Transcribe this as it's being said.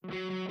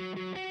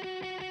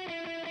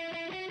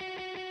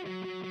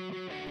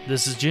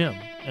This is Jim,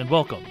 and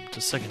welcome to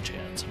Second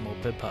Chance, a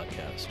Moped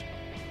Podcast.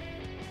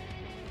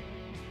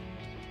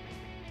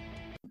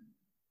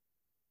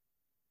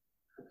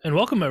 And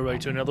welcome everybody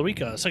to another week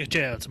of Second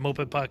Chance, a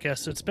Moped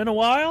Podcast. It's been a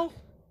while.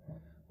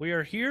 We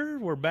are here.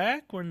 We're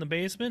back. We're in the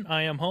basement.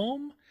 I am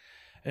home,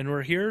 and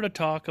we're here to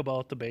talk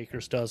about the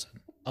Baker's Dozen.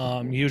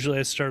 Usually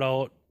I start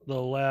out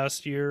the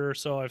last year or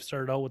so. I've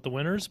started out with the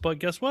winners, but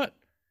guess what?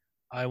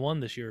 I won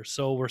this year,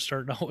 so we're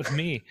starting out with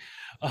me.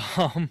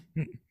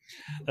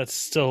 That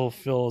still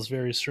feels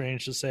very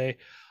strange to say.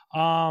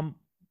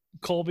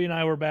 Colby and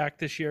I were back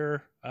this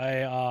year.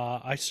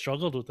 I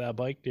struggled with that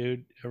bike,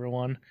 dude.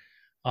 Everyone,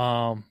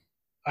 I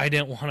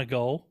didn't want to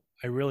go.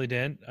 I really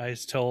didn't. I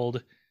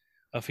told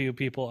a few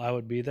people I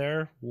would be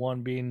there.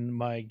 One being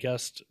my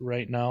guest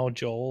right now,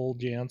 Joel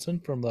Jansen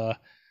from the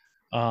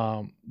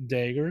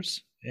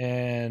Daggers,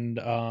 and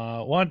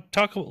want to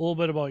talk a little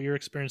bit about your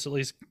experience, at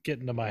least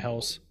getting to my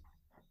house.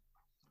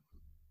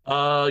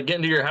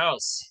 Getting to your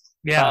house.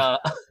 Yeah.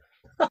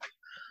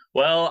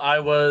 Well, I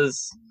live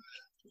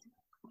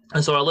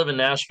in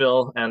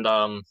Nashville, and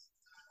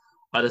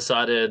I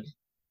decided,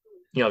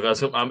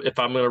 guys, if I'm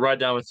going to ride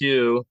down with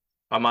you,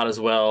 I might as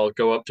well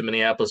go up to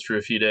Minneapolis for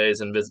a few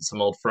days and visit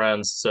some old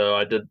friends. So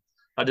I did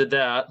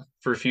that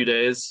for a few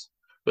days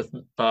with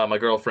my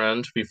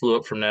girlfriend. We flew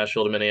up from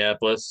Nashville to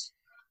Minneapolis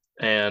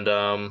and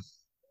hung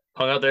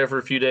out there for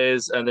a few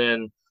days, and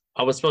then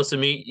I was supposed to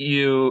meet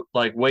you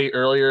like way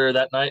earlier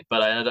that night,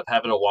 but I ended up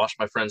having to wash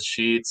my friend's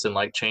sheets and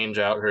like change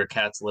out her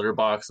cat's litter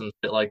box and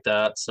shit like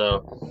that.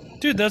 So,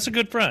 dude, that's a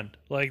good friend.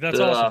 Like, that's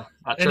awesome.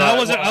 It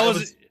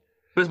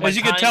was as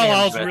you can tell,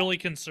 I was really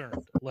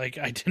concerned. Like,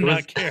 I did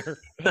not care.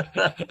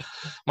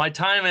 My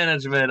time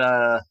management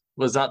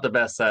was not the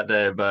best that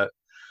day, but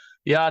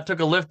yeah, I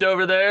took a lift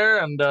over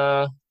there and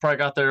probably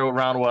got there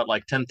around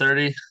like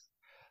 10:30,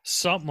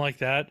 something like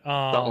that.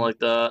 Something like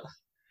that.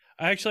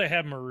 I actually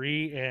had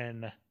Marie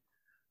and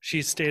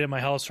she stayed at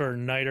my house for a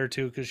night or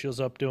two because she was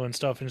up doing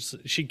stuff, and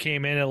she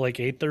came in at like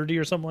 8:30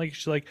 or something. Like,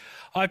 she's like,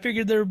 I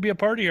figured there would be a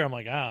party here. I'm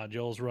like,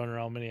 Joel's running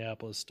around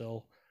Minneapolis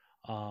still.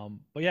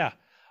 But yeah,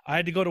 I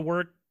had to go to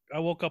work. I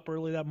woke up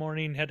early that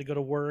morning, had to go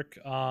to work.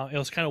 It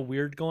was kind of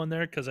weird going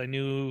there because I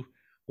knew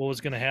what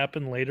was going to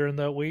happen later in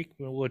that week,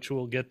 which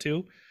we'll get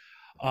to.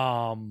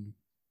 And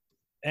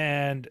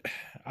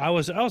I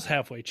was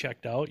halfway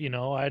checked out.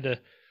 I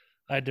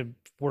had to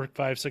work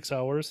 5-6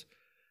 hours.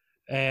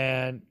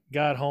 And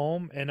got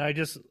home, and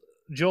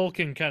Joel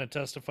can kind of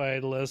testify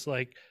to this,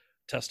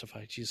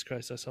 Jesus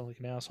Christ, I sound like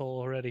an asshole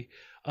already.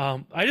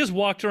 I just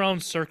walked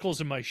around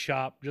circles in my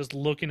shop, just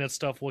looking at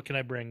stuff. What can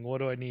I bring? What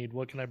do I need?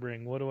 What can I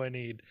bring? What do I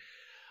need?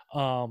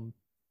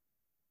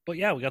 But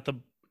yeah,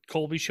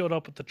 Colby showed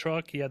up with the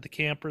truck. He had the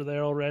camper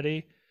there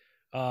already.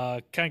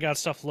 Kind of got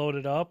stuff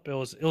loaded up. It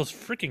was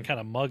freaking kind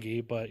of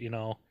muggy, but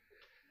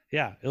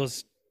yeah, it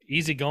was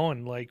easy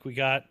going. Like, we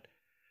got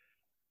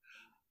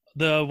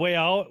the way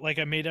out, like,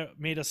 I made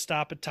a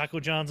stop at Taco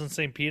John's in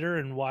St. Peter,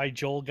 and why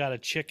Joel got a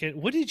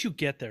chicken. What did you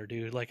get there,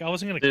 dude? Like, I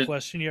wasn't going to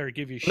question you or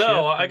give you shit.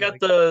 No, I got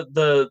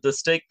the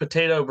steak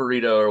potato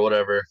burrito or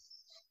whatever.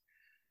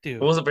 Dude,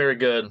 it wasn't very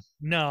good.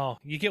 No,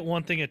 you get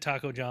one thing at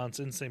Taco John's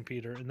in St.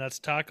 Peter, and that's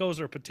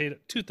tacos or potato.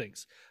 Two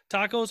things: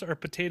 tacos or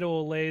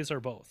potato olays or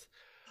both.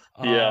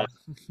 Yeah.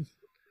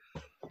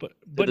 But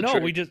no,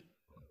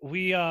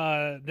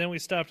 then we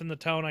stopped in the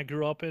town I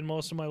grew up in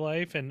most of my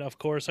life, and of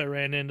course I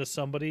ran into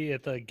somebody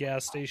at the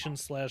gas station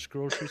 /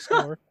 grocery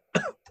store.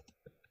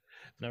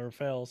 Never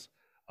fails.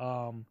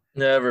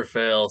 Never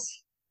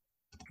fails.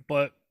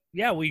 But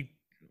yeah, we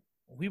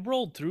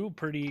rolled through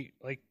pretty,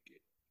 like.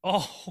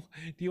 Oh,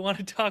 do you want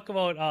to talk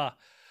about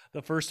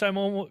the first time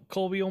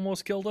Colby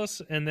almost killed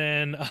us, and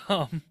then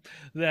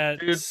that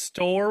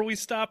store we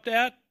stopped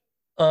at?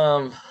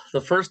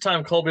 The first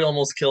time Colby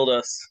almost killed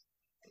us.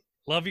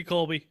 Love you,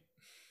 Colby.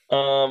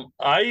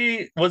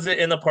 Was it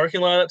in the parking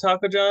lot at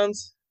Taco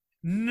John's?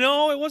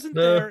 No, it wasn't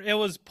there. It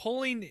was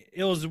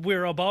we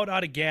were about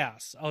out of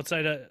gas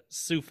outside of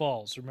Sioux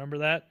Falls. Remember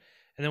that?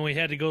 And then we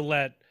had to go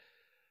it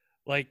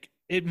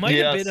might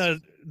have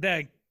been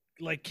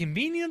that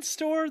convenience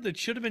store that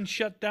should have been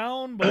shut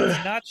down, but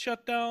it's not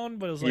shut down.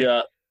 But it was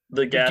like,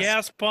 the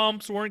gas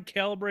pumps weren't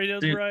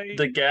calibrated right.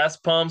 The gas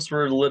pumps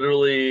were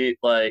literally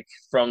like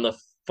from the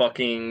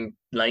fucking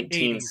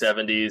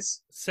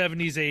 1970s,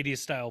 70s, 80s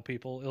style,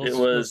 people. It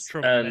was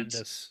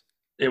tremendous.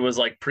 It was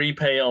like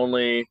prepay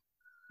only.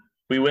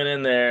 We went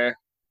in there,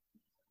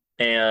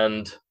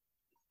 and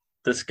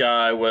this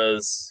guy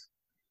was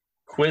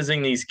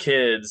quizzing these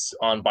kids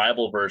on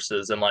Bible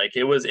verses, and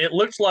it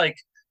looked like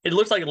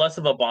less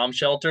of a bomb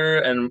shelter,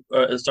 and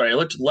it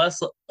looked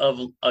less of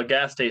a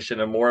gas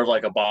station and more of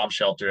like a bomb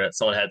shelter that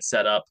someone had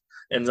set up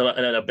in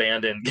an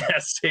abandoned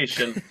gas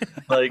station.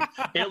 Like,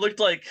 it looked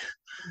like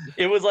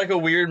it was like a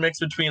weird mix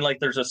between like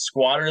there's a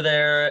squatter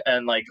there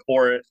and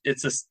or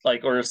it's just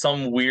or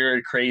some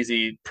weird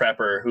crazy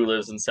prepper who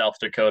lives in South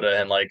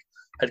Dakota and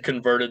had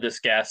converted this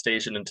gas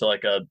station into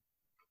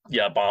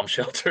a bomb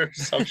shelter or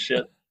some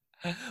shit.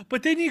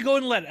 But then you go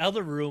in that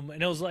other room,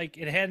 and it was like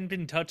it hadn't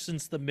been touched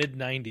since the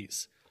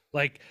mid-90s.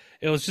 Like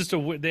it was just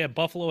they had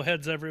buffalo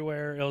heads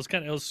everywhere. It was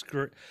Bunch it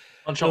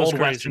of was old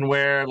crazy. Western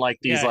wear, like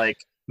these Yeah. like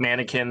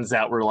mannequins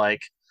that were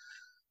like,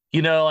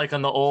 like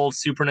on the old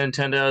Super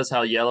Nintendos,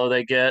 how yellow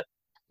they get.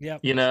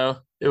 Yep.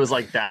 It was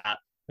like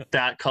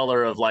that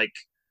color of like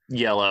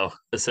yellow, Yeah.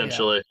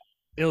 essentially.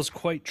 It was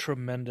quite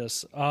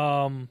tremendous.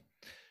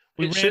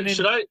 We Hey, ran in.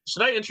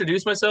 should I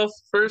introduce myself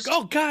first?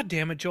 Oh God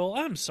damn it, Joel!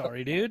 I'm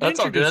sorry, dude. That's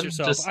all Introduce good.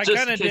 yourself. Just I just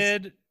kind in of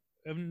case.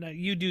 did.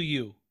 You do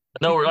you.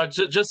 No,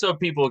 just so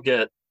people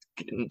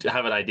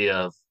have an idea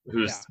of Yeah.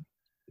 who's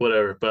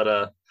whatever.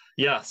 But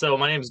yeah. So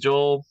my name's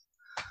Joel.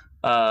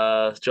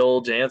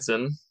 Joel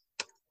Jansen,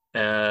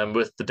 and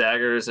with the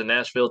Daggers in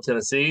Nashville,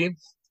 Tennessee.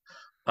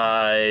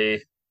 I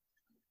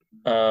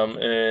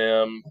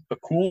am a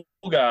cool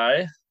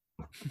guy.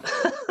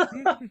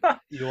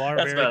 You are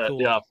That's very about it.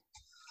 cool. Yeah.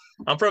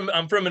 I'm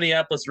from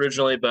Minneapolis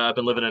originally, but I've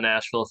been living in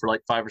Nashville for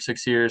like 5 or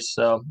 6 years.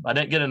 So I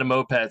didn't get into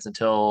mopeds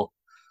until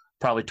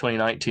probably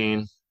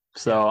 2019.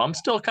 So I'm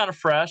still kind of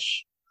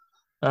fresh.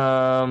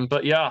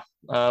 But yeah,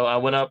 I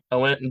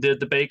went and did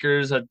the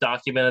Bakers. I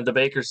documented the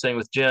Bakers thing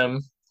with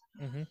Jim,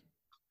 Hmm.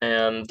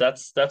 and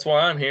that's why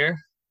I'm here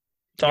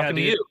Yeah, talking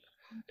to dude. you.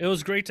 It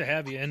was great to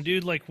have you. And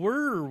dude, like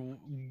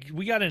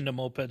we got into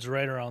mopeds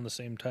right around the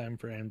same time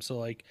frame. So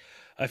like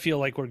I feel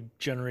like we're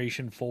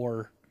generation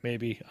 4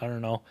 maybe. I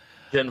don't know.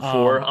 Gen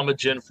 4. Um I'm a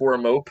Gen 4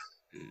 mope.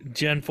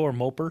 Gen 4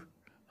 moper.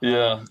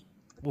 Yeah.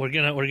 We're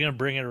gonna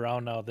bring it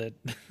around now that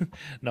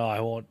no, I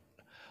won't.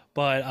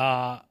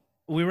 But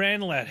we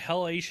ran that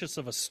hellacious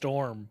of a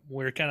storm.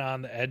 We were kind of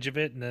on the edge of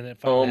it, and then it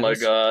Oh finally hit my us.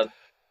 God.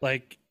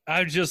 Like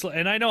I just,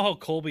 and I know how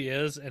Colby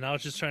is, and I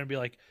was just trying to be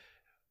like,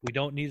 we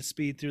don't need to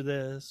speed through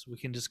this. We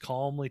can just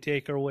calmly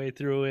take our way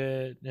through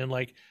it, and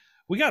like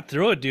we got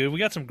through it, dude. We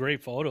got some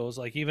great photos.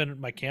 Like even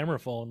my camera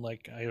phone,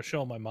 like I was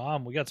showing my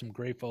mom, we got some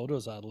great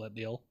photos out of that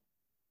deal.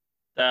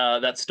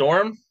 That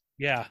storm.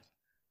 Yeah.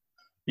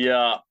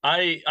 Yeah,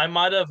 I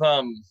might have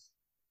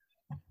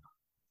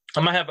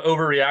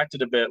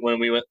overreacted a bit when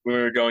we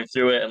were going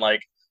through it, and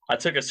like I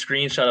took a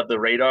screenshot of the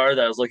radar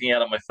that I was looking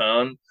at on my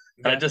phone,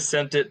 and I Okay. just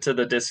sent it to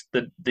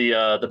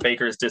the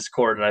Baker's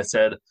Discord, and I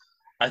said,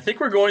 I think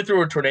we're going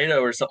through a tornado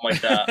or something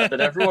like that. And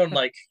then everyone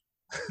like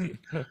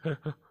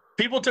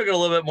people took it a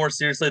little bit more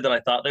seriously than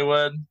I thought they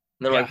would. And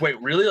they're Yeah. like, "Wait,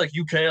 really? Like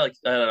UK? Like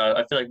I don't know.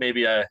 I feel like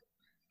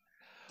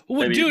Well,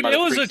 maybe dude, might it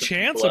have was a freaked some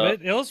chance people of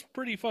out." it. It was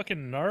pretty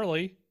fucking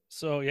gnarly.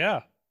 So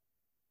yeah,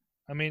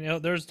 I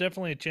mean, there's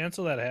definitely a chance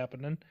of that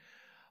happening.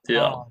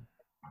 Yeah. Um,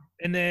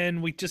 and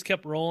then we just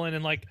kept rolling,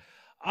 and like,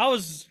 I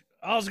was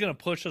gonna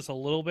push us a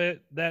little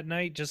bit that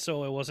night, just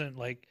so it wasn't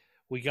like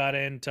we got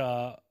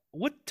into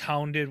what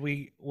town did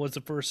we was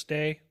the first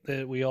day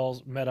that we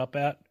all met up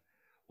at?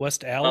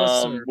 West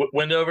Allis or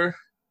Wendover,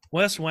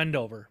 West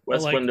Wendover? But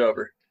West like,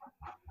 Wendover.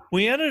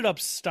 we ended up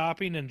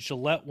stopping in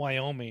Gillette,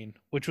 Wyoming,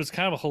 which was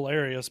kind of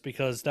hilarious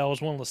because that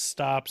was one of the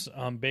stops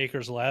on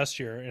Baker's last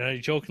year. And I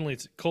jokingly,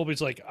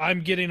 Colby's like,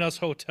 I'm getting us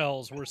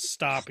hotels. We're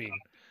stopping.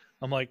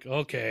 I'm like,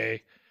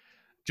 okay.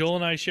 Joel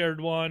and I shared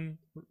one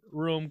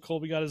room.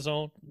 Colby got his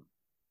own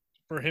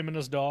for him and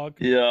his dog.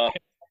 Yeah.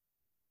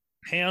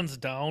 Hands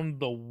down,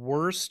 the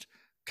worst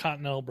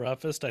continental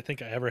breakfast I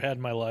think I ever had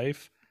in my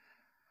life.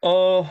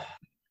 Oh,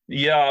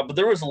 yeah, but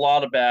there was a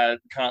lot of bad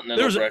continental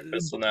There's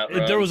breakfast on that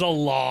there run. was a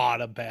lot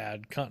of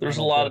bad There was a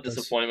continental lot of breakfast.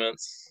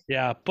 disappointments.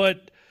 Yeah,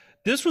 but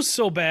this was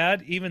so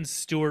bad, even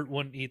Stuart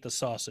wouldn't eat the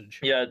sausage.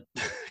 Yeah,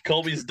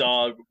 Colby's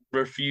dog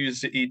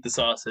refused to eat the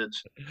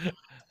sausage.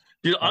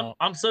 Dude,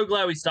 I'm so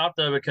glad we stopped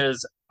though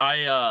because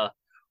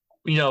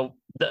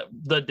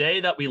the day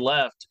that we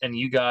left and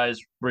you guys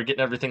were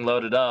getting everything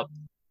loaded up,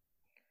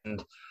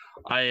 and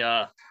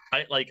I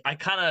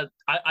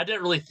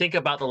didn't really think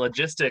about the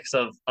logistics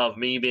of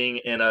me being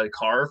in a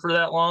car for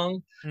that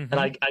long, and Mm-hmm.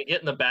 I get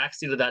in the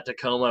backseat of that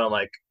Tacoma and I'm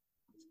like,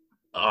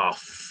 oh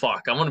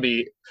fuck, I'm gonna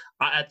be.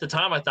 At the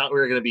time I thought we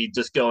were gonna be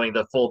just going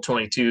the full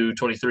 22,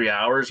 23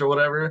 hours or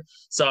whatever.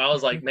 So I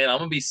was like, man, I'm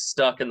gonna be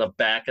stuck in the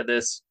back of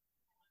this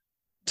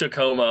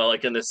Tacoma,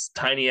 like in this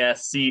tiny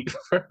ass seat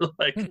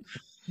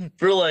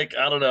for like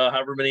I don't know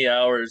however many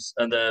hours,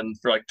 and then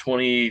for like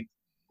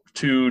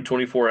 22,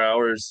 24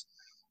 hours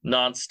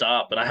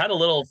nonstop. And I had a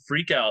little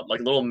freak out, like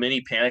a little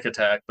mini panic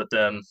attack, but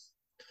then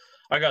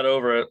I got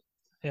over it.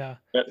 Yeah.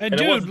 And And it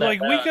dude, wasn't that like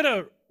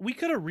bad. we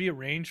could have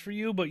rearranged for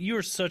you, but you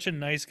were such a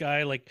nice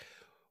guy. Like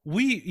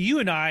you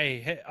and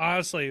I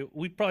honestly,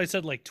 we probably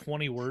said like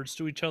 20 words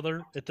to each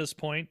other at this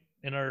point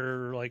in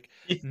our like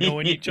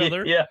knowing each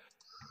other. Yeah.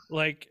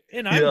 Like,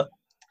 and Yeah.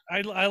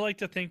 I like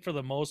to think for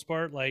the most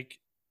part, like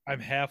I'm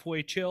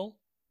halfway chill,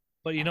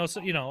 but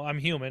I'm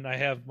human. I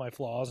have my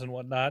flaws and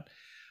whatnot.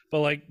 But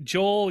like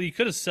Joel, you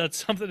could have said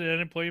something at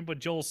any point, but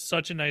Joel's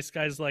such a nice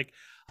guy. He's like,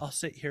 I'll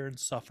sit here and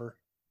suffer.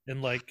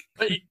 And like,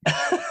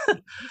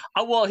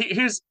 Well,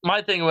 here's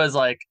my thing was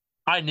like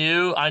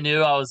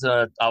it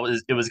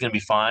was gonna be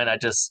fine.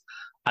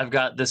 I've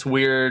got this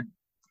weird.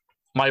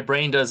 My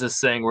brain does this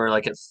thing where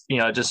like it's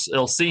just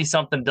it'll see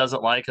something it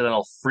doesn't like and then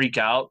it'll freak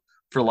out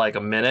for like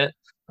a minute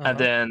and uh-huh.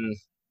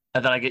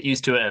 then I get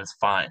used to it and it's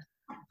fine.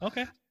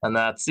 Okay. And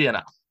that's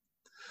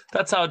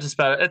That's how it's just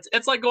better.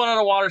 It's like going on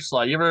a water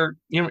slide. You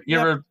Yep.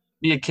 ever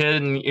be a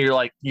kid and you're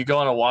like you go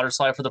on a water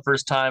slide for the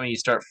first time and you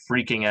start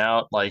freaking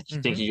out like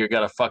you think Hmm. you're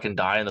gonna fucking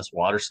die in this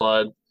water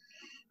slide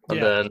and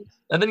Yeah.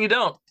 then you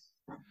don't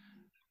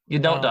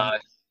Um, die.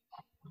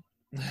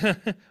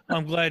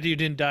 I'm glad you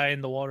didn't die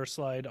in the water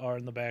slide or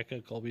in the back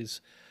of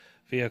Colby's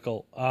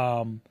vehicle.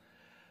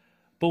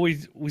 But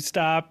we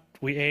stopped,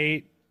 we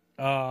ate,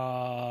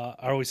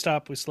 or we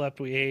stopped, we slept,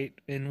 we ate,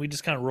 and we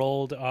just kind of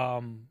rolled.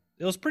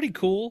 It was pretty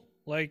cool.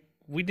 Like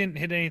we didn't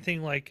hit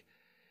anything. Like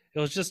it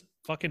was just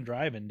fucking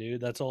driving,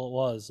 dude. That's all it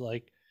was.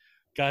 Like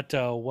got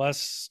to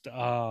West.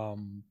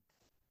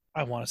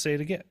 I want to say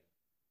it again.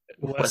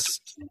 West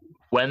West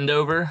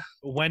Wendover.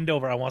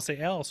 Wendover. I want to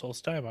say Alice all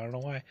this time. I don't know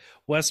why.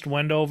 West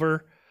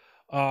Wendover.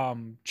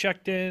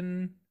 Checked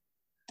in.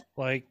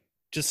 Like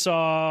just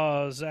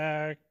saw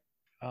Zach.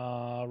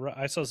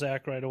 I saw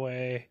Zach right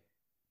away,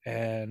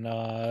 and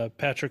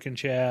Patrick and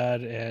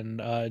Chad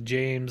and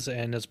James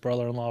and his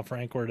brother-in-law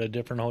Frank were at a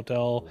different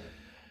hotel.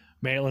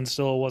 Maitland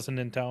still wasn't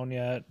in town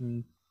yet,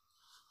 and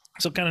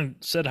so kind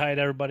of said hi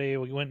to everybody.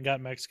 We went and got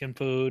Mexican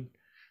food.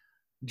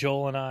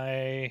 Joel and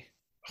I,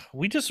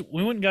 we went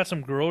and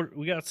got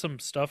we got some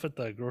stuff at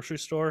the grocery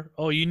store.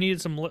 Oh, you needed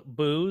some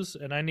booze,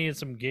 and I needed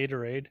some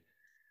Gatorade.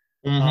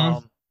 Mm-hmm.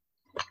 Um,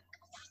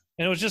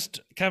 and it was just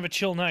kind of a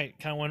chill night.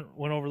 Kind of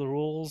went over the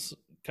rules,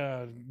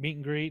 kind of meet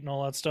and greet and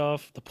all that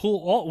stuff. The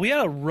pool, we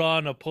had a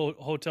run of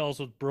hotels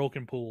with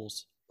broken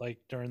pools like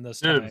during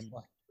this Dude, time.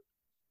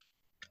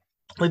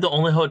 like the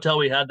only hotel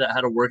we had that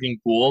had a working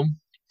pool.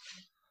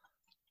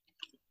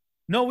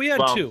 No, we had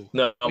Well, two.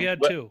 no, We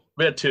had two.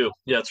 we had two.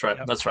 Yeah, that's right.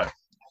 Yep. That's right.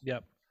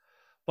 Yep.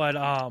 But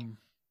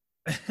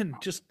and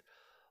just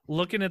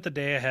looking at the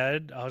day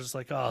ahead, I was just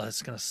like, oh,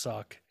 that's gonna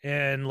suck.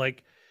 And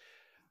like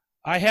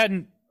I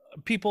hadn't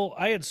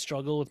I had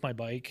struggled with my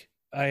bike.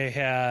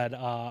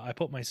 I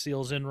put my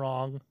seals in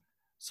wrong.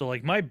 So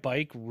like my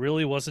bike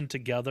really wasn't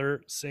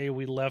together. Say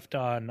we left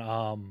on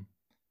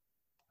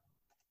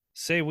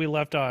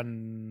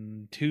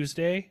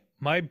Tuesday.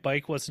 My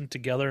bike wasn't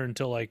together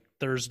until like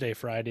Thursday,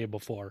 Friday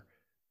before.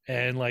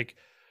 And like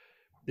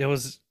it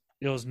was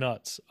it was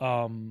nuts.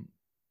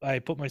 I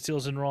put my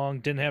seals in wrong,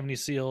 didn't have any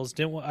seals,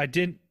 I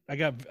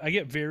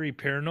get very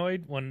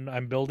paranoid when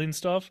I'm building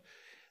stuff.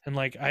 And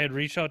like I had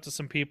reached out to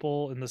some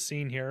people in the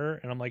scene here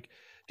and I'm like,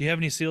 do you have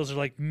any seals? They're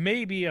like,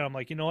 maybe. And I'm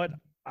like, you know what?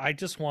 I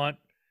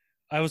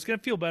was gonna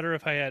feel better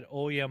if I had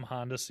OEM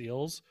Honda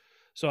seals.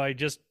 So I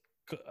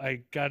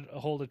got a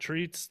hold of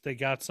Treats. They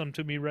got some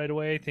to me right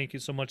away. Thank you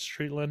so much,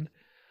 Treatland.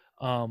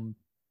 Um,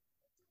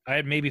 I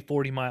had maybe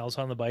 40 miles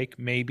on the bike,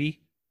 maybe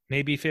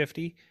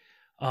 50.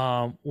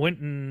 Went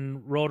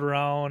and rode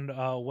around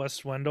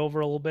West Wendover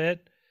a little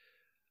bit.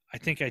 I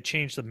think I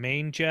changed the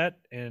main jet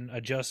and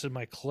adjusted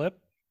my clip.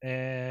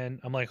 And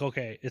I'm like,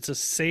 okay, it's a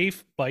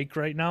safe bike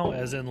right now,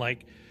 as in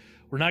like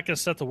we're not gonna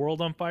set the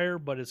world on fire,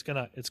 but it's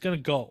gonna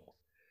go.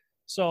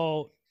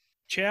 So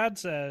Chad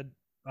said,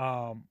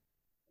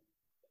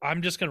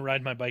 I'm just gonna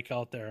ride my bike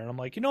out there. And I'm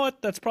like, you know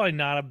what? That's probably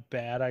not a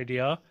bad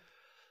idea.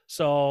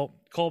 So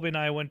Colby and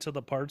I went to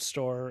the parts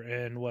store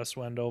in West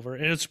Wendover,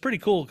 and it's pretty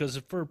cool because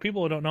for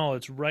people who don't know,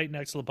 it's right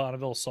next to the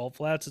Bonneville Salt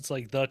Flats. It's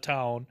like the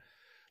town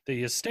that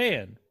you stay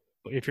in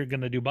if you're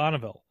going to do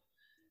Bonneville.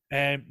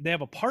 And they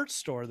have a parts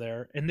store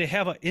there, and they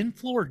have an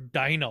in-floor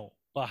dyno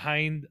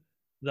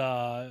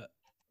the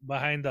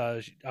behind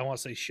the I want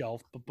to say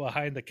shelf, but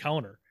behind the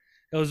counter.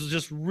 It was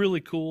just really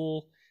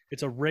cool.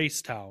 It's a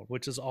race town,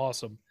 which is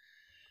awesome.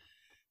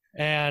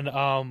 And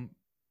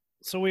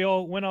so we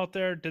all went out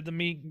there, did the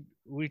meet.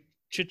 We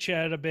chit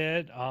chatted a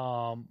bit.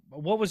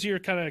 What was your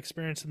kind of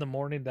experience in the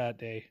morning that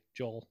day,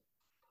 Joel?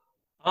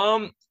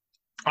 Um,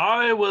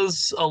 I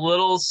was a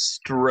little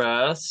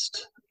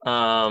stressed.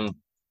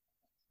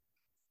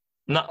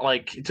 Not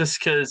like just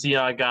because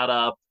I got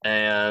up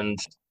and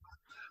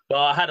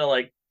well, I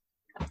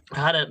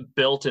hadn't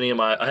built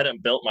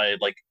my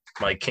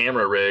my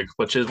camera rig,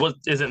 which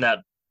isn't that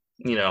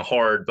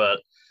hard, but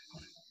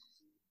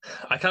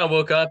I kind of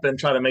woke up and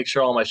tried to make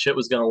sure all my shit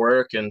was going to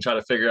work and try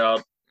to figure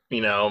out,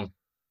 you know,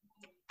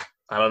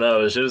 I don't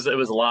know. It was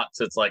a lot.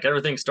 So it's like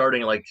everything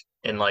starting like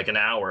in like an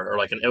hour or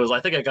it was. I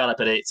think I got up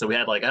at 8, so I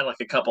had like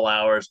a couple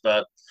hours,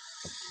 but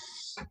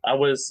I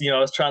was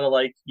trying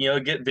to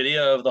get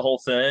video of the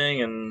whole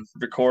thing and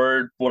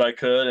record what I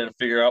could and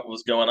figure out what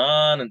was going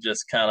on and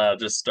just kind of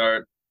just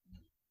start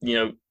you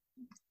know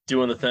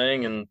doing the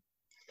thing and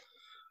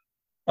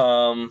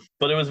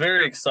but it was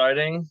very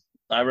exciting.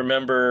 I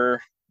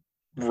remember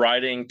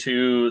riding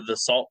to the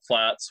salt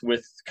flats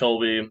with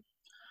Colby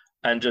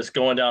and just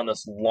going down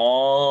this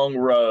long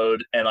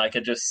road and I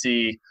could just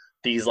see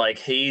these like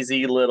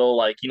hazy little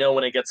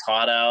when it gets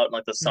hot out and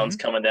like the sun's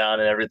Mm-hmm. coming down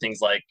and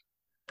everything's like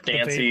The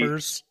dancy.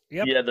 vapors.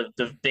 Yep. Yeah,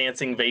 the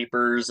dancing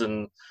vapors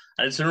and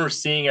I just remember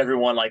seeing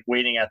everyone like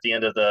waiting at the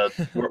end of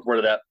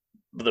where that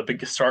the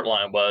big start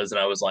line was and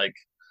I was like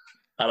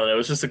I don't know, it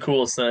was just the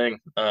coolest thing.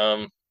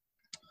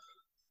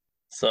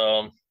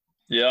 So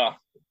yeah.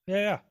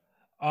 Yeah.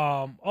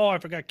 Oh, I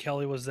forgot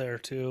Kelly was there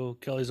too.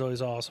 Kelly's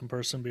always an awesome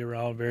person to be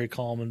around, very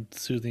calm and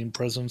soothing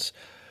presence.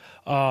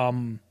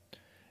 Um,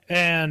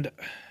 and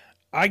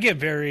I get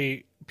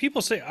very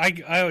people say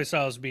I always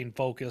thought I was being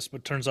focused,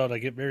 but turns out I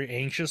get very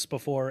anxious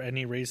before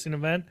any racing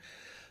event.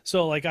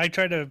 So like I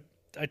try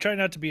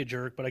not to be a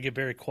jerk, but I get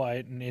very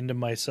quiet and into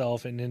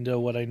myself and into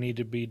what I need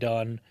to be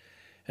done.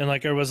 And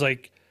like I was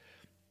like,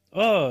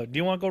 "Oh, do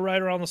you want to go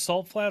ride around the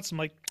salt flats?" I'm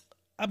like,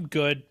 "I'm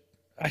good.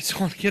 I just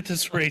want to get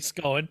this race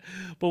going."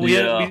 But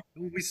Yeah.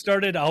 we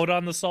started out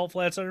on the salt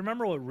flats. I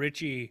remember what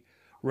Richie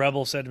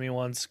Rebel said to me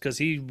once because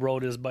he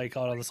rode his bike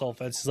out on the salt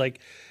flats. He's like,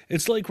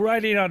 "It's like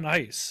riding on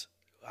ice."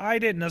 I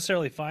didn't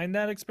necessarily find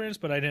that experience,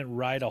 but I didn't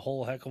ride a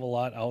whole heck of a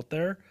lot out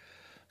there.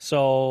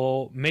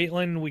 So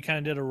Maitland, we kind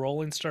of did a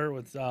rolling start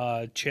with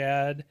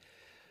Chad,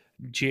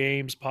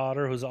 James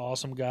Potter, who's an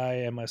awesome guy,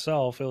 and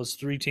myself. It was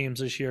 3 teams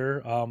this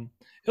year.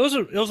 It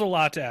was a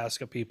lot to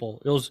ask of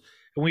people. It was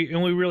and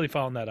we really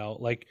found that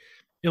out. Like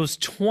it was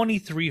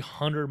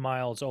 2,300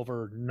 miles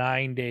over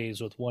 9 days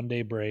with 1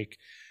 day break,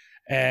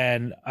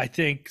 and I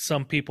think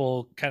some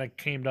people kind of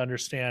came to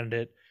understand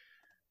it.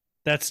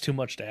 That's too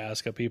much to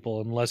ask of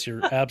people unless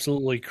you're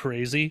absolutely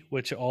crazy,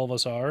 which all of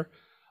us are.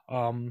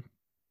 Um,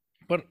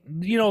 but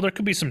you know, there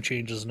could be some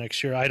changes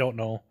next year. I don't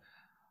know.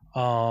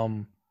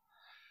 Um,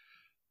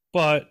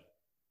 but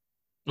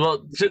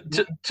Well,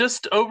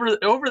 just over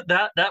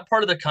that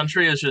part of the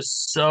country is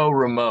just so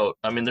remote.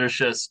 I mean, there's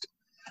just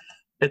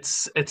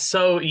it's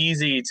so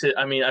easy to.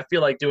 I mean, I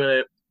feel like doing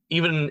it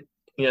even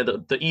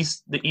the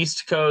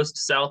east coast,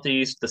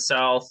 southeast, the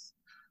south,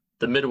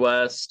 the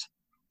Midwest,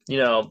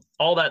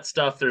 all that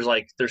stuff. There's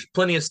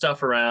plenty of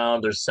stuff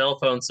around. There's cell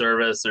phone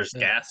service. There's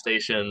yeah. gas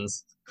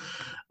stations.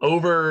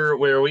 Over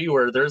where we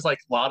were, there's like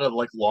a lot of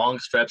like long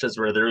stretches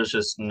where there was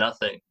just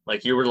nothing.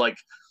 Like you were like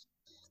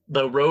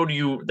the road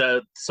you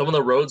that some of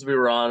the roads we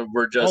were on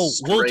were Oh, just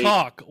straight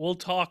we'll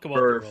talk about the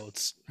for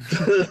roads.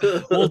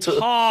 We'll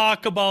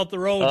talk about the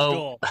roads, oh,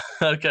 Joel.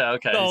 okay,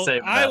 So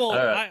save I that. will. All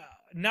right. I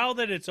now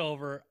that it's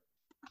over.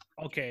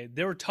 Okay,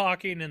 they were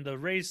talking, and the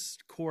race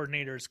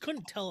coordinators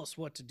couldn't tell us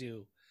what to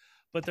do,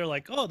 but they're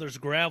like, "Oh, there's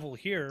gravel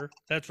here."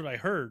 That's what I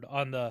heard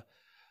on the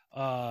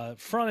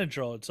frontage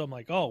road. So I'm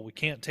like, "Oh, we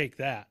can't take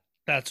that."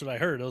 That's what I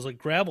heard. It was like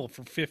gravel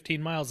for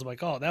 15 miles. I'm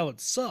like, "Oh, that would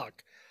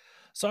suck."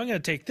 So I'm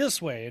going to take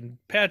this way. And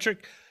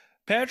Patrick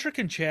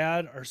and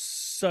Chad are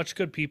such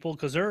good people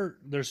because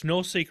there's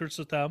no secrets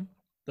with them.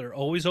 They're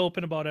always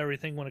open about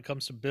everything when it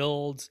comes to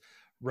builds,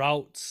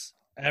 routes,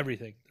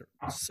 everything.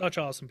 They're such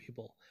awesome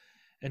people.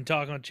 And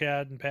talking with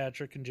Chad and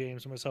Patrick and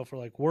James and myself, we're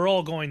like, we're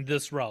all going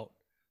this route.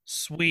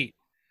 Sweet.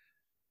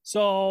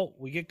 So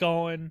we get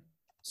going,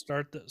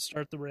 start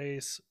the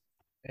race,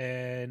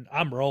 and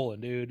I'm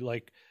rolling, dude.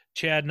 Like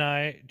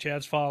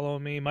Chad's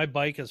following me. My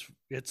bike is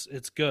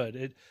it's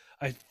good.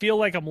 I feel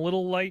like I'm a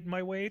little light in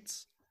my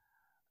weights,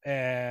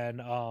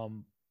 and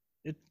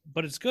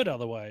but it's good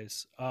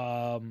otherwise.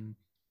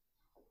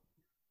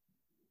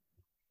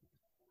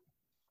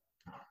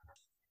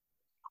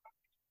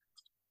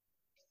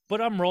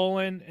 But I'm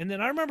rolling, and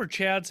then I remember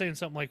Chad saying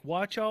something like,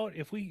 "Watch out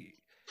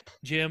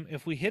Jim,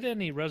 if we hit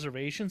any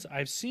reservations,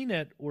 I've seen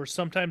it where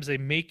sometimes they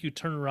make you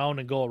turn around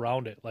and go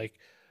around it. Like,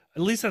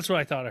 at least that's what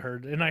I thought I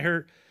heard. And I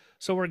heard,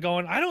 so we're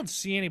going, I don't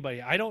see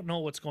anybody. I don't know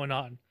what's going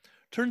on.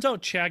 Turns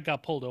out Chad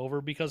got pulled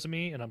over because of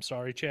me, and I'm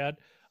sorry, Chad.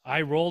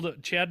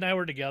 Chad and I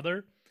were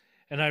together,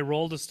 and I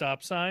rolled a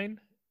stop sign.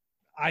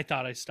 I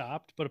thought I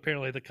stopped, but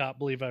apparently the cop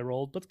believed I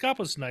rolled. But the cop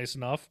was nice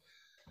enough.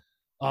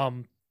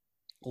 Um,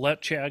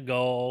 let Chad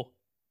go.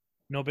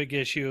 No big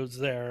issues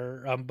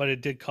there. But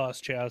it did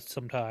cost Chad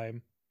some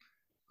time.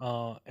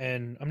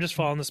 And I'm just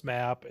following this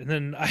map. And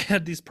then I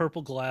had these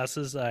purple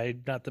glasses.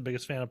 I'm not the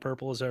biggest fan of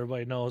purple, as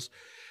everybody knows.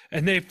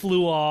 And they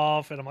flew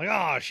off. And I'm like,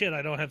 oh, shit,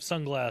 I don't have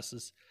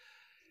sunglasses.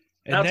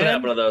 And That's what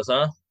happened then, to those,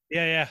 huh?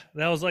 yeah,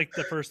 that was like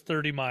the first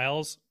 30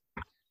 miles.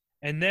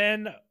 And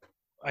then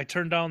I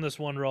turned down this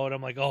one road.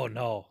 I'm like, oh,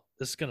 no,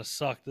 this is going to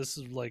suck. This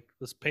is like,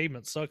 this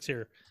pavement sucks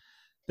here.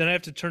 Then I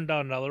have to turn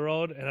down another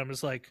road. And I'm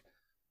just like,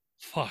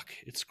 fuck,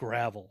 it's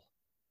gravel.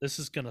 This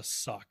is going to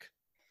suck.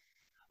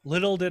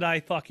 Little did I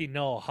fucking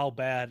know how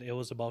bad it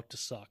was about to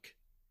suck.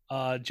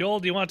 Joel,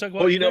 do you want to talk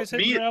about Well, you guys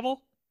hitting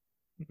gravel?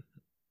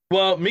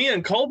 me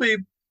and Colby,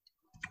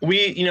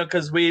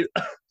 because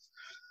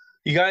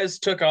you guys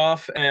took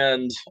off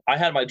and I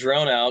had my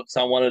drone out because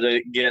I wanted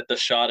to get the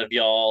shot of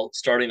y'all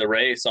starting the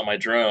race on my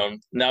drone.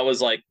 And that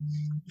was like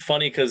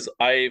funny because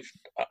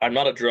I'm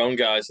not a drone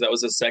guy, so that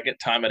was the second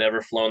time I'd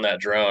ever flown that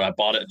drone. I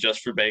bought it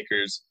just for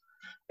Baker's,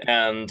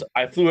 and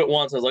I flew it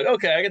once. I was like,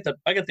 okay, I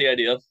get the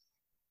idea.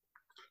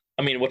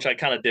 I mean, which I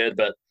kind of did,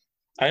 but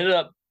I ended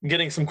up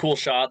getting some cool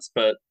shots.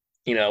 But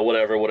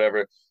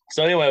whatever.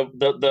 So anyway,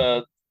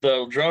 the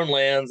drone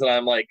lands, and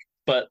I'm like,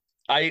 but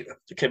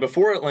okay,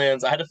 before it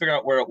lands, I had to figure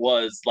out where it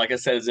was. Like I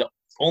said, it's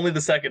only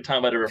the second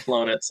time I'd ever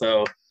flown it,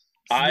 so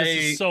This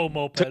is so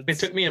mopeds. it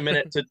took me a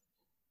minute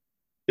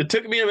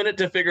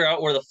to figure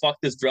out where the fuck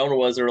this drone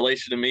was in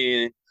relation to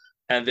me,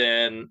 and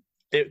then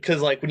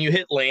because like when you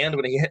hit land,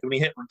 when you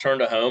hit return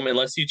to home,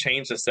 unless you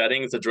change the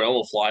settings, the drone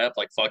will fly up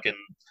like fucking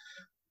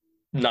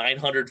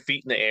 900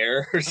 feet in the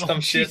air or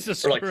some shit,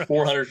 Jesus or like Christ.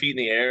 400 feet in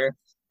the air.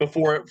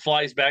 before it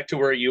flies back to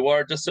where you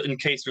are, just in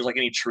case there's like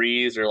any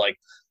trees or like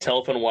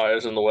telephone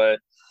wires in the way.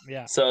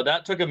 Yeah. So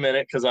that took a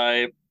minute because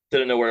I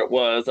didn't know where it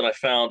was, and I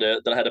found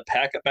it. Then I had to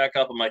pack it back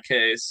up in my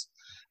case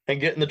and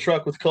get in the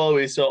truck with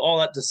Chloe. So all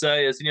that to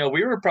say is,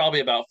 we were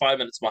probably about 5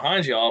 minutes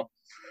behind y'all,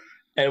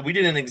 and we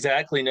didn't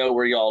exactly know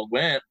where y'all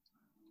went.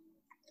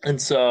 And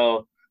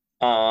so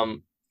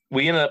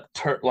we ended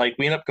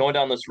up going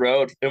down this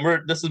road,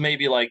 and this is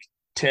maybe like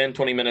 10,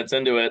 20 minutes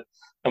into it,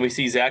 and we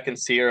see Zach and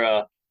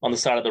Sierra on the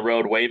side of the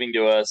road waving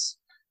to us.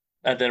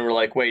 And then we're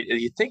like, wait,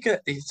 you think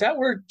is that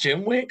where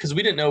Jim went? Because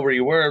we didn't know where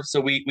you were. So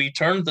we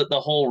turned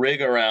the whole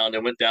rig around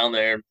and went down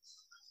there.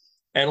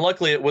 And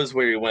luckily it was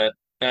where he went.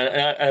 And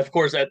of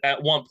course,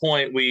 at one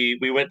point, we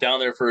went down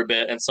there for a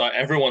bit and saw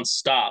everyone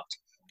stopped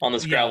on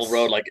this gravel Yes.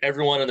 road. Like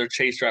everyone and their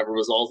chase driver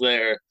was all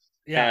there.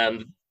 Yeah.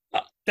 And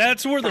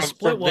that's where the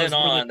split was. Then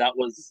on, that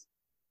was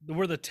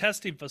where the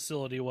testing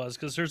facility was,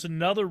 because there's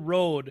another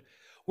road.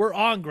 We're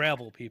on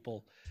gravel,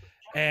 people.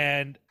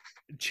 And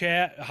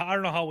Chad, I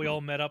don't know how we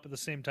all met up at the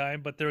same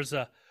time, but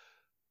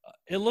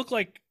it looked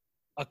like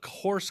a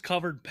horse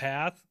covered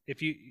path.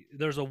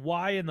 There's a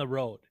Y in the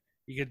road,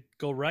 you could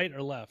go right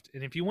or left.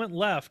 And if you went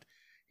left,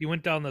 you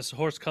went down this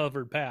horse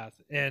covered path.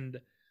 And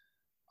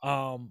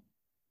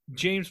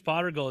James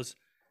Potter goes,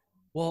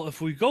 well,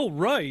 if we go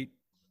right,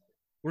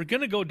 we're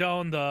going to go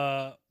down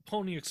the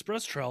Pony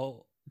Express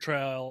trail,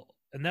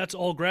 and that's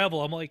all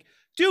gravel. I'm like,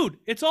 dude,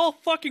 it's all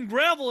fucking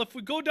gravel. If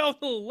we go down to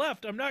the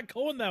left, I'm not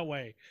going that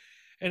way.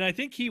 And I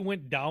think he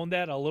went down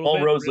that a little bit.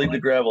 All roads lead to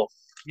gravel.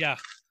 Yeah,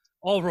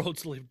 all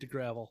roads lead to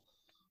gravel.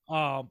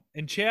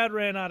 And Chad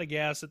ran out of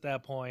gas at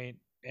that point,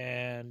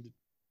 and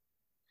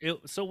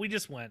so we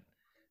just went,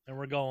 and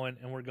we're going,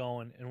 and we're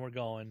going, and we're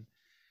going.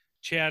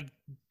 Chad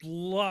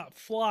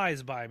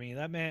flies by me.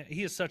 That man,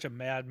 he is such a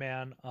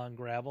madman on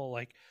gravel.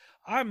 Like,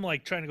 I'm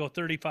like trying to go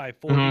 35,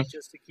 40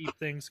 just to keep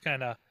things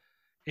kind of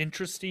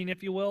interesting,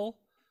 if you will.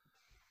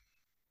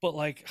 But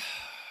like,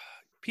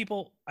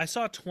 people, I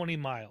saw 20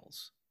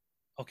 miles.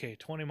 Okay,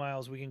 20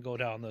 miles, we can go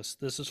down this.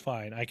 This is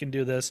fine. I can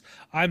do this.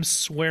 I'm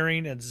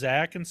swearing at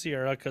Zach and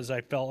Sierra because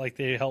I felt like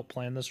they helped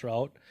plan this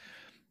route.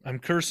 I'm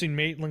cursing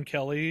Maitland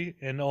Kelly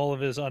and all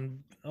of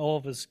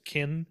his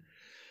kin.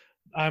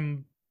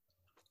 I'm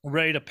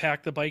ready to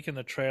pack the bike in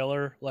the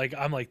trailer. Like,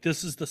 I'm like,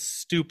 this is the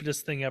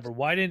stupidest thing ever.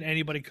 Why didn't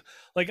anybody,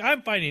 like,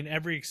 I'm finding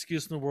every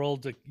excuse in the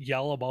world to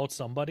yell about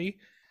somebody.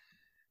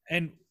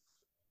 And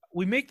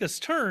we make this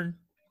turn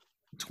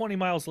 20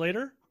 miles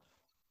later,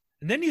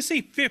 and then you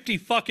see 50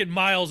 fucking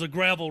miles of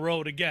gravel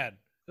road again.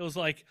 It was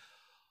like,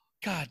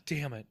 God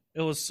damn it.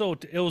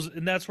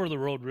 And that's where the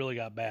road really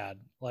got bad.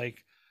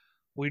 Like,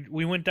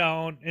 we went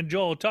down, and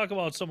Joel, talk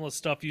about some of the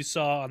stuff you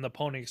saw on the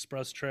Pony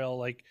Express trail.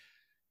 Like,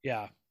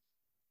 yeah.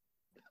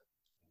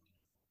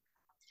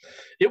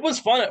 It was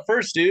fun at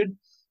first, dude.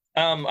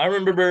 I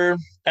remember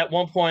at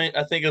one point,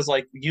 I think it was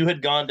like you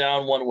had gone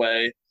down one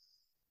way,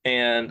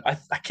 and I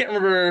can't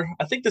remember.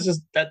 I think this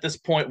is at this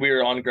point we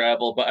were on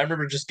gravel, but I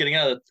remember just getting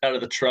out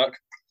of the truck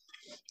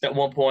at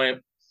one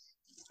point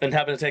and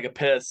having to take a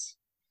piss.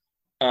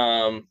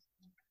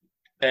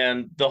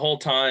 And the whole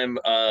time,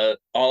 All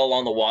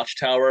Along the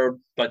Watchtower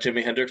by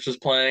Jimi Hendrix was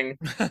playing.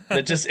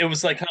 It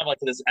was like kind of like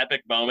this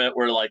epic moment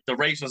where like the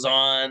race was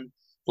on,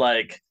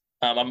 like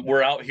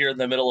we're out here in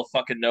the middle of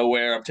fucking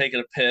nowhere. I'm taking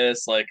a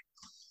piss, like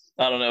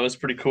I don't know, it was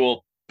pretty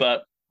cool,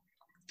 but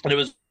it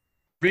was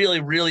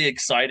really, really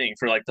exciting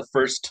for like the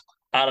first,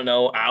 I don't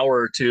know, hour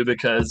or two,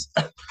 because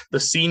the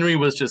scenery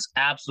was just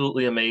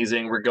absolutely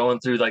amazing. We're going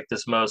through like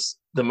the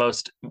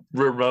most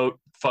remote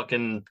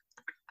fucking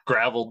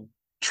gravel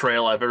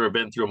trail I've ever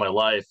been through in my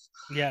life.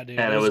 Yeah, dude.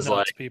 And it was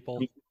like people.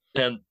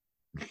 And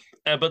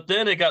but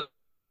then it got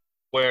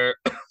where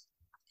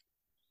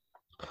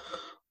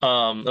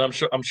and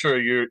I'm sure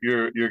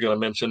you're gonna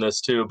mention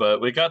this too,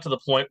 but we got to the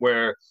point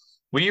where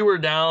we were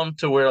down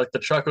to where like the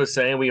truck was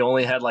saying we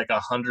only had like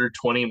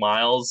 120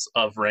 miles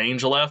of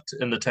range left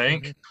in the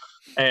tank.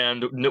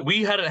 And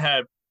we hadn't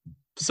had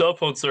cell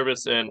phone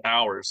service in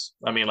hours.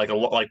 I mean,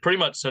 like pretty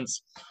much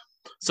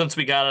since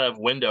we got out of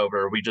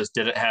Wendover, we just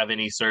didn't have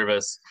any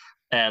service.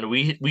 And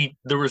we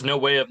there was no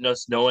way of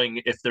us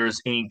knowing if there's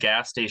any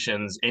gas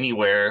stations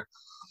anywhere.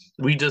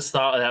 We just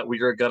thought that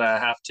we were gonna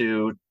have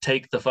to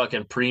take the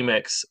fucking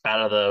premix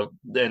out of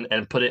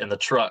and put it in the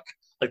truck,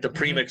 like the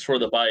premix for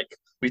the bike.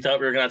 We thought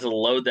we were gonna have to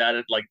load that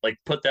and like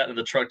put that in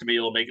the truck to be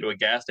able to make it to a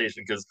gas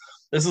station, because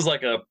this is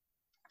like a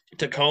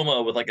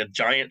Tacoma with like a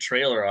giant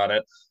trailer on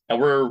it, and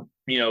we're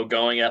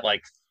going at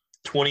like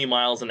 20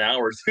 miles an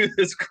hour through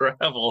this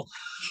gravel.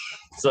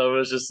 So it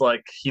was just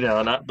like,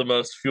 not the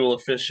most fuel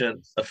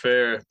efficient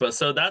affair. But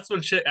so that's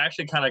when shit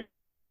actually kind of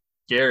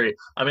scary.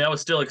 I mean, I was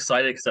still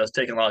excited because I was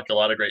taking like a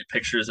lot of great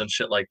pictures and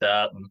shit like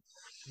that.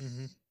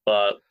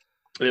 But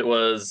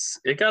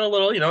it got a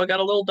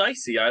little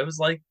dicey. I was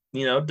like,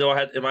 am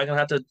I gonna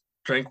have to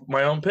drink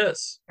my own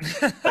piss?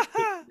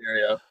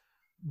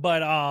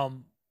 But I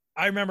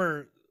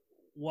remember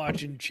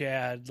watching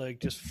Chad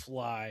like just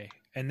fly,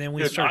 and then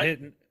we start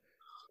hitting.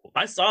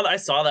 I saw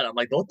that. I'm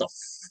like, what the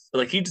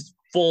like he just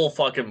full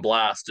fucking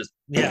blast, just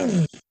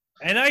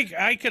And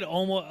I could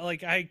almost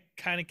like I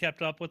kind of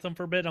kept up with him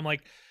for a bit. I'm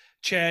like,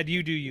 Chad,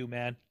 you do you,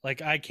 man.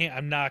 Like I can't.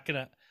 I'm not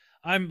gonna.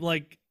 I'm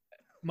like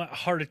my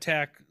heart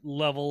attack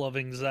level of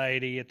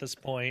anxiety at this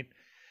point.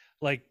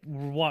 Like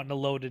wanting to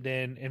load it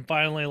in, and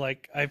finally,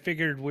 like I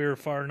figured we were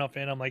far enough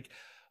in. I'm like,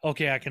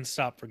 okay, I can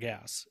stop for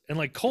gas. And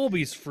like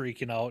Colby's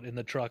freaking out in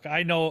the truck.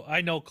 I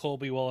know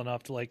Colby well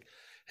enough to like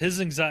his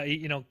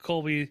anxiety.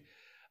 Colby,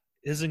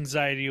 his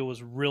anxiety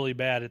was really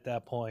bad at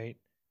that point,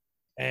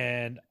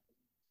 and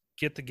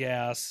get the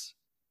gas.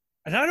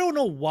 And I don't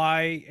know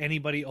why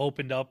anybody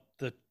opened up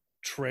the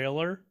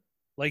trailer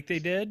like they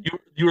did.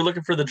 You were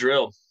looking for the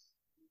drill.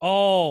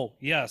 Oh,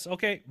 yes.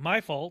 Okay,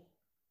 my fault.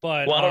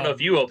 But Well, I don't know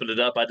if you opened it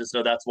up. I just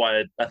know that's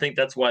why. I think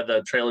that's why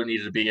the trailer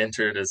needed to be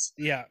entered, is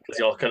yeah, because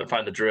y'all couldn't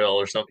find the drill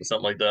or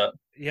something like that.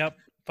 yep,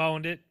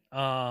 found it.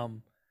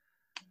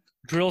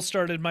 Drill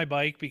started my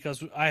bike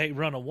because I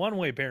run a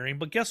one-way bearing,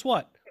 but guess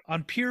what?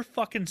 On pure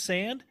fucking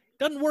sand,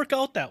 doesn't work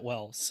out that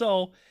well.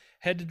 So,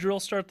 had to drill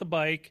start the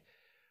bike.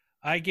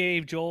 I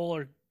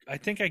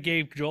think I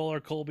gave Joel or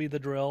Colby the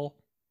drill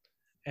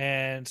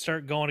and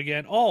start going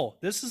again. Oh,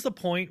 this is the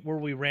point where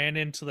we ran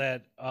into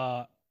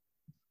that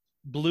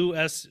blue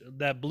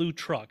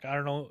truck. I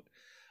don't know.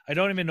 I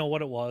don't even know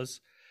what it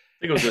was.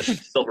 I think it was a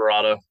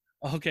Silverado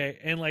Okay,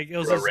 and like it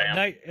was or a this Ram.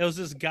 night. It was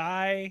this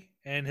guy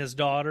and his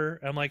daughter.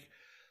 I'm like,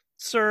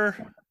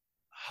 sir,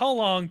 how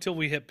long till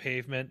we hit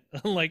pavement?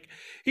 Like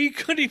he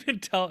couldn't even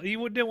tell. He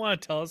didn't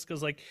want to tell us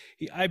because like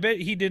I bet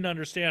he didn't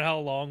understand how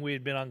long we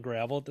had been on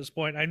gravel at this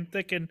point. I'm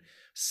thinking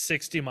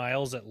 60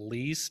 miles at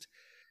least.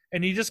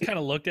 And he just kind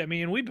of looked at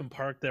me, and we've been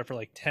parked there for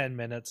like 10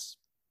 minutes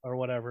or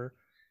whatever.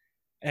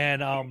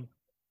 And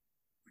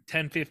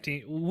 10,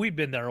 15, we've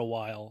been there a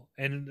while.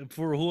 And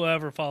for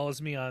whoever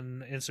follows me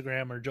on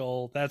Instagram or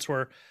Joel, that's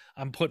where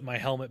I'm putting my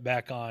helmet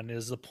back on,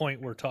 is the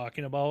point we're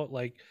talking about.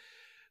 Like,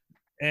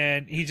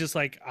 and he's just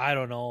like, I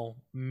don't know,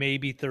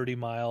 maybe 30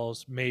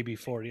 miles, maybe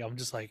 40. I'm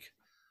just like,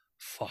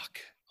 fuck.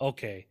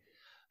 Okay.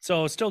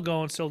 So still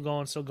going, still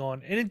going, still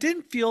going. And it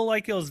didn't feel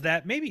like it was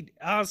that. Maybe,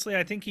 honestly,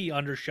 I think he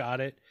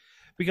undershot it.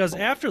 Because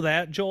after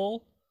that,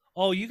 Joel,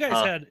 oh, you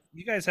guys had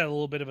a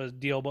little bit of a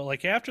deal, but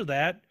like after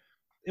that,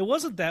 it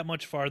wasn't that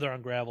much farther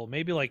on gravel.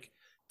 Maybe like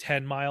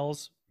 10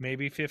 miles,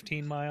 maybe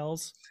 15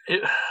 miles.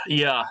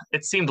 Yeah,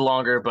 it seemed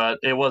longer, but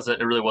it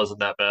wasn't. It really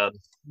wasn't that bad.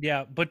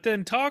 Yeah, but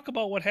then talk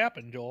about what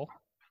happened, Joel.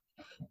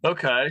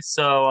 Okay,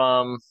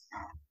 so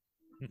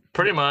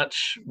pretty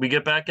much we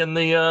get back in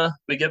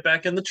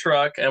the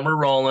truck and we're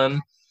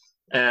rolling,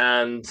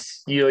 and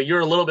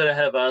you're a little bit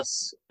ahead of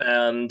us,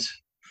 and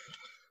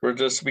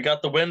we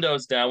got the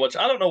windows down, which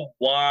I don't know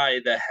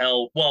why the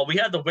hell. Well, we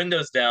had the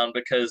windows down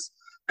because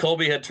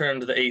Colby had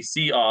turned the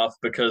AC off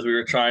because we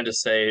were trying to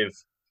save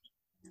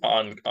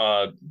on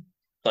a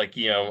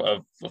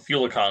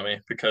fuel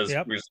economy, because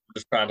Yep. we're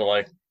just trying to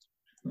like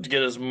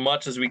get as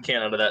much as we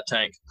can out of that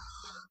tank.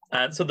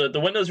 And so the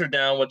windows are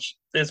down, which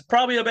is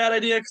probably a bad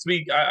idea because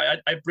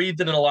I breathed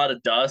in a lot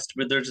of dust,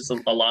 but there's just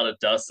a lot of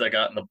dust that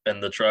got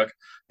in the truck.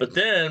 But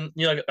then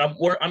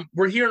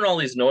we're hearing all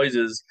these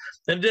noises,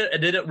 and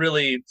it didn't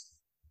really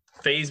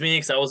phase me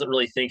because I wasn't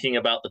really thinking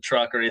about the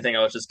truck or anything.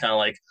 I was just kind of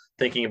like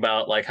thinking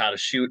about like how to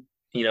shoot,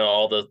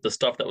 all the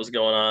stuff that was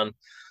going on.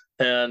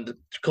 And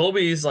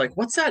Colby's like,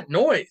 "What's that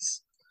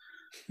noise?"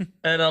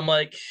 And I'm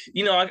like,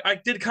 I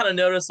did kind of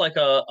notice like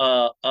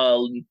a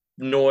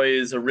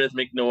noise, a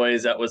rhythmic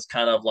noise that was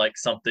kind of like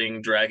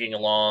something dragging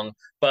along,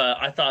 but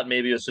I thought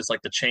maybe it was just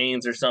like the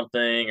chains or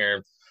something,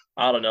 or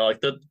I don't know.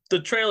 Like the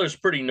trailer's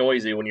pretty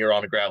noisy when you're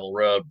on a gravel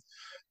road.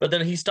 But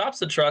then he stops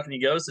the truck and he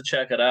goes to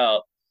check it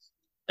out,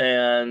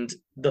 and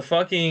the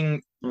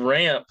fucking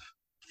ramp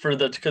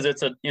because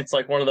it's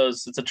like one of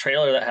those, it's a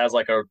trailer that has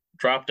like a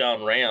drop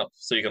down ramp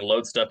so you can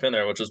load stuff in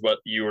there, which is what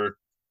you were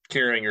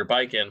carrying your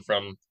bike in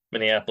from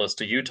Minneapolis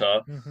to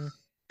Utah. Mm-hmm.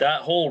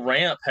 That whole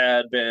ramp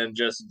had been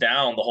just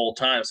down the whole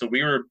time. So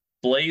we were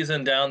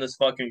blazing down this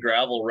fucking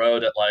gravel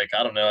road at like,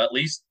 I don't know, at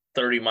least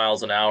 30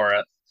 miles an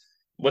hour,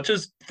 which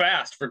is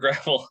fast for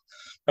gravel.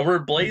 And we're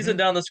blazing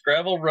down this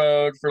gravel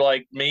road for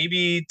like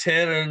maybe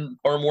 10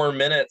 or more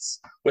minutes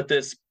with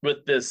this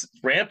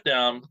ramp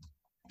down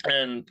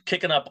and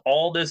kicking up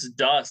all this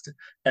dust.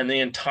 And the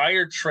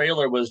entire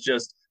trailer was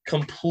just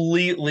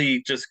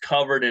completely just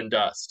covered in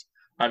dust.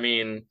 I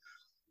mean,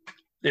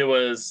 it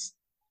was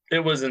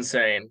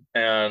insane.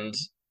 And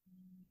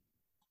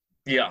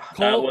yeah,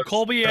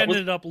 Colby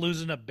ended up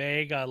losing a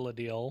bag out of the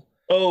deal.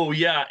 Oh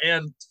yeah,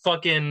 and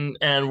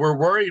we're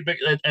worried,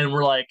 and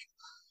we're like,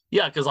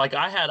 yeah, because like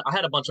I had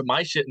a bunch of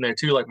my shit in there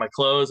too, like my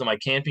clothes and my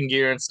camping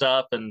gear and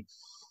stuff,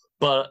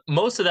 but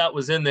most of that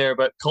was in there.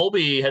 But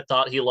Colby had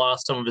thought he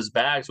lost some of his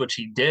bags, which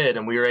he did,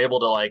 and we were able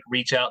to like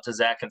reach out to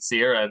Zach and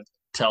Sierra and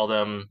tell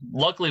them.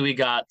 Luckily, we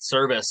got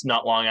service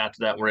not long after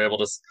that. We're able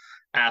to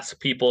ask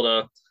people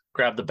to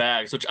grab the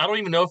bags, which I don't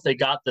even know if they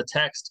got the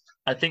text.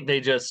 I think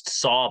they just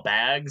saw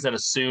bags and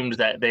assumed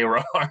that they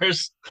were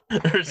ours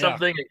or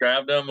something, and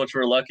grabbed them, which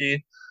we're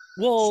lucky.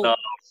 Well, So,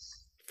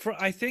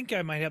 I think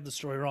I might have the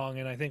story wrong,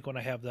 and I think when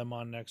I have them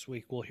on next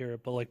week, we'll hear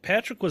it. But like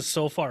Patrick was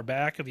so far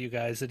back of you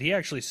guys that he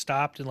actually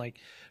stopped and like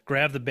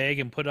grabbed the bag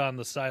and put it on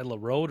the side of the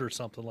road or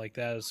something like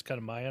that. Is kind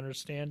of my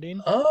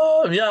understanding.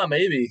 Oh yeah,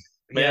 maybe,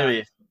 Yeah, maybe.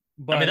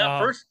 I mean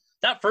but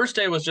that first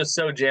day was just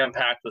so jam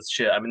packed with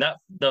shit. I mean that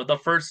the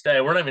first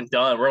day we're not even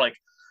done. We're like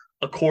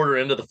a quarter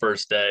into the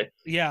first day.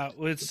 yeah,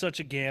 it's such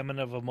a gamut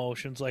of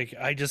emotions. Like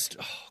I just,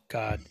 oh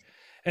God,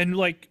 and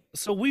like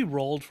so we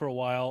rolled for a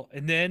while,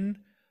 and then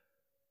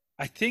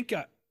I think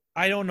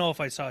I don't know if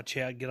I saw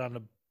Chad get on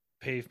the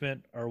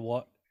pavement or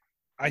what.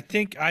 I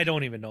think I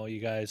don't even know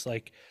you guys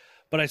like,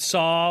 but I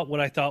saw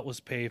what I thought was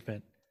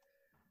pavement,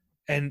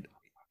 and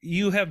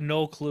you have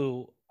no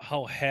clue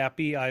how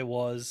happy I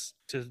was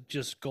to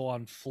just go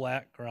on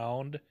flat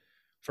ground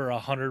for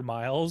 100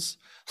 miles.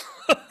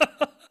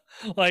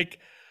 Like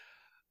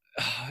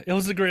it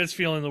was the greatest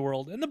feeling in the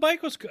world, and the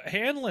bike was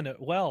handling it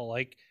well.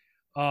 Like,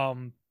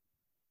 um,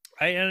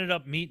 I ended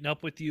up meeting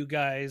up with you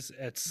guys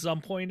at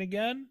some point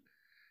again,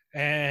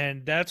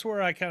 and that's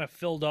where I kind of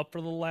filled up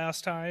for the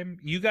last time.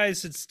 You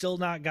guys had still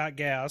not got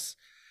gas,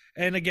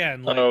 and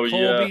again, like Oh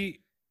yeah.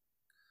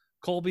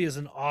 Colby is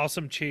an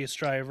awesome chase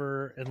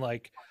driver, and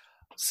like,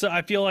 so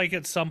I feel like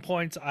at some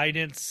points I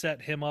didn't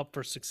set him up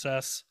for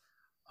success,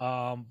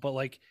 but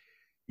like,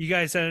 you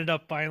guys ended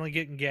up finally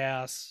getting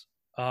gas,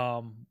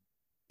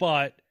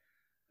 but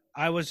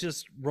I was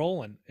just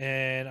rolling,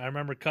 and I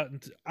remember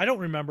I don't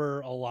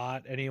remember a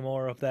lot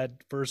anymore of that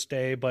first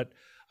day, but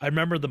I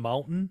remember the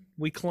mountain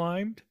we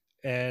climbed,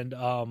 and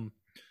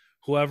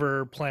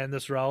whoever planned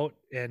this route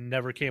and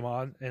never came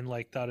on and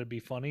like thought it'd be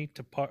funny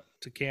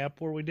to camp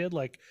where we did.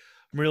 Like,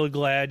 I'm really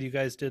glad you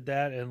guys did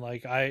that, and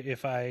like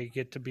if I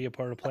get to be a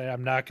part of plan,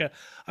 I'm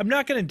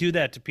not gonna do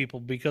that to people,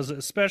 because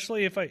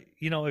especially if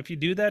if you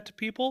do that to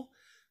people,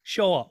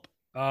 show up.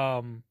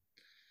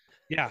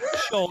 Yeah,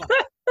 show up.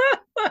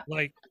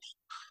 Like,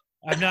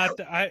 I'm not.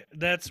 I.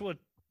 That's what.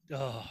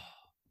 Oh.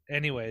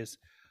 Anyways,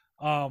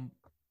 um,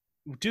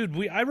 dude,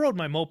 I rode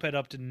my moped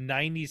up to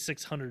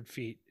 9,600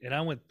 feet, and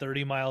I went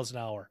 30 miles an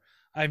hour.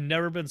 I've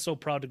never been so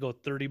proud to go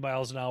 30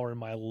 miles an hour in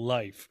my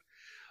life.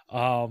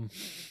 Um,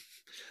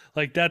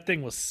 like that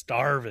thing was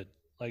starving,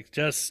 like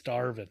just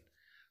starving.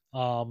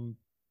 Um,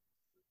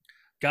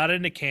 got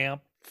into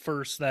camp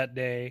first that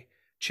day.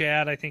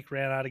 Chad, I think,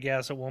 ran out of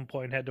gas at one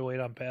point, had to wait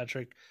on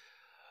Patrick.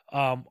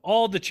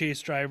 All the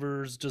chase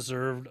drivers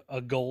deserved a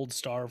gold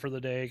star for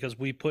the day because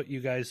we put you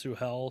guys through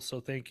hell. So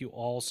thank you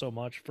all so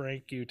much,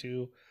 Frank. You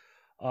too.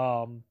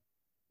 Um,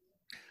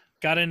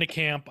 got into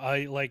camp.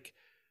 I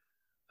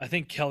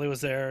think Kelly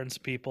was there and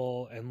some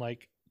people, and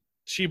like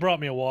she brought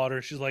me a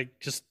water. She's like,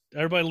 just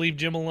everybody leave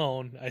Jim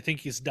alone. I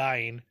think he's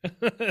dying.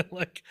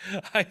 Like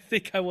I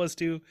think I was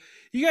too.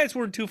 You guys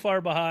weren't too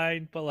far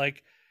behind, but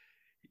like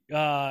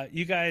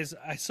you guys,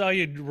 I saw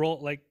you roll,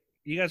 like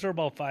you guys were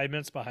about 5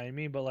 minutes behind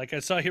me, but like I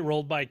saw you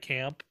rolled by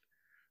camp,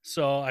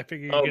 so I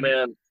figured Oh you're gonna,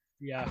 man.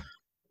 yeah.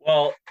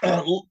 Well,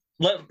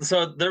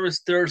 so there was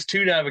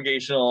two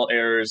navigational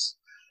errors.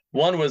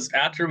 One was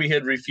after we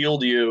had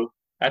refueled you,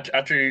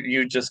 after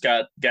you just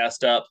got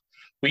gassed up,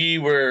 we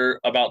were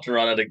about to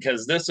run it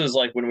because this was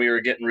like when we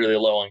were getting really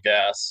low on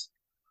gas.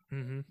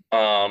 Mm-hmm.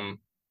 Um,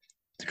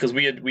 because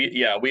we had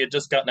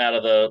just gotten out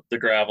of the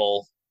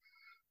gravel,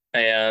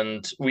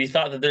 and we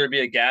thought that there would be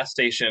a gas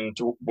station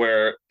to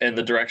where in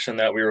the direction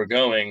that we were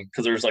going,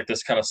 because there was like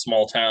this kind of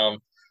small town,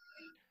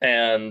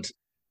 and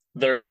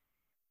there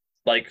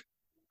like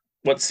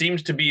what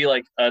seemed to be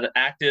like an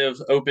active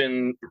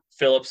open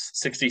Phillips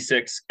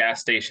 66 gas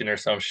station or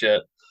some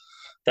shit,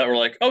 that were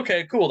like,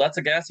 okay, cool, that's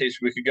a gas station,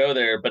 we could go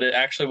there. But it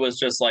actually was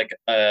just like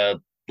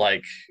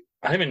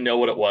I don't even know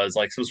what it was,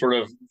 like some sort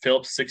of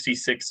Phillips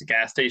 66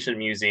 gas station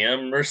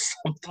museum or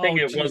something. Oh,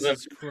 It wasn't,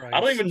 Jesus I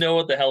don't even Christ. know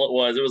what the hell it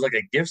was. It was like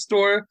a gift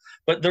store,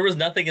 but there was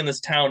nothing in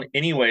this town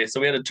anyway. So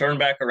we had to turn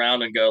back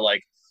around and go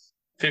like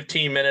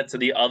 15 minutes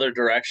in the other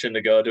direction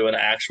to go to an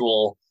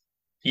actual,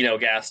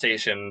 gas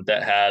station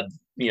that had,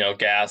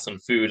 gas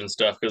and food and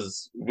stuff,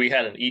 because we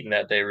hadn't eaten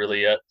that day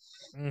really yet.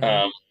 Mm-hmm.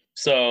 Um,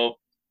 so,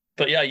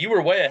 but yeah, you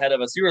were way ahead of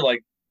us.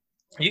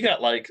 You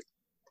got like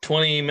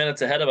 20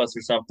 minutes ahead of us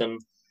or something.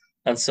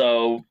 And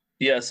so,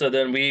 yeah, so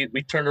then we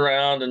turned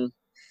around and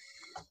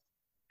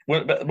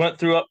went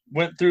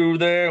through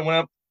there and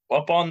went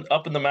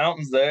up in the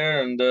mountains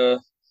there. And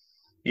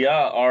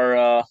yeah,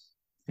 our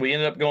we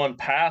ended up going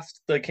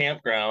past the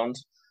campground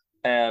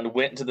and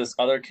went to this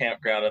other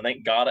campground, and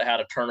thank God it had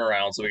a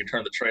turnaround so we could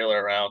turn the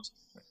trailer around.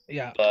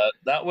 Yeah. But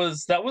that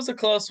was a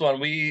close one.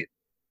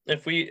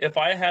 If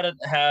I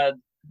hadn't had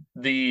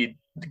the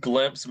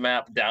Glimpse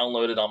map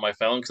downloaded on my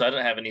phone, because I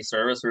didn't have any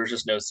service, there was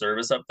just no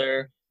service up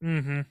there.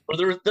 Mm-hmm.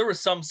 Or there was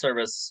some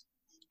service.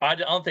 I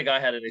don't think I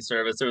had any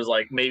service. It was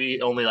like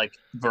maybe only like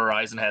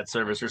Verizon had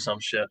service or some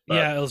shit. But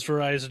Yeah, it was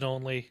Verizon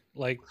only.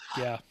 Like,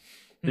 yeah.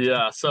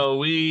 yeah, so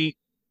we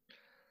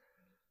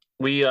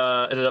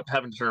ended up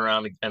having to turn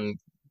around and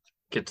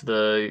get to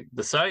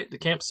the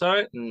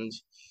campsite, and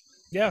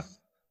Yeah.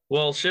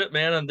 well, shit,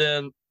 man. And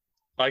then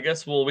I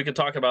guess we could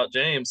talk about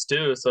James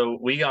too. So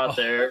we got Oh,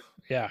 there,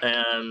 yeah.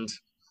 and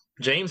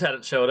James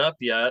hadn't showed up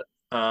yet.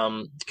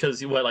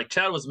 Because what, like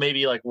Chad was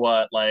maybe like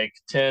what, like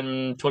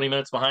 10, 20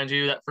 minutes behind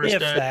you that first If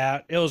day?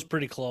 that, it was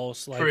pretty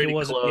close. Like it Pretty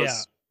wasn't. Yeah,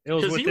 close. it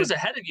was Because he was within.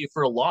 ahead of you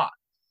for a lot.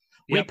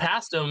 We Yep.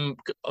 passed him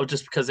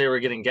just because they were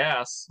getting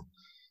gas.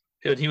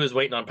 He was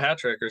waiting on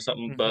Patrick or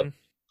something. But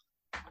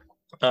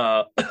Hmm.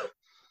 uh,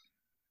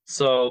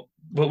 so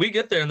but we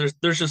get there and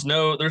there's just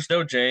no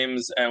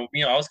James, and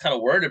I was kind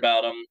of worried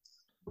about him.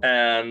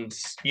 And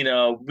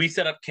we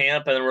set up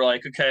camp and we're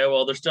like, okay,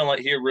 well they're still not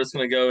here. We're just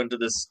gonna go into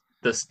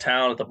this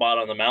town at the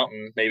bottom of the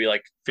mountain, maybe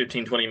like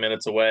 15, 20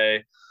 minutes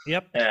away,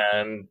 Yep.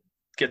 and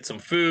get some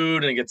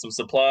food and get some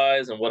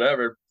supplies and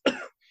whatever.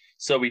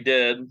 So we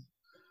did.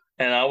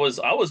 And I was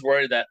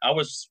worried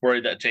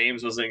that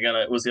James was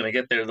gonna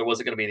get there. There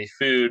wasn't gonna be any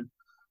food.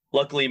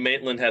 Luckily,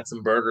 Maitland had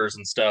some burgers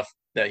and stuff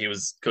that he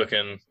was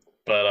cooking.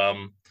 But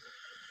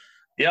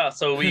yeah.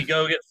 So we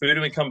go get food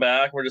and we come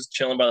back. We're just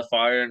chilling by the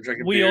fire and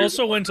drinking We beers.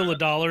 also went to the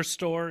dollar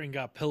store and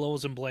got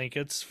pillows and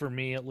blankets for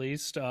me at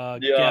least. Yeah,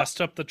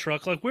 Gassed up the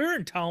truck. Like we were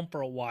in town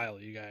for a while,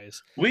 you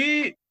guys.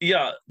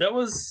 that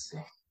was.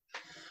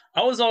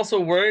 I was also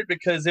worried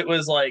because it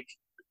was like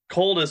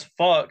cold as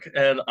fuck,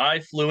 and I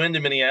flew into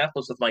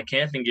Minneapolis with my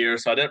camping gear,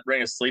 so I didn't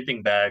bring a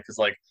sleeping bag because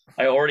like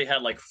I already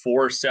had like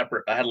four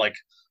separate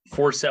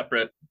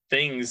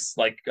things.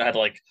 Like I had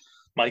like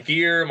my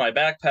gear, my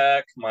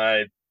backpack,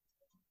 my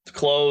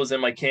clothes,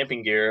 and my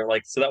camping gear.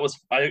 Like so that was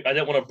I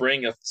didn't want to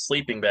bring a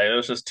sleeping bag. That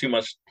was just too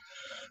much.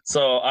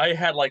 So I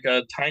had like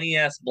a tiny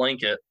ass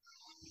blanket,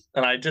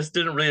 and I just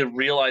didn't really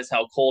realize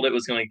how cold it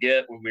was going to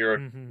get when we were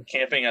Hmm.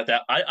 camping at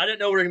that. I didn't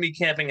know we were going to be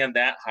camping at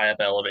that high up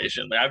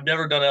elevation. Like, I've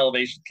never done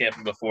elevation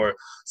camping before,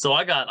 so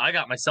I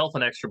got myself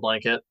an extra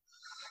blanket.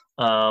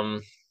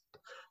 Um,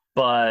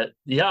 but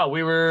yeah,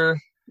 we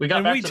got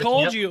And back to the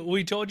camp.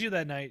 we told you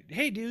that night,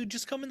 hey dude,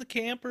 just come in the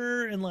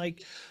camper and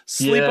like Yeah,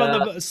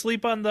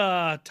 sleep on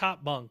the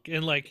top bunk.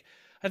 And like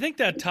I think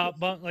that top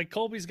bunk, like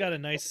Colby's got a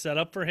nice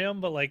setup for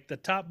him, but like the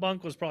top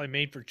bunk was probably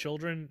made for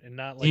children and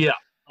not like yeah,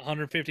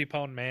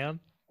 150-pound man.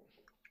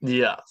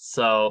 yeah.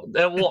 So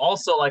and well,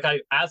 also like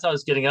as I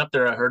was getting up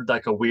there, I heard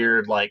like a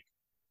weird like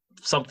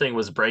something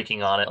was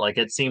breaking on it. Like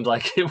it seemed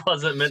like it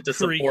wasn't meant to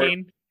support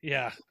Creaking.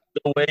 Yeah.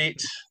 the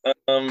weight.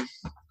 Um,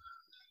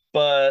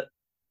 but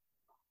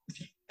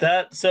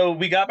so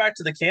we got back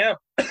to the camp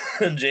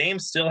and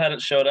James still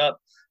hadn't showed up.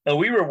 And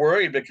we were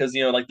worried because,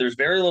 like there's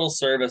very little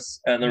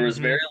service and there was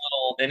very Hmm.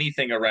 little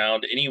anything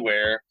around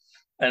anywhere.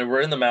 And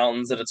we're in the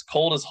mountains and it's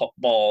cold as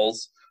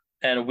balls.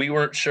 And we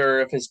weren't sure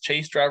if his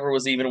chase driver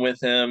was even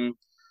with him.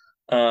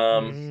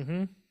 Um,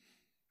 Hmm.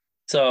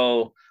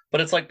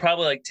 but it's like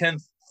probably like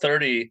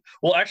 10:30.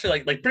 Well,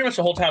 actually, like pretty much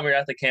the whole time we were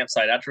at the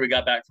campsite after we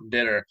got back from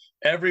dinner,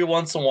 every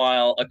once in a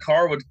while a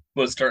car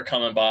would start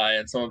coming by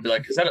and someone would be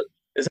like, is that a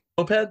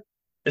moped?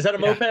 Is that a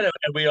Yeah. moped?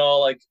 And we all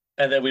like,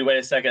 and then we wait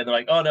a second and they're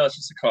like, oh no, it's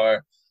just a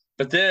car.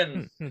 But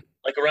then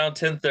like around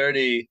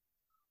 10:30,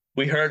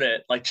 we heard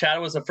it. Like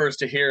Chad was the first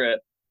to hear it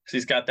because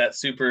he's got that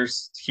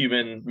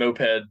superhuman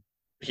moped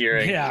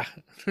hearing. Yeah.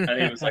 And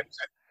he was like,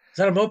 is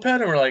that a moped?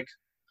 And we're like,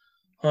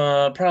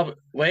 probably,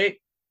 wait.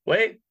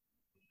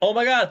 Oh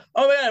my god,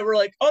 we're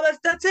like, oh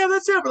that's him,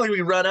 we're like,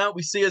 we run out,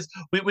 we see his,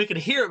 we could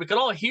hear it, we could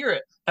all hear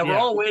it, and we're Yeah.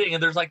 all waiting,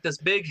 and there's like this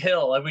big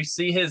hill, and we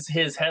see his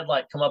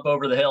headlight come up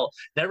over the hill,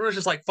 and everyone's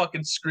just like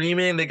fucking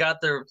screaming. They got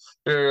their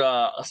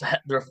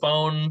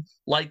phone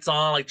lights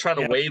on, like trying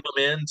to Yep. wave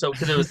them in, so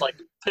because it was like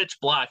pitch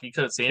black, you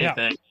couldn't see Yeah.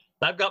 anything.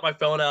 And I've got my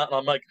phone out and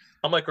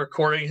I'm like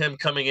recording him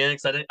coming in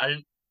because I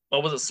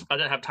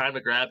didn't have time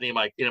to grab any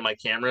of my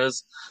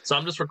cameras, so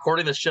I'm just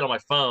recording this shit on my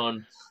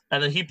phone.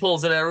 And then he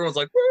pulls in, everyone's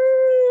like,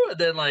 woo! And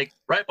then like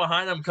right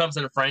behind him comes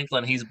in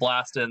Franklin. He's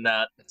blasting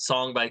that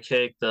song by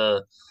Cake,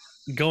 the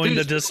Going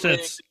the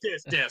distance.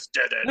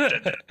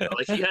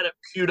 like he had it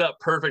queued up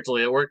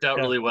perfectly. It worked out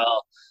Yeah. really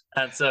well.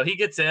 And so he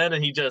gets in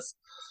and he just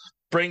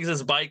brings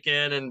his bike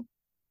in and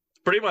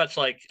pretty much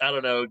like, I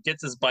don't know,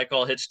 gets his bike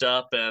all hitched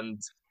up and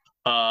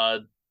uh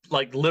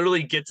like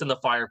literally gets in the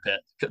fire pit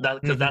because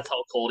Mhm. that's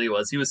how cold he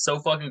was. He was so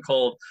fucking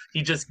cold.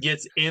 He just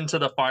gets into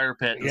the fire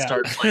pit and Yeah.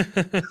 starts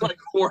like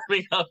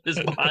warming up his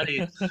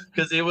body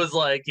because it was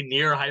like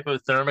near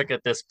hypothermic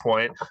at this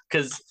point.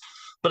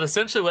 But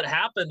essentially what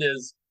happened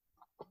is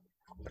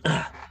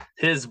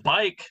his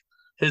bike,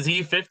 his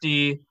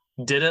E50,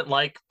 didn't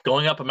like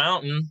going up a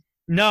mountain,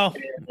 No.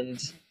 and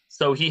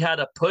so he had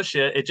to push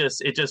it. It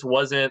just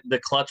wasn't, the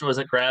clutch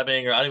wasn't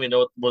grabbing, or I don't even know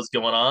what was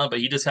going on, but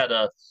he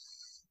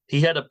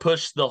had to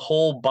push the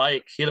whole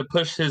bike. He had to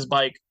push his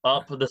bike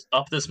up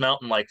this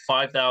mountain like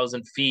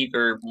 5,000 feet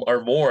or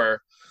more,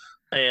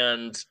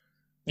 and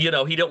he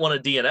didn't want a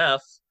DNF.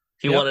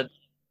 He Yep. wanted,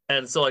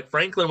 and so like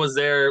Franklin was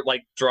there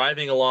like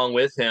driving along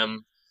with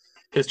him.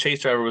 His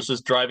chase driver was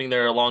just driving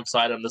there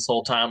alongside him this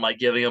whole time, like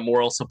giving him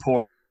moral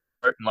support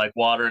and like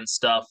water and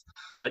stuff.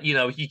 But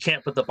he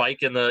can't put the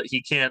bike in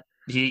he can't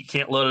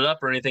load it up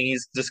or anything.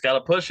 He's just got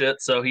to push it.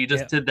 So he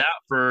just Yeah. did that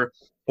for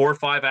 4 or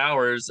 5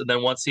 hours, and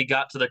then once he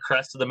got to the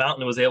crest of the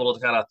mountain, was able to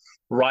kind of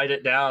ride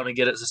it down and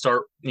get it to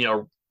start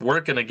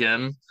working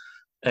again.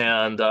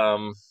 And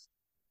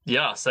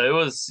yeah, so it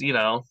was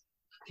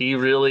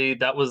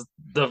that was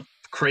the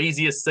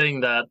craziest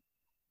thing that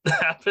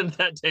happened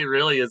that day.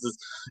 Really, is this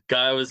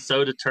guy was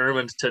so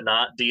determined to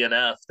not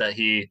DNF that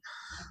he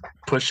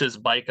pushed his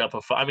bike up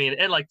I mean,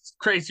 and like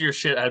crazier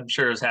shit I'm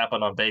sure has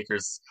happened on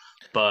Baker's,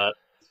 but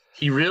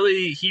he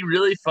really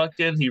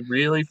fucking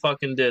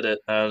did it,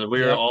 and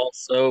we were Yep. all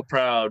so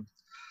proud.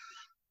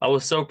 I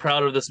was so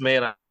proud of this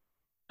man. I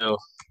know.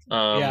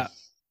 Yeah.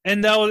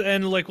 And that was,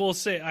 and like we'll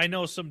say, I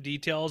know some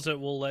details that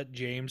we'll let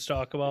James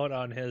talk about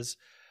on his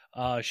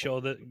show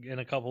that in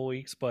a couple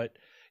weeks. But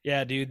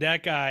yeah, dude,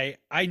 that guy,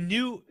 I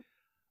knew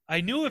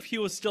if he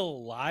was still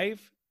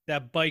alive,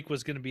 that bike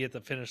was going to be at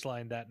the finish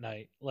line that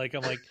night. Like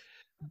I'm like,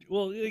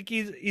 well, like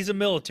he's a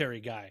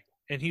military guy,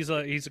 and he's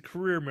a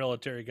career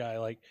military guy.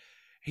 Like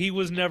he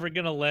was never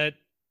going to let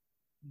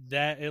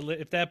that,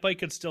 if that bike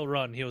could still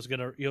run, he was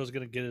gonna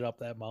get it up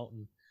that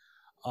mountain.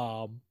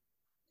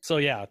 So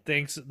yeah,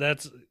 thanks.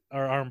 That's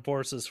our armed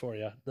forces for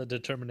you, the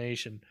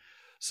determination.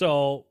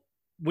 So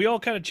we all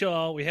kind of chill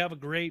out. We have a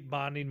great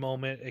bonding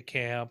moment at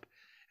camp,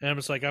 and I'm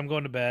just like, I'm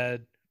going to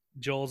bed.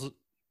 Joel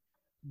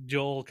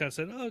kind of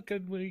said, "Oh,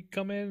 could we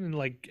come in?" And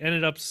like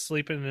ended up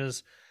sleeping in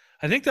his.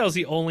 I think that was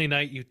the only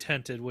night you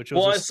tented, which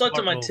was Well, I slept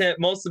in my tent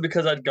mostly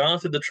because I'd gone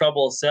through the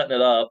trouble of setting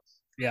it up.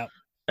 Yeah,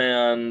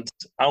 and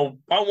I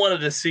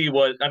wanted to see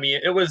what I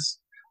mean. I was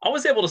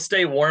able to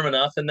stay warm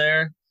enough in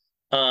there,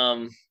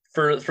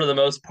 for the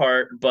most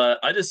part, but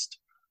I just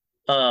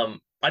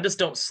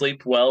don't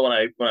sleep well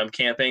when I'm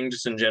camping,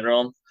 just in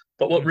general.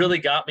 But what really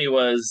got me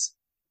was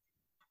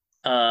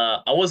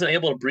I wasn't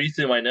able to breathe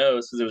through my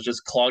nose because it was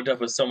just clogged up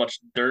with so much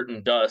dirt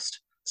and dust.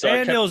 So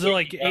and it was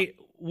like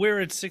we're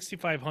at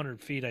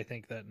 6,500 feet, I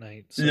think, that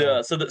night. So.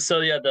 Yeah,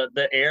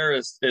 the air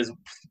is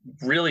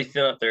really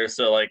thin up there.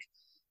 So like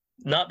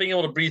not being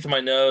able to breathe through my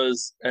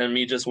nose and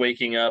me just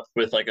waking up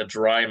with like a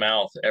dry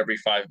mouth every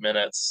 5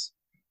 minutes,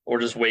 or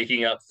just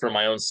waking up from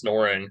my own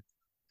snoring.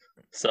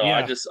 So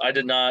yeah.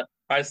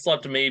 I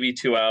slept maybe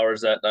 2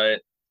 hours that night.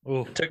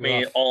 Ooh, it took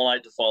me all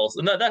night to fall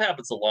asleep. And that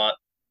happens a lot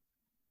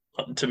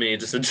to me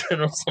just in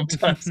general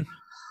sometimes.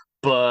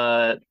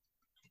 But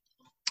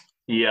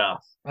yeah.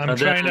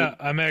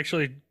 I'm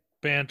actually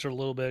banter a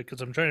little bit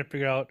because I'm trying to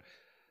figure out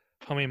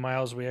how many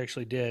miles we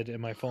actually did,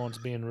 and my phone's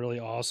being really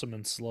awesome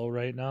and slow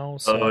right now.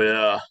 So. Oh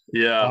yeah.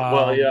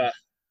 Well, yeah.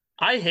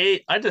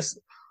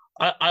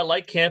 I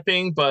like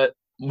camping, but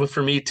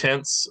for me,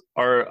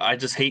 I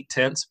just hate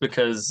tents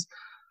because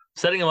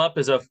setting them up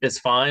is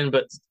fine,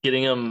 but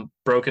getting them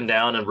broken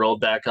down and rolled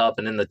back up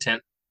and in the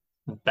tent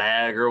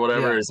bag or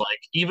whatever is like,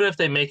 even if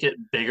they make it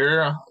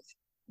bigger,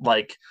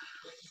 like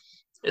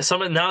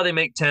now they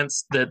make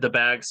tents the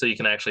bag so you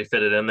can actually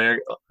fit it in there.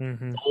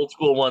 Mm-hmm. The old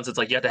school ones, it's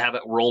like you have to have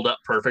it rolled up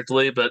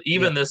perfectly, but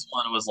even this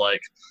one was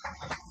like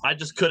I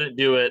just couldn't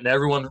do it, and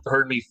everyone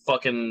heard me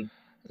fucking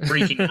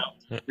freaking out,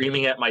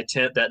 screaming at my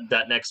tent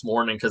that next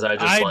morning because I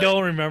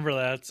don't remember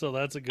that, so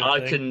that's a good thing.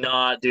 I could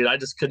not, dude. I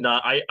just could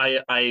not. I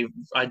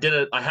did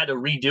it. I had to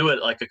redo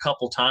it like a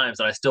couple times,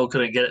 and I still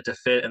couldn't get it to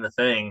fit in the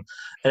thing.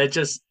 And it's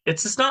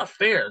just not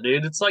fair,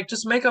 dude. It's like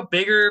just make a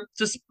bigger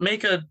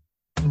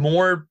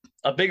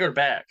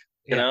bag,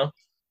 you know?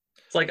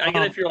 It's like I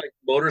get if you're like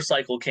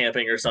motorcycle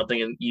camping or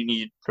something and you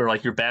need, or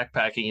like you're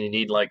backpacking and you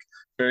need like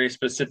very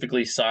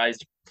specifically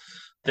sized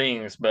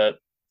things, but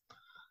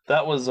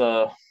that was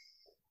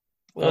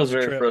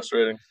very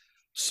frustrating.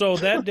 So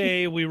that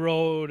day we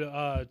rode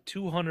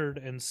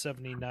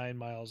 279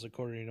 miles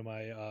according to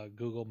my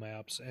Google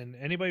Maps. And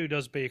anybody who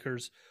does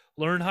Baker's,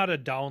 learn how to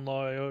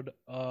download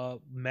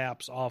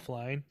maps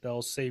offline.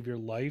 That'll save your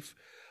life.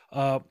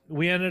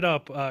 We ended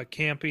up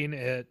camping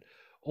at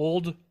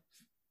Old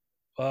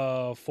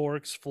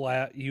Forks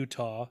Flat,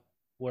 Utah,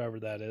 wherever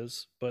that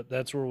is. But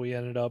that's where we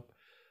ended up.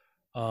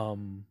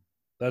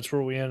 That's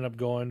where we ended up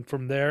going.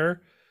 From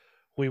there,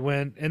 we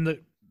went in the.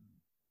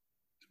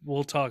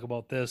 We'll talk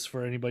about this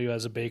for anybody who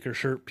has a Baker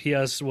shirt.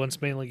 P.S.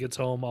 Once Mainly gets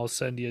home, I'll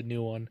send you a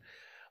new one.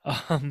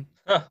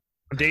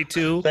 Day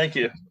 2. Thank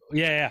you.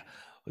 Yeah.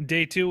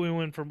 Day 2, we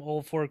went from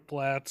Old Fork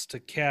Flats to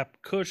Cap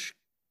Cush,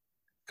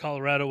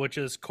 Colorado, which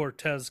is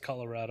Cortez,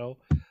 Colorado.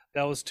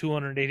 That was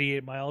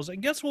 288 miles.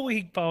 And guess what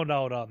we found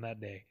out on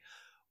that day?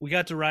 We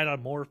got to ride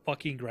on more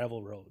fucking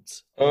gravel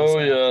roads. Oh,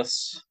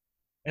 yes.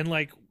 And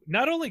like,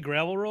 not only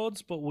gravel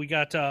roads, but we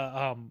got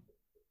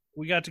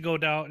to go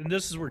down, and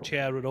this is where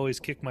Chad would always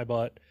kick my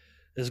butt,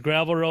 is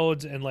gravel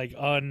roads and like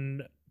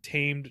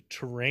untamed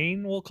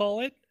terrain, we'll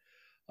call it.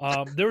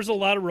 There was a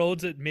lot of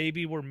roads that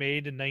maybe were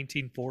made in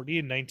 1940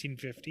 and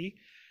 1950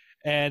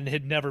 and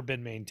had never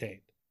been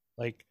maintained.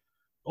 Like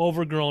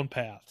overgrown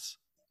paths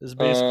is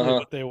basically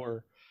what they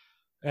were.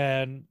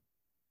 And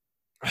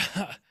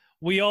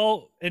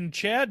and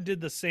Chad did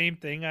the same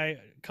thing, I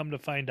come to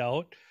find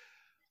out.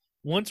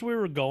 Once we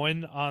were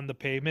going on the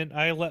pavement,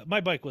 my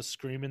bike was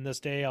screaming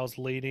this day. I was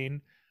leading,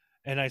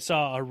 and I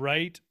saw a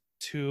right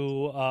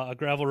to a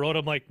gravel road.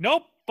 I'm like,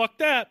 nope, fuck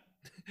that.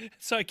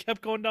 So I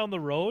kept going down the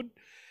road,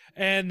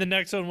 and the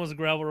next one was a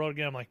gravel road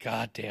again. I'm like,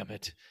 God damn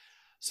it.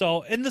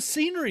 So, and the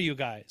scenery, you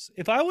guys,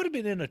 if I would have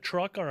been in a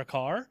truck or a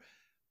car,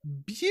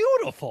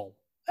 beautiful,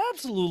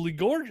 absolutely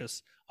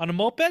gorgeous. on a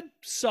moped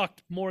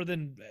sucked more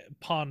than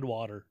pond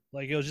water.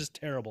 Like it was just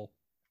terrible.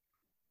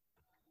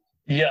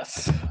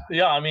 Yes.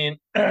 Yeah, I mean,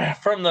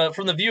 from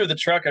the view of the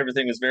truck,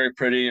 everything was very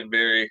pretty and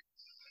very,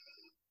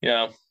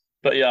 yeah.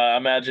 But yeah, I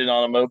imagine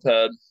on a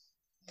moped,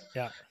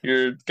 Yeah.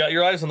 you're got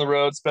your eyes on the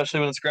road, especially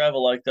when it's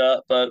gravel like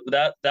that. But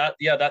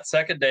that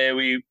second day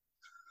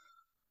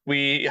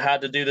we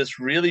had to do this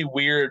really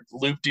weird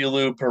loop de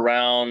loop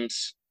around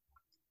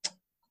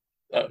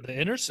The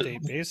interstate,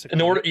 in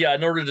basically. order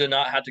to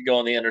not have to go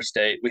on the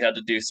interstate, we had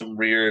to do some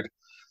weird.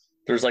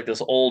 There's like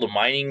this old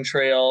mining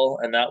trail,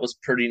 and that was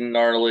pretty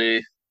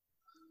gnarly.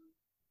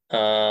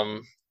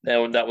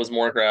 That was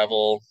more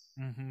gravel,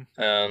 Hmm. and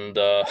And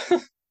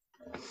the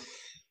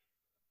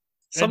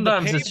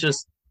sometimes it's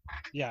just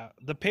yeah,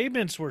 the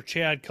pavements where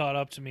Chad caught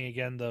up to me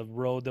again. The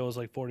road that was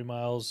like 40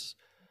 miles.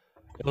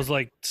 It was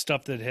like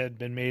stuff that had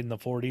been made in the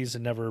 40s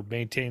and never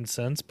maintained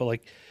since. But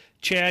like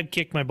Chad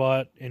kicked my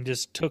butt and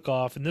just took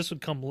off, and this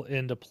would come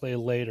into play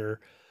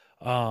later.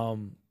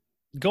 Um,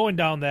 Going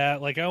down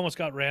that, like I almost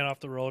got ran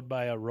off the road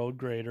by a road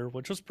grader,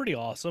 which was pretty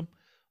awesome.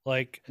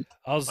 Like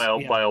I was, yeah,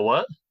 by a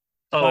what?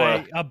 Oh,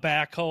 by a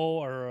backhoe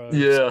or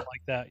yeah. something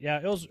like that. Yeah,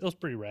 it was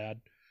pretty rad.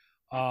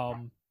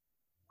 Um,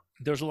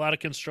 there's a lot of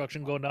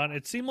construction going on.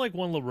 It seemed like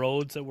one of the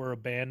roads that were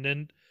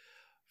abandoned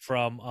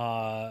from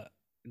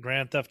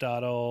Grand Theft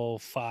Auto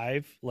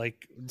 5,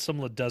 like some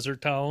of the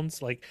desert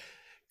towns. Like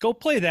go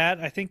play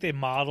that. I think they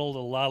modeled a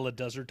lot of the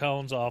desert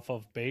towns off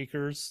of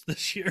Baker's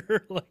this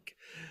year. Like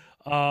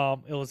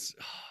it was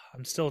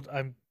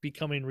I'm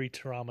becoming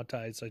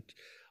re-traumatized. I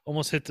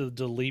almost hit the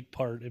delete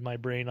part in my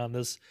brain on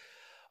this.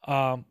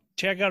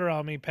 Chad got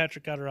around me,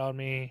 Patrick got around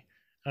me.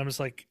 I'm just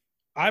like,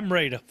 I'm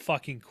ready to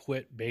fucking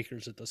quit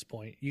Baker's at this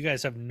point. You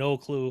guys have no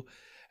clue.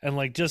 And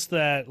like just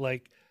that,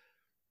 like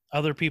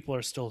other people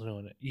are still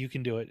doing it. You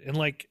can do it. And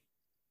like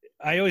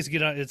I always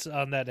get on it's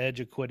on that edge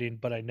of quitting,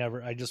 but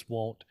I just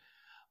won't.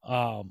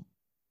 Um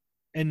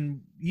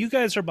and you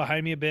guys are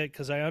behind me a bit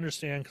because I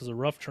understand because of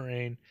rough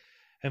terrain.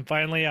 And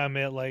finally I'm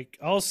at like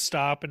I'll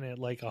stop and at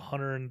like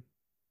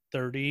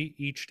 130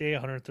 each day,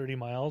 130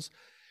 miles.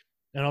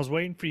 And I was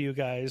waiting for you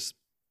guys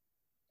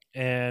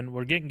and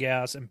we're getting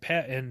gas and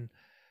Pat and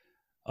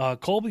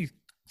Colby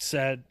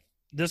said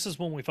this is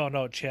when we found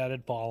out Chad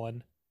had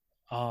fallen.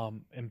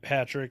 And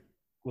Patrick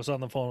was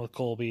on the phone with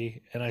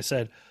Colby, and I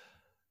said,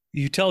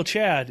 "You tell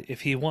Chad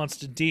if he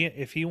wants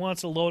if he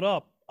wants to load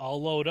up,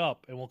 I'll load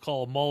up, and we'll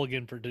call a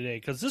mulligan for today."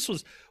 Because this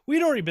was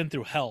we'd already been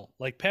through hell.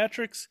 Like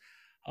Patrick's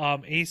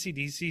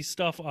ACDC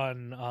stuff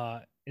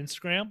on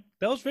Instagram,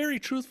 that was very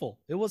truthful.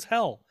 It was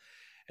hell,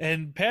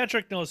 and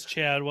Patrick knows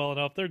Chad well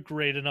enough. They're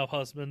great enough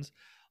husbands.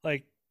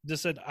 Like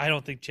just said, I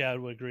don't think Chad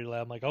would agree to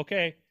that. I'm like,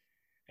 okay.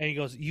 And he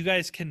goes, "You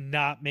guys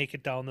cannot make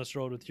it down this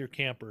road with your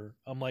camper."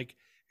 I'm like,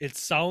 "It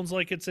sounds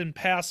like it's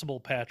impassable,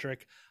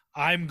 Patrick.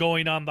 I'm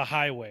going on the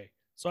highway."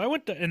 So I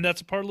went to, and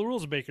that's a part of the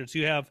rules of Baker's.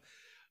 You have,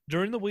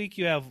 during the week,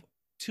 you have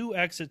two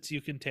exits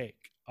you can take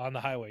on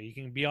the highway. You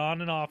can be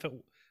on and off at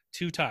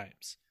two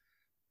times.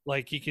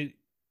 Like you could,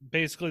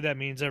 basically that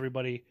means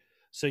everybody.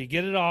 So you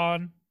get it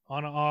on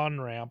an on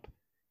ramp.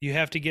 You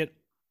have to get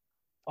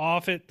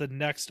off at the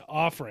next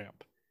off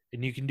ramp.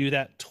 And you can do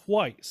that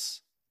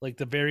twice, like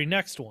the very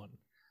next one.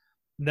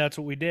 And that's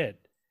what we did.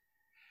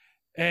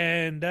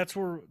 And that's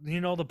where,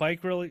 the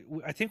bike really,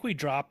 I think we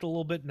dropped a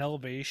little bit in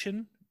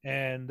elevation.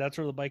 And that's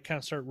where the bike kind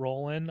of started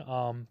rolling.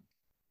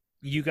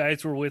 You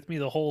guys were with me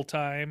the whole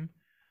time.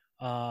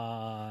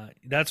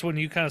 That's when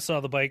you kind of saw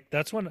the bike.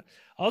 That's when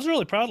I was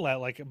really proud of that.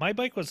 Like my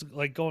bike was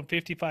like going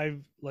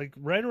 55, like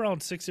right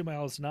around 60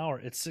 miles an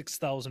hour at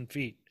 6,000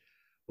 feet,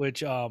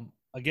 which,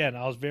 again,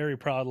 I was very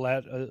proud of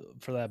that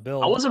for that I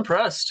build. was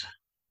impressed.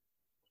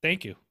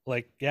 Thank you.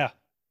 Like, yeah.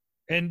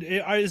 And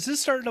is this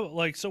starting to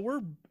like, so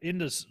we're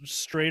into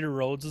straighter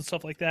roads and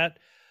stuff like that.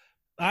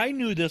 I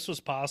knew this was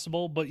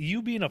possible, but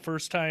you being a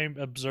first time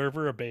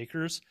observer of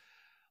Baker's,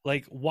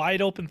 like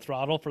wide open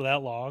throttle for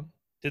that long,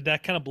 did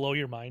that kind of blow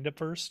your mind at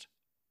first?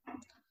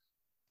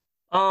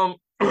 Um,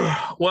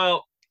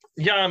 well,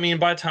 yeah, I mean,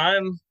 by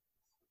time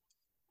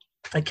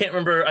I can't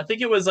remember. I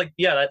think it was like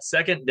that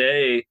second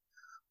day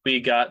we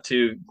got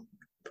to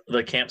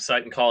the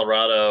campsite in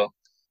Colorado.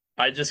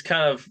 I just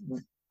kind of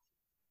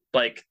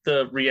like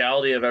the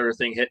reality of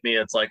everything hit me.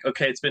 It's like,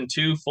 okay, it's been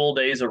 2 full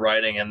days of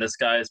riding, and this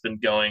guy has been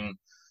going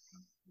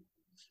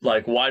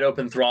like wide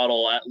open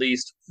throttle at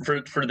least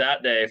for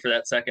that day, for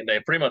that second day,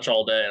 pretty much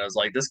all day. And I was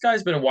like, this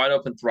guy's been wide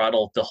open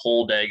throttle the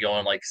whole day,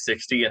 going like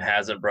 60 and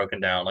hasn't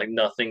broken down. Like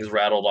nothing's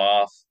rattled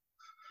off.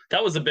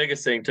 That was the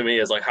biggest thing to me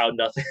is like how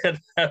nothing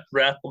had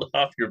rattled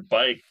off your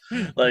bike.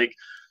 Like,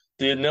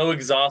 dude, no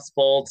exhaust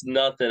bolts,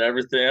 nothing,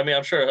 everything. I mean,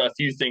 I'm sure a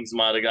few things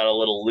might have got a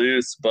little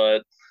loose,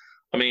 but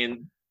I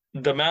mean,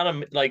 the amount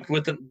of like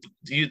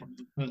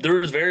there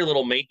was very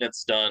little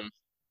maintenance done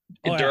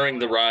Oh yeah. during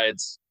the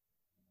rides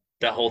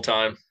that whole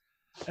time.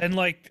 And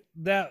like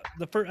that,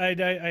 the first, I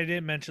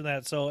didn't mention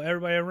that. So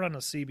everybody, I run a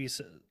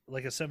CB,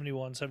 like a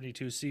 71,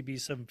 72 CB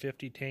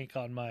 750 tank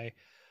on my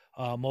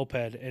moped,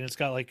 and it's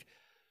got like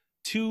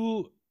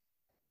two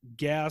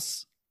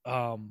gas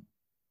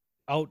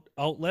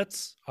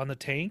outlets on the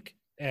tank,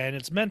 and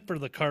it's meant for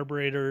the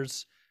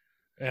carburetors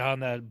on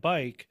that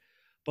bike.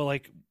 But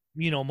like,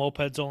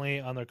 mopeds only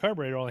on their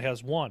carburetor only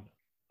has one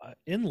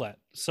inlet.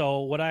 So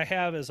what I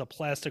have is a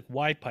plastic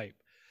Y pipe,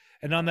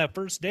 and on that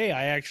first day,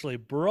 I actually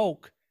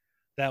broke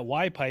that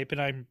Y pipe,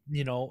 and I'm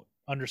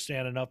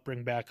understand enough,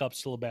 bring backups,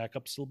 still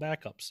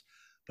backups,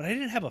 but I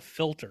didn't have a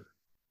filter.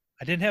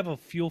 I didn't have a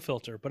fuel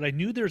filter, but I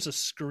knew there's a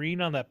screen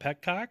on that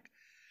petcock,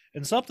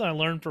 and something I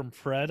learned from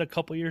Fred a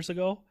couple years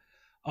ago.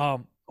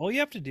 All you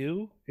have to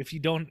do if you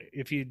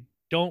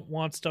don't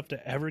want stuff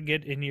to ever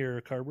get in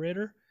your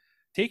carburetor,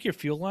 take your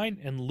fuel line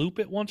and loop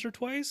it once or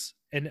twice,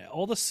 and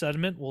all the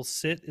sediment will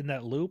sit in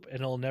that loop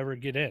and it'll never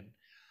get in.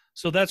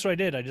 So that's what I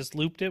did. I just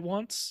looped it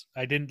once.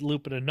 I didn't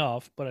loop it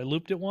enough, but I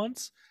looped it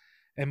once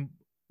and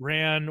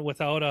ran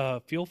without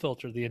a fuel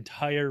filter the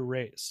entire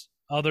race,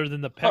 other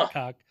than the Huh.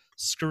 petcock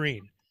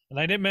screen. And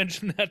I didn't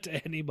mention that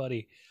to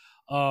anybody.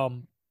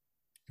 Um,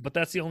 but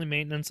that's the only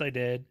maintenance I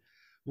did.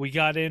 We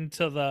got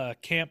into the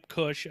Camp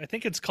Cush. I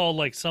think it's called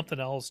like something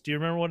else. Do you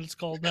remember what it's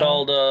called now?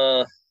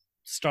 Called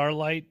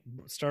Starlight,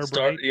 Star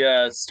Starbright,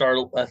 yeah,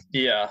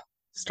 Starlight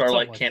something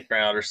like that.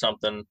 Campground or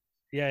something.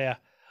 Yeah,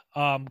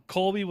 yeah.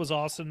 Colby was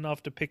awesome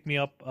enough to pick me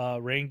up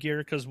rain gear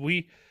because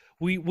we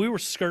were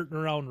skirting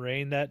around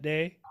rain that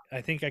day.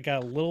 I think I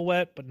got a little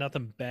wet, but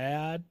nothing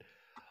bad.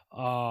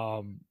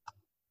 Um,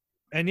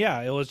 and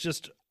yeah, it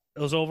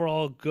was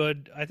overall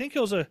good. I think it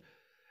was a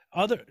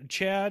other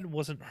Chad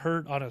wasn't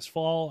hurt on his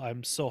fall.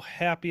 I'm so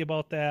happy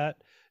about that.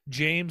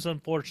 James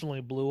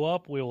unfortunately blew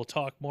up. We will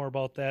talk more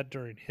about that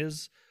during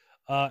his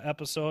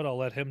episode. I'll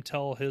let him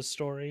tell his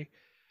story.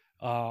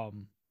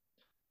 Um,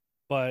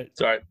 but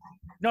Sorry.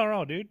 no,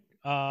 no, dude.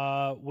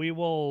 We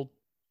will.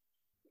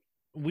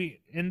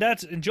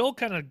 And Joel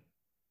kind of.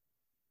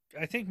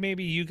 I think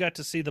maybe you got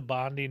to see the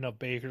bonding of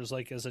Bakers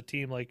like as a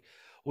team. Like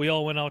we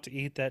all went out to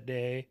eat that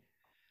day.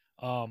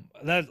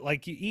 That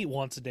like you eat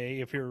once a day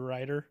if you're a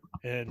rider,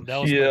 and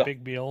that was my Yeah.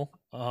 big meal.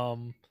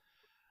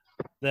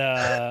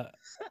 The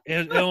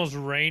it was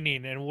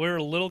raining, and we're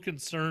a little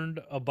concerned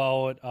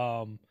about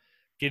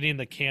getting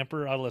the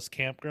camper out of this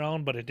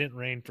campground, but it didn't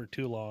rain for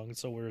too long,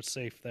 so we are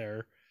safe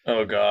there.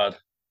 Oh God.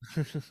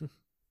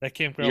 That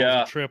campground was a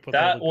Yeah. trip with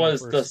all That the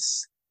was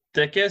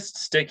the gophers.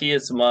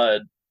 stickiest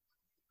mud.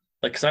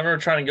 Like, cause I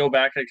remember trying to go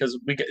back because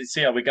we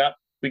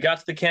got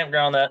to the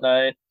campground that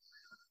night.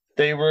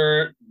 They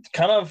were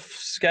kind of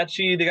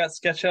sketchy. They got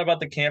sketchy about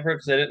the camper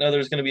because they didn't know there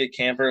was going to be a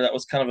camper. That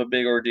was kind of a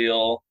big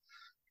ordeal,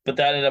 but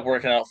that ended up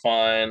working out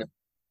fine.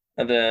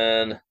 And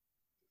then,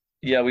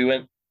 yeah, we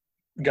went,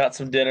 got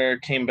some dinner,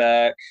 came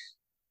back.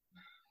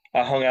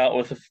 I hung out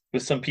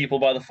with some people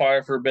by the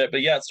fire for a bit,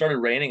 but yeah, it started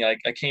raining. I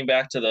came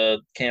back to the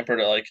camper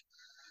to like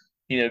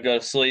go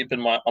to sleep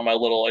in my on my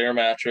little air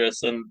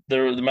mattress, and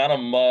the amount of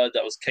mud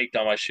that was caked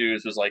on my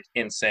shoes was like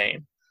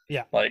insane.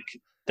 Yeah, Like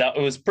that,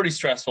 it was pretty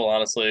stressful,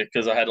 honestly,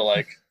 because I had to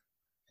like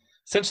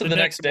essentially the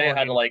the next next day I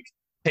had to morning. like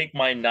take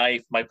my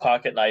knife, my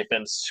pocket knife,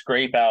 and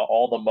scrape out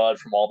all the mud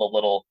from all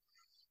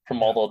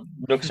Yeah. the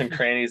nooks and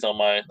crannies on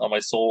my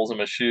soles and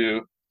my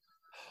shoe.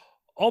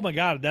 Oh my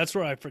god, that's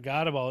where I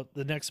forgot about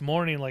the next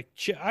morning. Like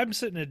I'm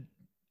sitting at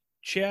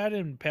Chad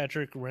and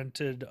Patrick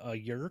rented a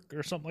yurk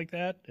or something like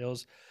that. It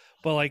was,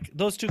 but like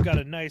those two got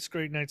a nice,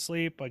 great night's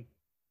sleep. I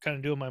kind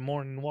of doing my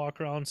morning walk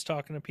arounds,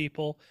 talking to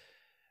people,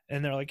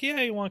 and they're like,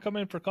 "Yeah, you want to come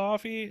in for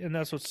coffee?" And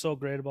that's what's so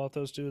great about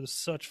those two. They're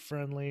such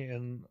friendly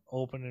and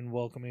open and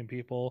welcoming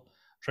people.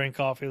 Drink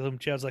coffee with them.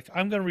 Chad's like,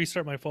 "I'm gonna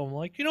restart my phone." I'm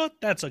like, you know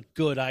what? That's a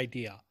good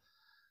idea.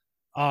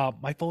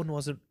 My phone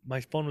wasn't. My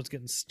phone was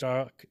getting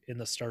stuck in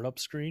the startup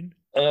screen,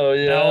 Oh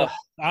and yeah.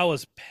 I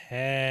was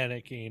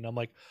panicking. I'm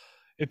like,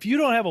 if you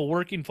don't have a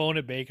working phone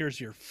at Baker's,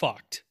 you're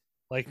fucked.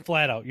 Like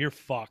flat out, you're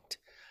fucked.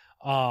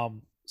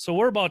 So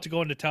we're about to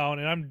go into town,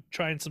 and I'm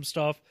trying some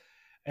stuff,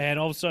 and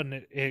all of a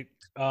sudden it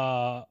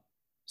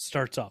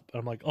starts up.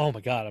 I'm like, oh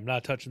my god, I'm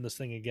not touching this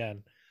thing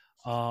again.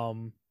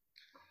 Um,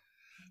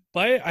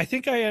 but I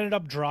think I ended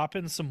up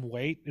dropping some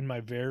weight in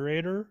my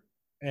variator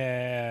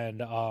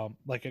and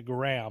like a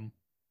gram,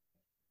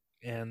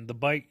 and the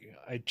bike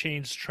I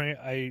changed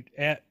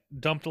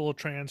dumped a little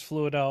trans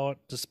fluid out,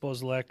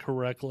 disposed of that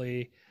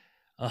correctly,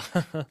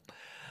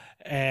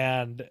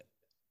 and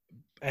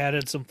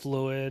added some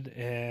fluid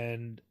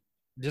and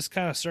just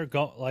kind of start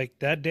going. Like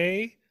that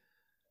day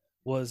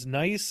was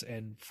nice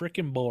and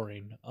freaking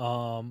boring.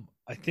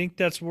 I think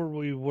that's where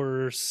we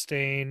were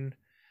staying.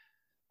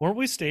 Weren't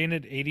we staying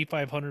at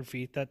 8,500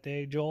 feet that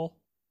day, Joel?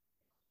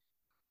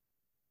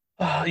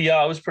 Yeah,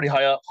 I was pretty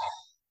high up,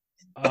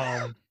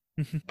 Um,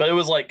 but it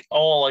was like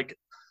all like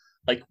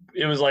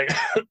it was like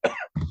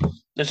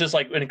it's just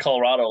like in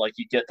Colorado, like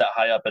you get that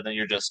high up and then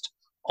you're just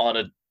on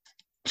a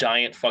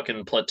giant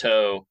fucking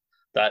plateau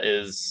that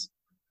is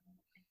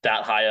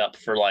that high up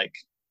for like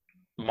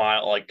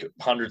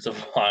hundreds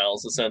of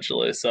miles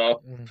essentially.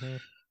 So mhm.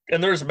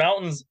 and there's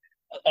mountains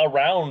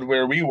around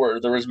where we were.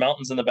 There was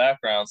mountains in the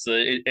background, so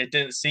it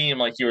didn't seem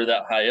like you were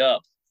that high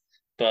up,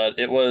 but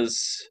it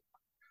was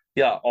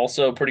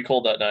also pretty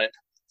cold that night.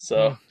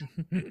 So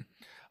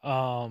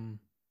um,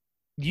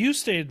 You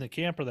stayed in the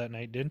camper that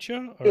night, didn't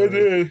you? I Or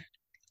did.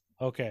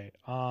 okay.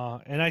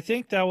 And I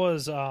think that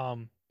was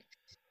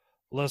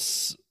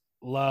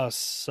La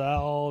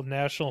Salle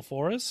National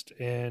Forest,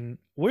 and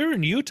we're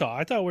in Utah.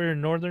 I thought we were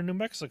in northern New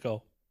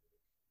Mexico.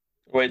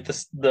 Wait,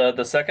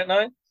 the second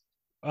night?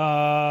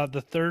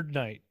 The third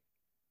night,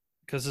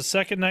 because the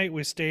second night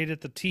we stayed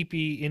at the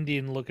teepee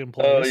Indian looking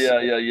Oh place. yeah,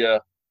 yeah, yeah.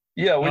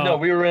 Yeah, we know Uh,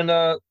 we were in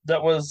that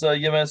was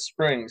UMass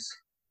Springs,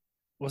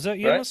 was that right?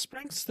 Yuma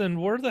Springs? Then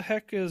where the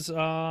heck is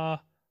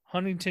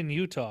Huntington,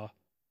 Utah?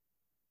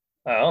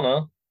 I don't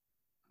know.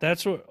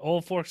 That's where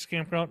Old Forks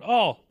Campground.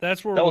 Oh,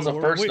 that's where That we was the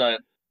were. first night.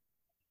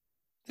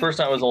 First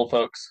night was old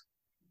folks.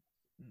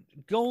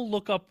 Go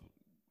look up.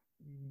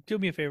 Do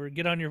me a favor.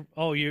 Get on your.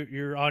 Oh,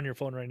 you're on your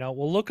phone right now.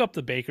 We'll look up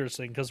the Baker's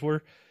thing because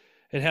we're.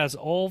 It has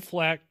Old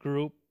Flat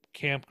Group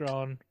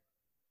Campground.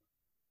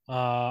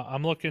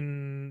 I'm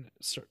looking.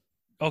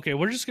 Okay,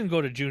 we're just gonna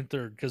go to June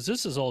 3rd because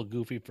this is all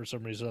goofy for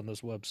some reason on this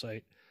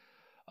website.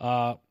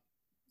 Uh,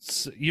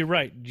 you're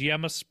right.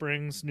 Yuma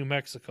Springs, New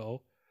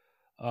Mexico.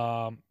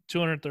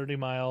 230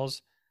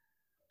 miles.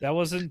 That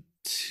wasn't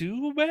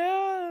too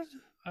bad.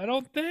 I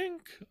don't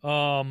think.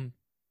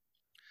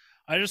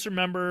 I just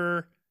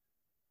remember.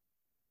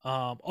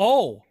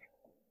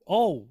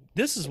 Oh,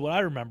 this is what I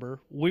remember.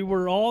 We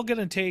were all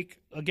gonna take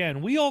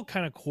again. We all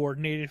kind of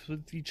coordinated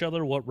with each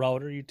other. What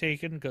route are you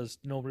taking? Because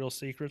no real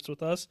secrets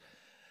with us.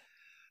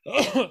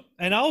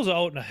 And I was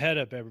out and ahead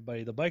of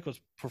everybody. The bike was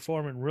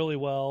performing really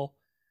well,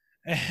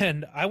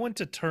 and I went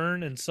to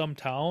turn in some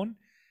town,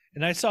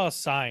 and I saw a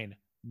sign: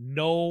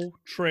 no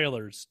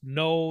trailers,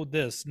 no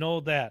this, no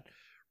that,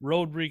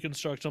 road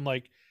reconstruction. I'm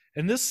like,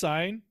 and this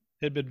sign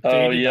had been Oh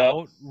faded yeah.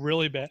 out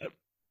really bad,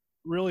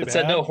 really It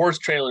said no bad. horse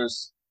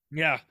trailers.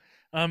 Yeah.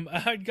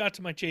 I got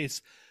to my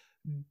chase.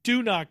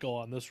 Do not go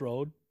on this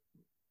road.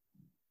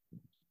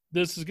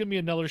 This is gonna be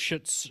another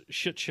shit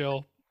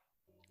show.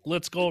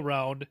 Let's go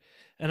around.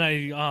 And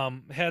I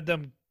had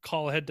them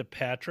call ahead to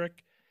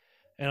Patrick,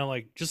 and I'm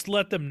like, just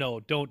let them know,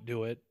 don't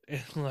do it.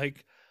 And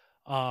like,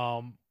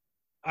 um,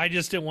 I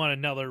just didn't want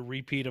another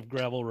repeat of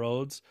gravel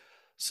roads,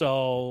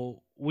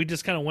 so we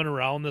just kind of went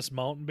around this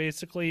mountain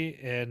basically,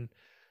 and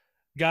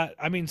got.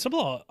 I mean, some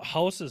of the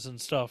houses and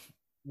stuff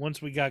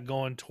once we got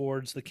going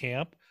towards the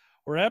camp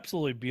were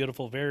absolutely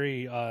beautiful,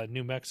 very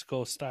New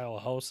Mexico style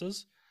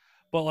houses.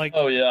 But like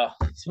Oh yeah.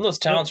 Some of those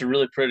the towns are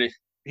really pretty.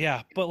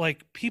 yeah, but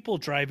like people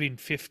driving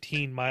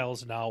 15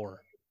 miles an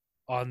hour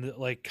on the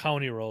like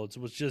county roads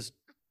was just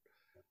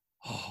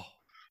oh, it was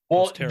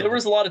Well, there terrible.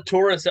 was a lot of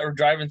tourists that were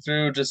driving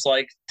through just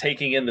like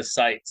taking in the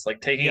sights,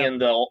 like taking Yep. in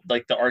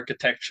the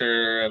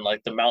architecture and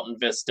like the mountain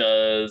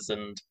vistas,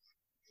 and it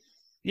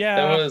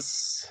Yeah.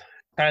 was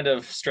kind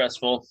of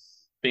stressful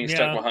being stuck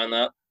Yeah. behind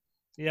that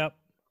Yep.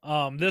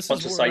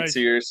 bunch of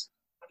sightseers.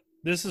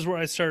 This is where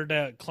I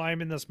started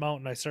climbing this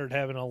mountain. I started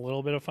having a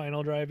little bit of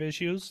final drive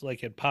issues,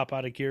 like it pop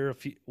out of gear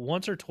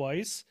once or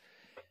twice.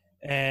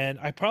 And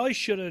I probably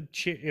should have,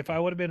 if I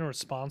would have been a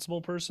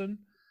responsible person,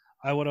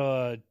 I would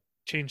have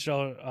changed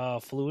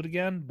out fluid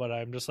again. But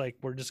I'm just like,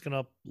 we're just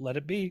gonna let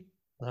it be.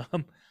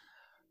 Um,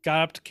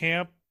 got up to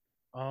camp.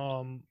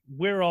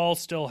 We're all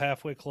still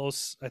halfway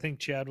close. I think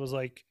Chad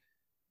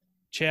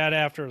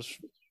after his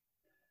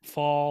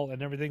fall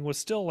and everything was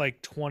still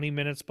like 20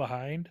 minutes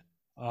behind.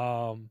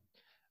 Um,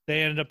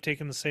 they ended up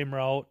taking the same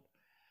route.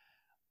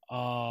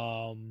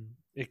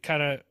 It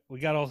kind of we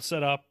got all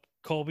set up.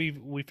 Colby,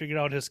 we figured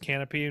out his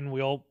canopy, and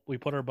we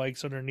put our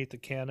bikes underneath the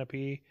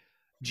canopy.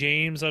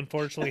 James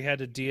unfortunately had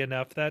to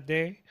DNF that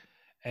day,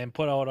 and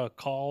put out a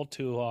call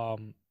to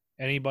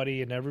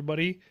anybody and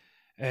everybody.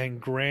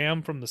 And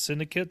Graham from the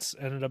syndicates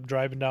ended up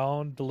driving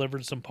down,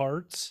 delivered some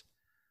parts,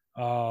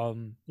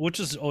 which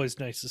is always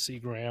nice to see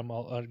Graham.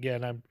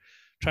 Again, I'm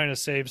trying to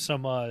save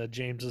some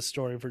James's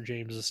story for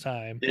James's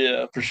time.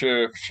 Yeah, for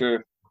sure, for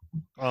sure.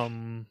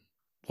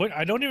 What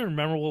I don't even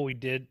remember what we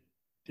did.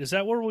 Is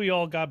that where we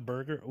all got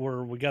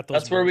where we got those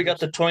That's where we got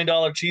burgers? the $20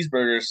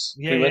 cheeseburgers.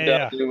 Yeah, We yeah, went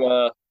down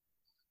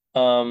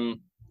yeah, to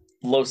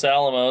Los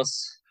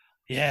Alamos.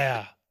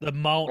 yeah. The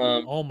mountain.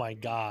 Um, Oh my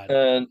god.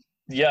 and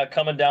yeah,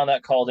 coming down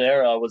that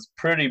caldera was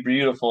pretty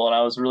beautiful, and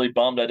I was really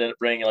bummed I didn't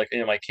bring like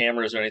any of my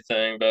cameras or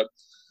anything. But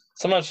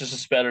sometimes it's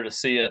just better to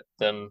see it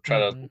than try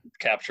to Hmm.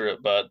 capture it.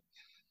 But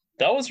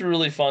that was a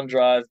really fun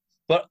drive.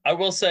 But I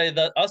will say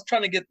that I was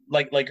trying to get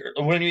like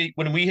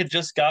when we had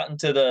just gotten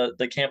to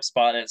the camp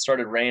spot and it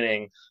started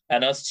raining,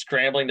 and us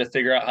scrambling to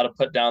figure out how to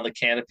put down the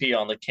canopy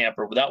on the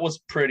camper. That was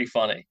pretty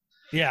funny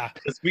Yeah,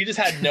 because we just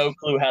had no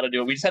clue how to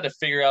do it. We just had to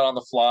figure out on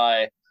the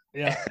fly.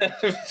 yeah,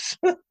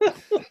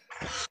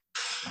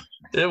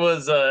 It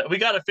was we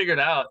got it figured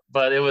out,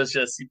 but it was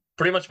just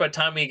pretty much by the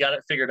time we got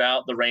it figured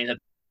out, the rain had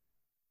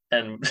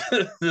and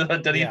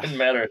it didn't yeah. even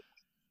matter.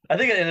 I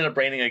think it ended up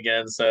raining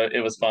again, so it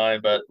was fine.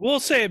 But We'll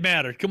say it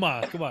mattered. Come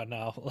on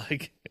now.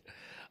 Like,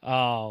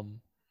 um,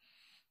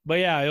 but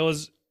yeah, it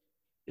was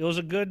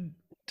a good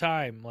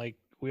time. Like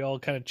we all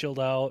kind of chilled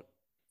out,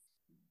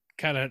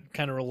 kind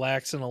of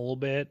relaxing a little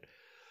bit.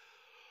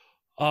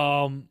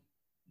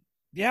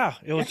 Yeah,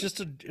 it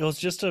was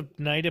just a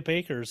night at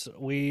Baker's.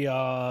 We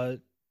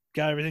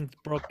got everything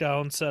broke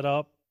down, set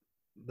up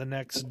the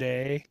next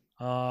day.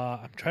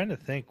 I'm trying to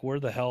think where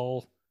the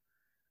hell.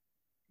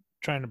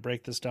 Trying to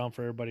break this down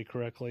for everybody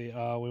correctly.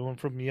 We went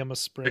from Yuma The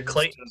Springs to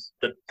Clayton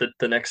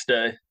the next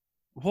day.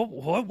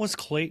 what was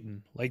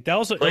Clayton? Like that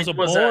was it was a Clayton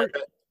was at board.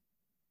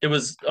 it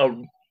was a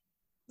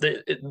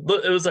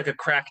it was like a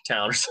crack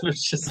town or something.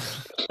 It's just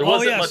there Oh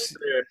wasn't much yes,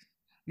 there.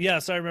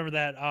 yes, I remember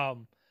that.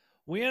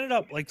 We ended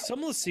up like some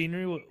of the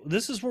scenery.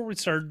 This is where we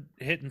started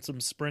hitting some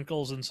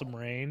sprinkles and some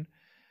rain,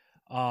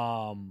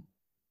 um,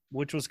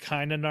 which was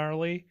kind of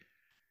gnarly.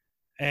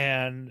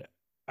 And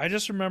I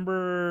just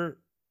remember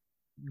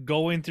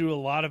going through a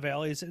lot of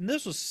alleys, and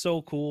this was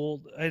so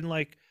cool. And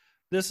like,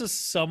 this is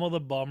some of the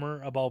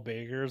bummer about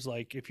Bakers.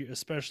 Like, if you,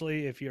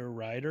 especially if you're a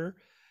rider,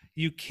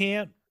 you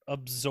can't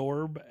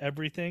absorb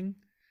everything.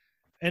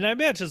 And I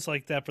imagine it's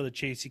like that for the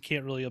chase. You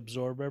can't really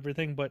absorb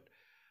everything, but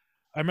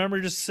I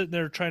remember just sitting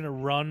there trying to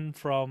run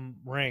from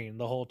rain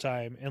the whole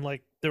time. And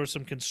like there was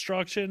some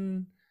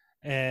construction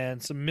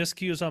and some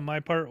miscues on my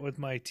part with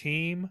my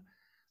team.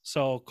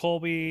 So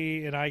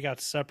Colby and I got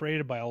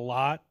separated by a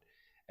lot.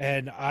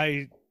 And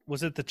I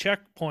was at the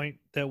checkpoint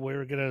that we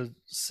were going to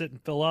sit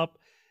and fill up.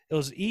 It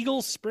was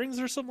Eagle Springs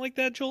or something like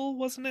that, Joel,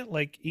 wasn't it?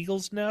 Like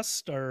Eagle's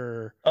Nest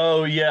or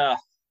Oh yeah.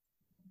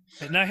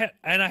 and I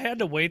had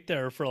to wait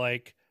there for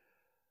like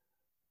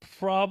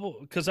probably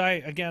because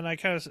I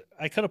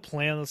could have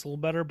planned this a little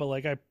better, but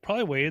like I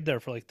probably waited there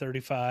for like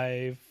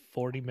 35-40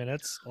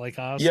 minutes, like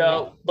honestly.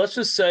 Yeah, let's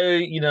just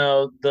say,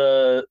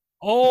 the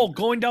Oh,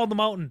 going down the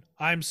mountain,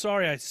 I'm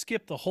sorry, I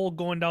skipped the whole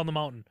going down the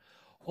mountain.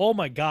 Oh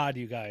my god,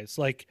 you guys,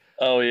 like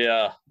oh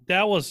yeah.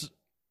 that was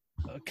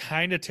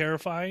kind of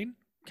terrifying,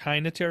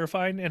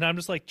 and I'm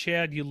just like,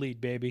 Chad, you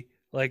lead, baby.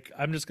 Like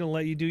I'm just gonna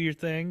let you do your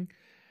thing.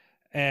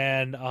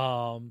 And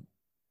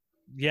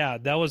yeah,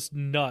 that was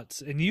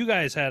nuts. And you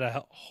guys had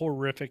a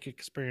horrific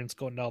experience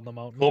going down the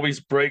mountain. Colby's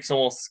brakes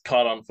almost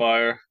caught on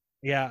fire.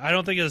 Yeah, I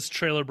don't think his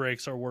trailer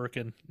brakes are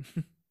working.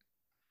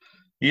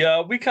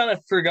 Yeah, we kind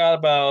of forgot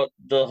about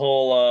the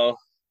whole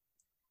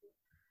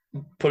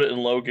put it in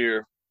low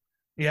gear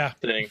Yeah,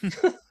 thing.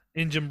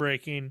 engine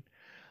braking.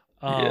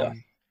 Yeah.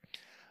 Um,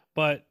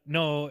 but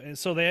no,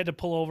 so they had to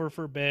pull over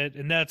for a bit,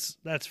 and that's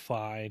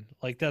fine.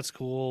 Like that's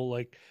cool.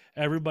 Like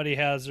everybody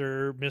has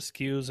their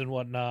miscues and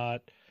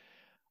whatnot.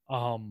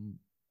 Um,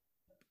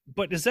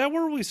 but is that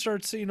where we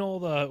start seeing all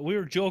the? We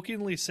were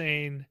jokingly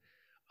saying,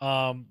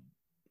 um,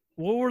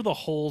 what were the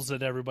holes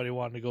that everybody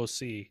wanted to go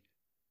see?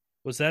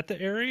 Was that the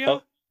area?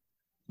 Oh,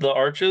 the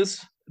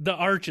arches? The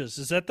arches.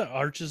 Is that the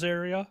arches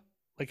area?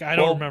 Like I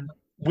don't Well, remember.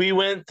 we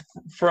went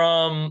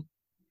from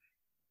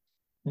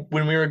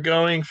when we were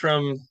going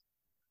from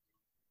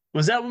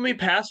was that when we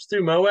passed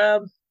through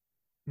Moab?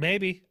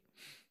 Maybe.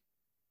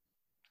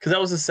 Because that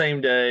was the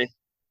same day.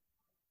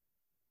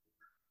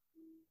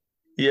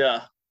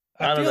 Yeah.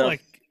 I I don't feel know.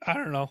 like I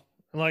don't know.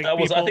 Like That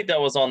was I people think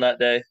that was on that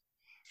day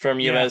from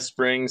yeah. Yemez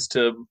Springs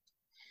to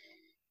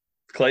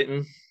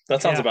Clayton.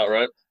 That sounds Yeah. about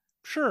right.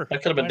 Sure.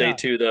 That could have been Why day not?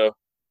 2 though.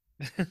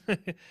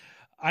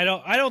 I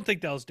don't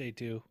think that was day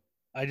 2.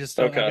 I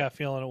Okay. got a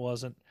feeling it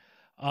wasn't.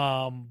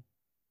 Um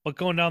but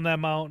going down that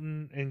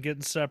mountain and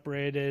getting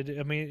separated,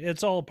 I mean,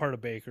 it's all a part of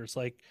Baker's.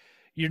 Like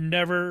you're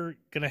never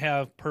going to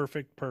have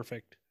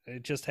perfect.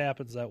 It just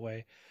happens that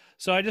way.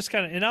 So I just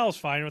kind of and I was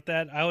fine with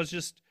that.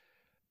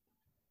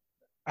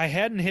 I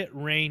hadn't hit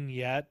rain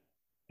yet,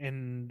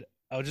 and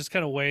I was just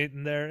kind of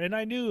waiting there. And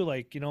I knew,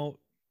 like,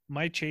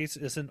 my chase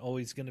isn't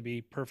always going to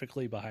be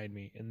perfectly behind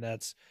me, and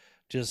that's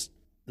just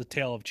the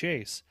tale of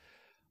chase.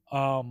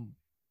 Um,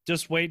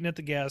 just waiting at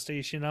the gas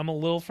station. I'm a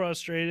little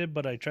frustrated,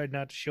 but I tried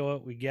not to show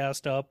it. We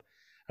gassed up.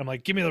 I'm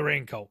like, give me the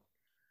raincoat.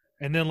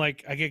 And then,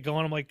 like, I get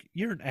going. I'm like,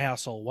 you're an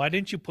asshole. Why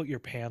didn't you put your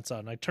pants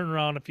on? I turn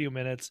around a few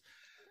minutes,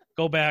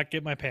 go back,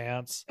 get my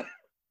pants.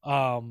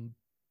 Um,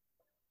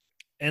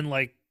 and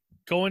like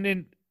going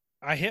in,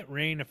 I hit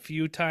rain a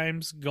few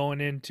times going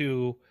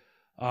into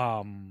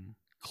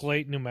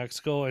Clayton, New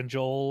Mexico, and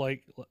Joel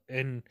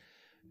and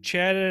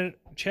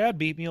Chad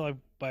beat me like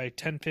by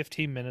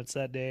 10-15 minutes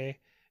that day,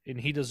 and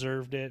he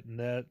deserved it. And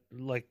that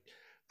like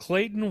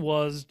Clayton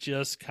was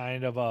just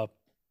kind of a.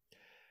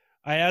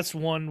 I asked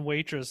one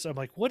waitress, I'm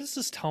like, "What is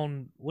this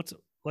town? What's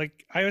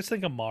like?" I always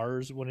think of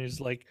Mars when he's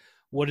like,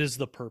 "What is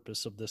the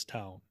purpose of this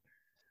town?"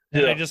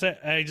 And Yeah.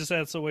 I just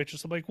asked the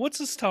waitress, I'm like, "What's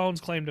this town's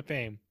claim to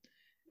fame?"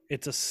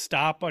 It's a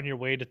stop on your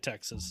way to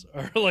Texas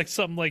or like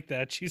something like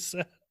that. She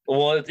said,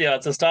 Well, yeah,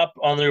 it's a stop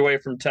on their way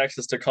from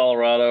Texas to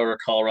Colorado or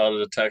Colorado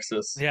to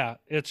Texas. yeah,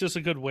 it's just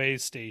a good way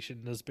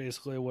station is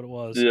basically what it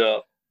was. Yeah.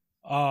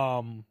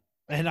 Um,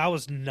 and I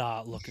was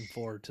not looking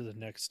forward to the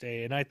next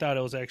day. And I thought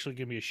it was actually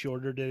going to be a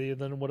shorter day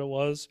than what it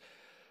was.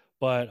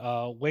 But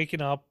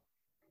waking up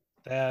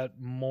that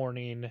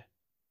morning,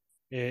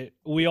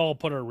 we all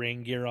put our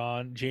rain gear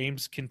on.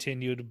 James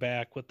continued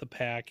back with the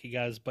pack. He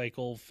got his bike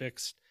all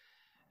fixed.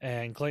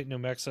 And Clayton, New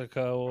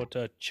Mexico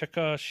to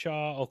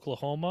Chickasha,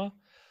 Oklahoma,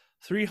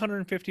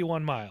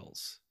 351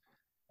 miles.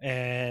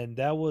 And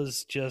that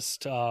was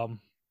just that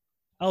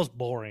was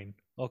boring.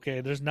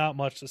 Okay, there's not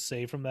much to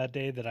say from that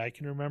day that I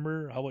can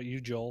remember. How about you,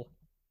 Joel?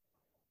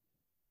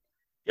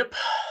 Yep.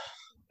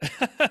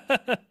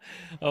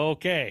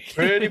 Okay.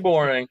 Pretty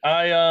boring.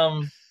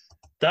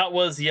 That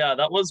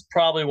was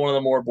probably one of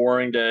the more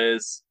boring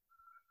days.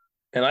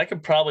 And I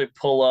could probably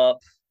pull up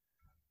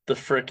the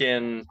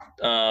freaking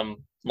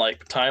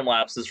like time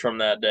lapses from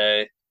that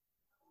day.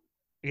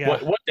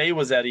 Yeah. What day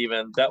was that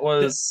even? That The,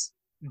 was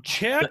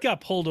Chad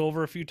got pulled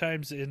over a few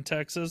times in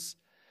Texas,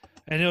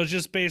 and it was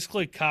just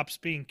basically cops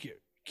being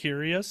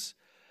curious.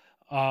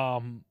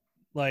 Um,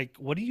 like,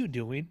 what are you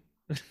doing?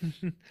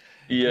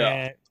 yeah.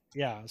 And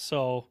yeah,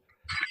 so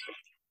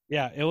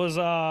yeah, it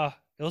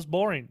was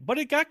boring, but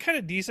it got kind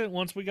of decent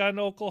once we got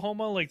into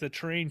Oklahoma. Like the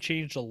terrain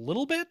changed a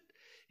little bit.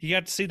 You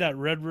got to see that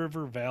Red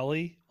River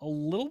Valley a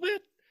little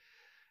bit,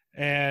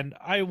 and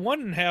I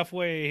won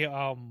halfway.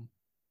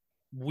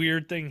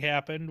 Weird thing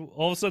happened.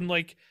 All of a sudden,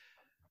 like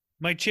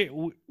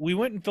we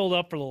went and filled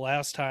up for the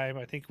last time.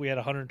 I think we had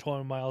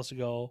 120 miles to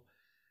go,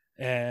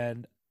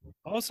 and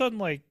all of a sudden,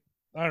 like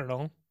I don't know,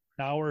 an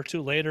hour or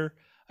two later,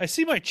 I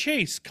see my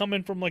chase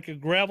coming from like a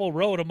gravel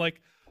road. I'm like,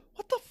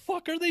 what the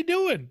fuck are they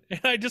doing? And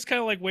I just kind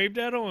of like waved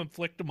at them and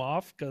flicked them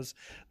off because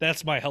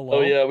that's my Oh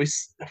hello. yeah,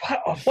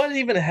 what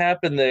even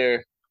happened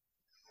there?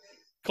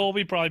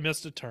 Colby probably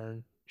missed a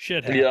turn.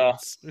 Shit Yeah,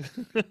 happens.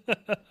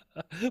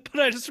 But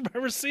I just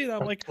remember seeing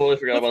that. I totally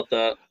forgot about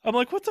that. I'm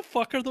like, what the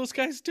fuck are those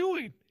guys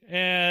doing?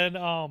 And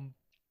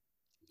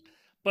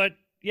but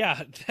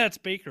yeah, that's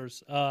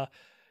Baker's.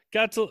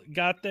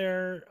 Got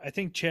there. I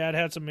think Chad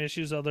had some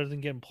issues other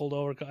than getting pulled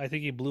over. I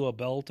think he blew a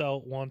belt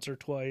out once or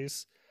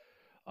twice.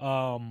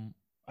 Um,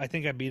 I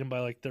think I beat him by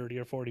like 30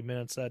 or 40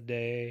 minutes that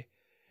day.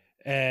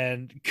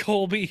 And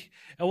Colby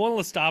at one of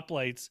the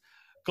stoplights,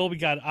 Colby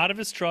got out of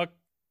his truck,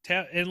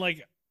 and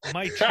like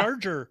my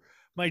charger,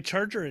 my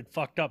charger had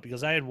fucked up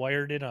because I had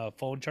wired in a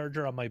phone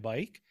charger on my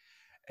bike,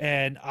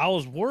 and I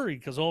was worried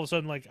because all of a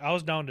sudden, like I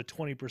was down to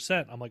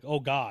 20%. I'm like, oh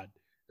god,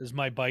 is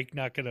my bike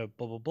not gonna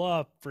blah blah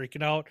blah?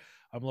 Freaking out.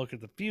 I'm looking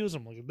at the fuse.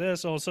 I'm looking at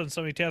this. All of a sudden,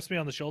 somebody taps me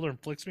on the shoulder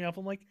and flicks me off.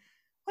 I'm like,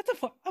 what the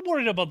fuck? I'm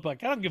worried about the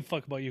bike. I don't give a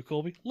fuck about you,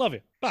 Colby. Love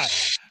you. Bye.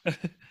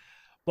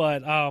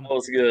 But That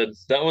was good.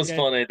 That was yeah,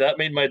 funny. That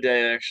made my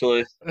day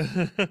actually.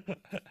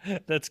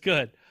 that's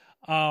good.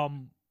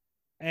 Um,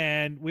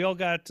 and we all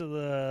got to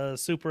the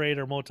Super 8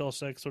 or Motel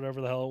 6,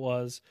 whatever the hell it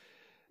was.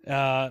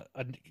 A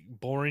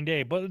boring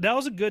day, but that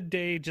was a good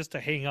day just to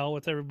hang out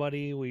with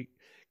everybody. We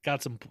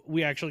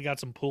actually got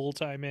some pool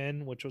time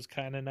in, which was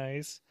kind of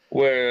nice.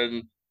 Where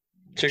in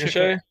Chick,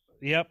 Chickasha?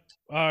 yep.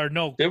 Or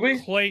no, Did we?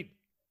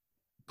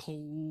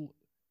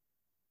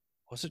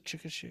 Was it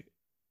Chickasha?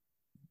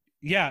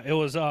 Yeah, it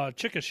was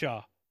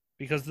Chickasha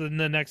because then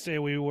the next day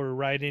we were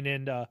riding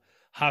into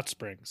Hot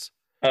Springs.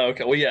 Oh,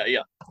 okay. Well, yeah,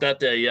 yeah. That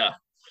day, yeah.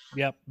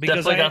 Yep,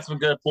 because Definitely got some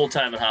good pool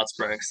time in Hot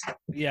Springs.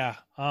 yeah,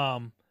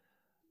 and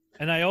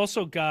I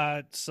also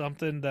got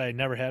something that I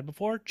never had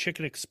before,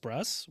 Chicken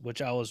Express,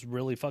 which I was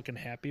really fucking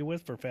happy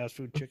with for fast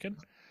food chicken.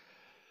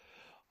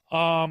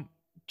 Um,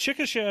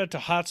 Chickasha to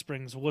Hot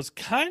Springs was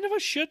kind of a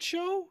shit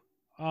show.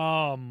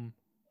 Um,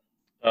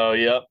 Oh,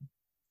 yep.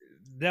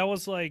 that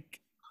was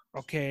like,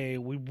 okay,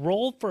 we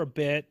rolled for a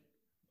bit,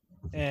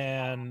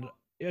 and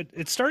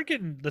it started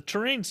getting the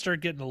terrain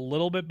started getting a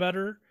little bit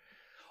better.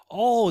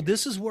 Oh,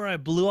 this is where I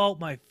blew out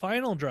my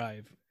final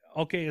drive.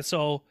 Okay,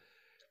 so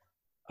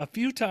a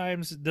few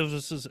times there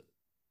was this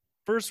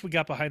first we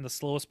got behind the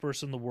slowest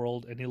person in the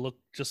world, and he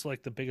looked just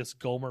like the biggest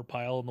Gomer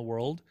pile in the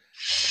world.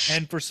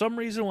 And for some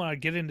reason, when I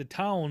get into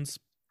towns,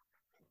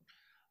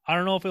 I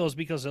don't know if it was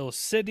because it was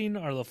sitting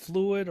or the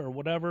fluid or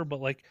whatever,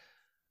 but like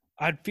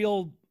I'd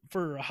feel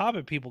for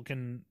Hobbit people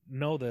can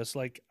know this,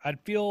 like I'd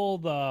feel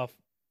the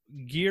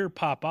gear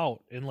pop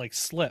out and like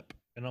slip,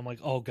 and I'm like,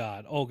 oh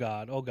god, oh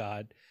god, oh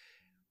god.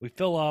 We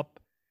fill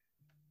up,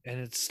 and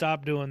it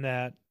stopped doing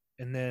that,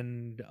 and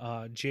then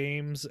uh,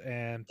 James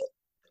and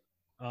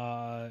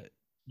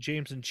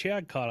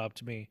Chad caught up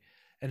to me,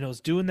 and it was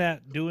doing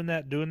that, doing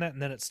that, doing that,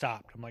 and then it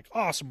stopped. I'm like,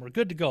 awesome, we're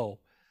good to go.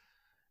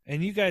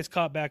 And you guys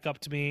caught back up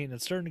to me, and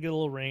it's starting to get a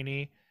little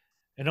rainy,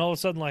 and all of a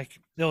sudden, like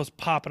it was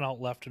popping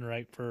out left and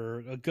right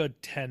for a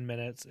good 10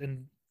 minutes,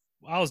 and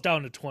I was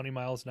down to 20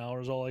 miles an hour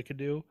is all I could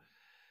do.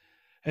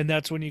 And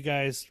that's when you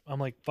guys, I'm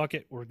like, fuck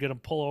it, we're gonna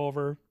pull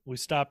over. We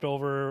stopped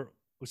over.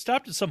 We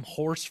stopped at some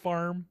horse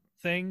farm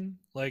thing,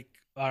 like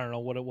I don't know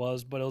what it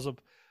was, but it was a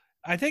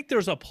I think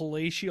there's a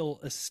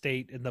palatial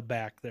estate in the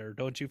back there.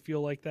 Don't you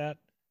feel like that?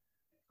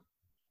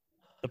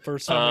 The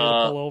first time we had to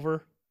Uh, pull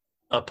over?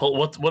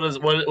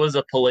 what was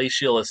a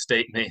palatial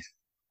estate mean?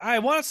 I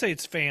want to say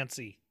it's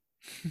fancy.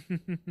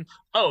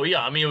 Oh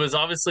yeah, I mean it was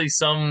obviously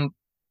some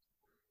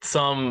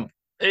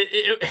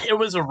it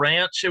was a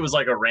ranch. It was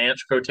like a ranch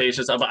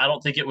quotation. I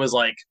don't think it was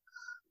like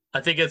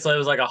I think it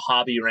was like a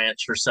hobby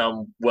ranch for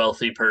some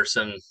wealthy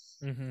person,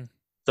 Hmm.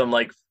 some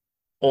like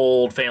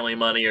old family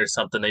money or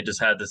something. They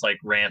just had this like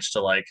ranch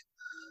to like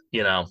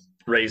you know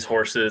raise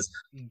horses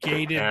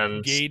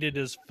and Gated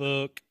as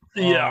fuck.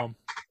 yeah.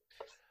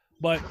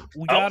 But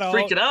we I got was out.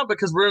 freaking out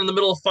because we're in the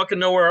middle of fucking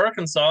nowhere,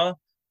 Arkansas,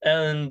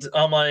 and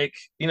I'm like,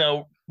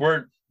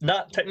 we're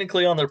not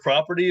technically on their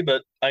property,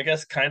 but I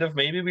guess kind of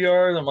maybe we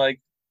are. And I'm like,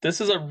 this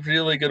is a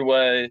really good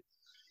way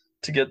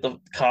to get the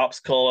cops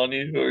called on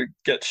you or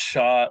get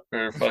shot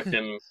or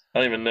fucking I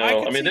don't even I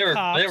know. I could mean, see they were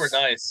cops.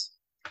 nice.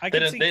 I They could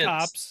didn't see they didn't.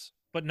 cops,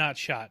 but not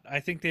shot. I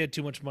think they had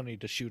too much money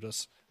to shoot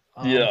us,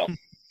 Yeah.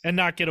 and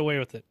not get away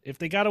with it. If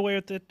they got away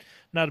with it,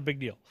 not a big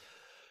deal.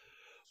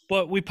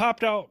 But we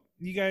popped out.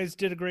 You guys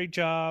did a great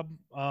job.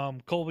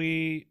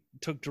 Colby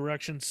took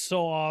directions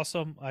so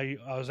awesome. I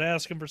was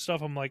asking for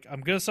stuff. I'm like,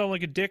 I'm gonna sound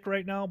like a dick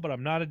right now, but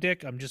I'm not a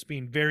dick. I'm just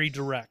being very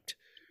direct.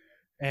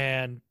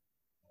 And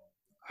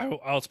I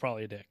was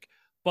probably a dick,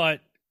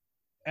 but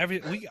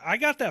I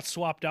got that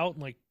swapped out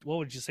in like, what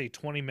would you say,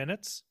 20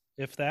 minutes,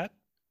 if that.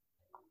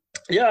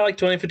 Yeah, like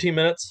 20, 15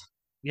 minutes.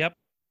 Yep.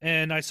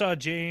 And I saw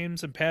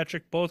James and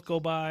Patrick both go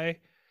by,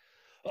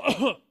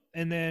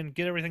 and then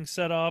get everything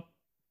set up.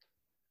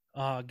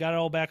 Got it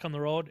all back on the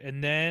road,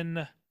 and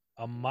then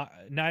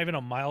not even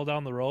a mile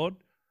down the road,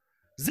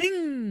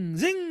 zing,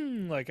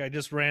 zing! Like I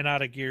just ran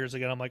out of gears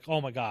again. I'm like,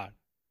 oh my god,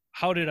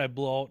 how did I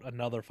blow out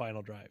another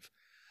final drive?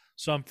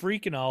 So I'm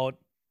freaking out.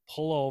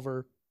 Pull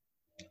over.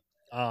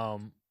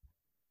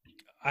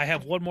 I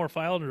have one more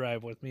final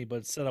drive with me, but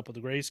it's set up with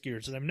the gray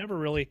gears, and I've never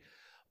really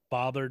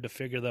bothered to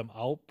figure them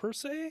out per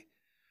se.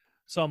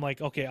 So I'm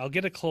like, okay, I'll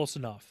get it close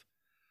enough.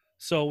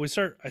 So I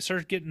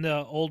start getting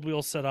the old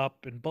wheel set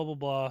up and blah blah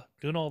blah,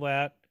 doing all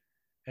that,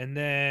 and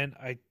then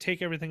I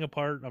take everything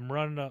apart. I'm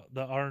running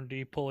the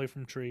R&D pulley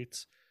from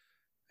Treats,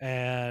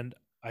 and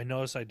I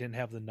notice I didn't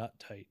have the nut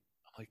tight.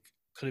 I'm like,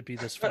 could it be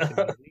this fucking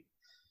easy?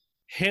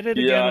 Hit it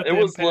again Yeah,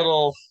 with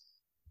impact.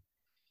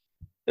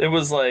 it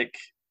was like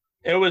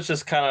it was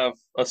just kind of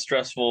a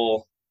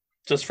stressful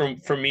just from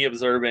me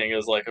observing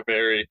is like a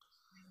very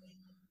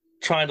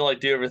trying to like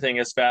do everything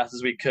as fast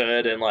as we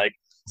could and like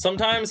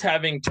sometimes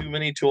having too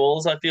many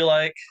tools, I feel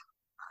like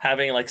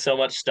having like so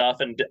much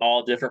stuff and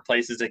all different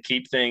places to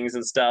keep things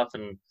and stuff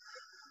and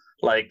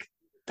like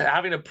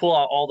having to pull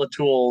out all the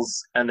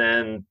tools and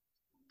then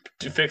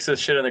to fix this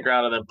shit in the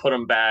ground and then put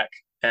them back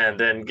and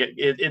then get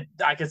it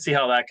I could see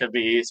how that could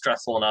be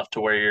stressful enough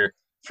to where you're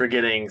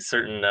forgetting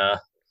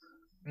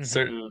Hmm.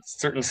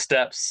 certain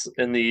steps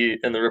in the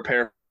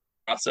repair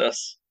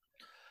process.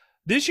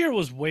 This year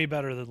was way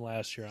better than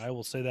last year. I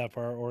will say that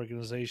for our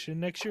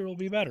organization. Next year will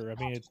be better. I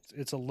mean,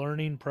 it's a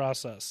learning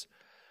process.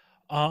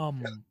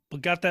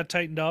 But got that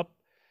tightened up,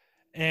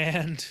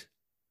 and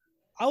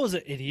I was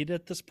an idiot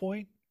at this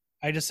point.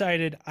 I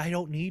decided I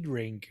don't need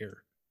rain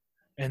gear.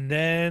 And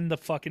then the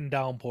fucking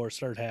downpour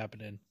started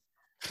happening.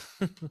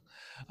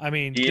 I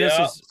mean, this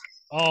Yeah. is,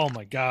 oh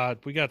my God.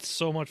 We got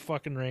so much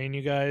fucking rain,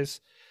 you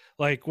guys.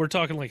 Like, we're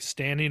talking like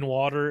standing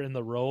water in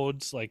the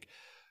roads. Like,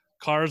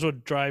 cars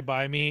would drive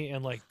by me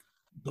and like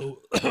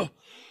the,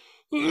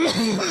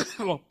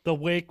 the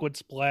wake would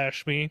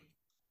splash me.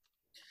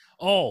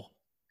 Oh,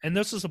 and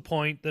this is a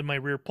point that my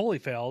rear pulley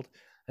failed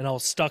and I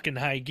was stuck in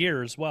high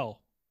gear as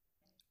well,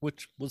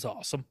 which was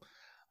awesome.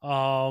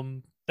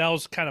 That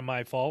was kind of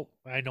my fault.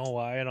 I know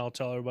why, and I'll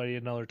tell everybody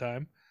another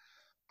time.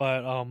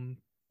 But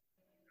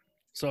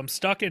so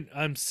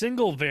I'm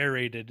single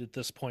variated at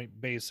this point,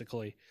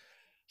 basically.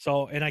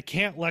 So, and I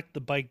can't let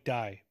the bike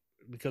die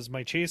because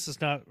my chase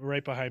is not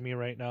right behind me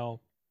right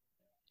now.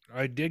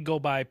 I did go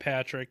by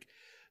Patrick.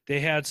 They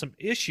had some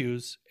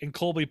issues, and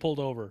Colby pulled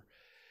over.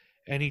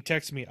 And he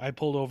texted me, I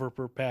pulled over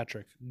for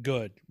Patrick.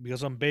 Good.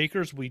 Because on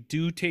Bakers, we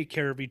do take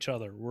care of each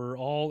other. We're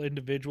all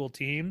individual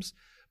teams,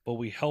 but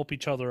we help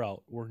each other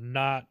out. We're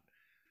not,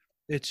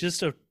 it's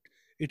just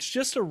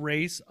a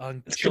race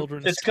on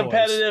children's It's toys.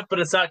 competitive, but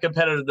it's not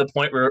competitive to the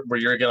point where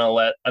you're gonna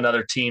let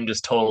another team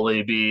just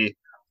totally be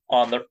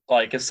on the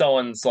like if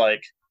someone's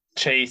like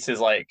chase is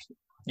like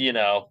their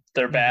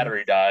Mm-hmm.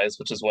 battery dies,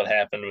 which is what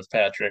happened with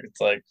Patrick. It's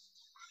like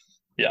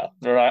yeah,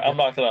 I'm Yep.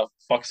 not gonna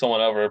fuck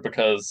someone over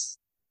because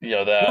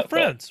We're that, but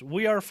friends.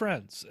 We are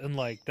friends. And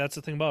like that's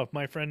the thing about it. If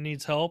my friend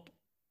needs help,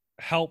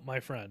 help my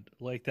friend.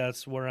 Like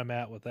that's where I'm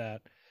at with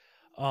that.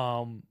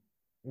 Um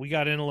we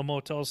got into the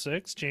Motel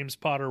 6. James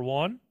Potter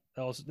won.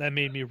 That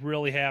made me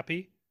really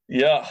happy.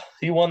 yeah,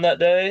 he won that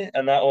day,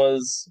 and that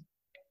was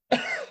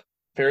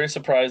very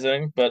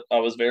surprising. But I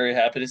was very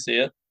happy to see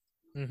it.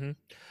 Mm-hmm.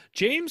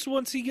 James,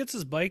 once he gets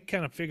his bike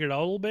kind of figured out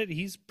a little bit,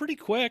 he's pretty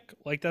quick.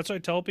 Like that's what I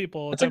tell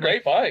people all the It's a time. Like,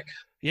 great bike.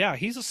 yeah,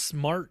 he's a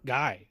smart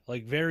guy.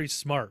 Like very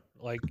smart.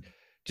 Like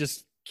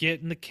just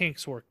getting the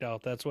kinks worked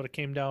out. That's what it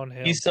came down to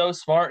him. He's so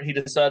smart. He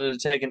decided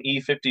to take an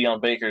E50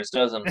 on Baker's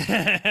dozen through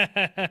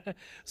the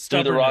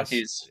Stubbornness.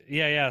 Rockies.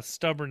 Yeah, yeah.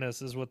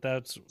 Stubbornness is what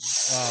that's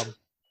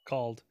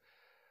called.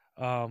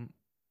 Um,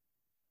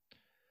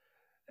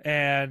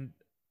 and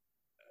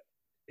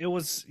it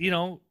was,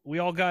 we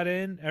all got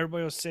in.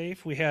 Everybody was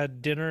safe. We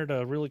had dinner at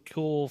a really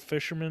cool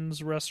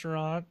fisherman's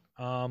restaurant.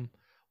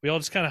 We all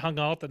just kind of hung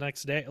out the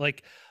next day.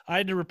 Like I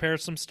had to repair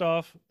some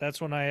stuff. That's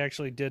when I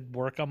actually did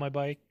work on my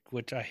bike,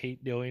 which I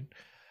hate doing.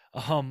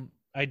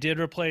 I did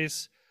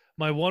replace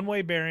my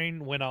one-way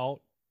bearing went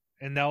out,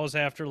 and that was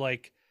after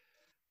like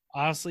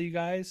honestly, you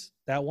guys,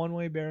 that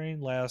one-way bearing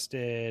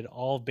lasted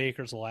all of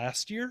Baker's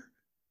last year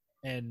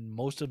and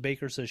most of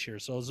Baker's this year.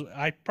 So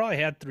I probably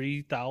had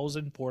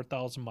 3,000,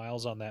 4,000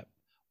 miles on that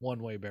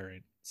one-way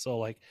bearing. So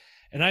like,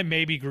 and I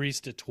maybe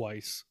greased it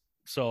twice.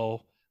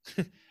 So,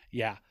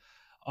 yeah.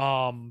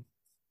 Um,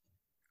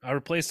 I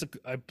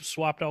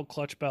swapped out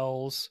clutch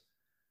bells.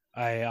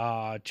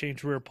 I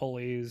changed rear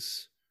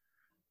pulleys.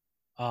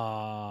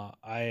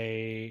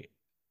 I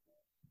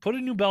put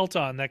a new belt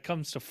on that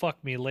comes to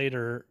fuck me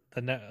later.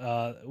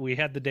 We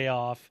had the day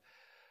off.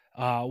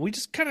 We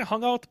just kind of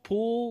hung out at the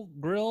pool,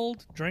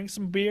 grilled, drank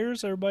some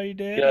beers. Everybody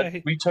did. Yeah,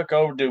 we took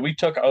over, dude. We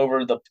took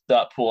over the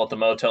that pool at the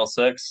Motel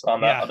 6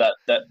 on Yeah.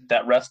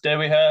 that rest day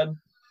we had.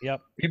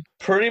 Yep. We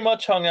pretty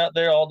much hung out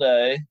there all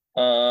day.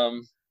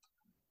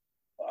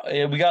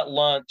 Yeah, we got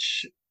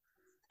lunch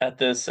at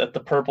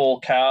the Purple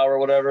Cow or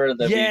whatever.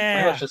 Then we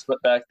pretty much Yeah. just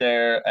went back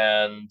there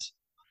and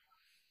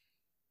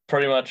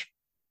pretty much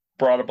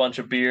brought a bunch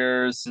of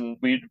beers, and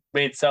we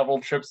made several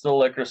trips to the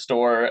liquor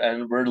store,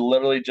 and we're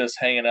literally just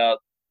hanging out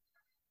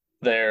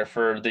there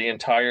for the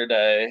entire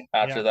day.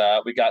 After Yep.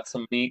 that, we got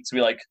some meats.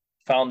 We like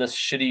found this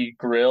shitty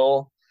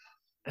grill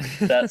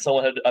that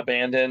someone had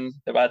abandoned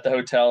at the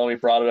hotel, and we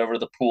brought it over to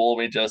the pool.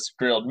 We just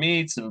grilled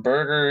meats and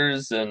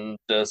burgers and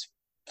just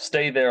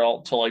stayed there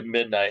all till like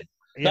midnight.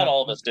 Not Yeah.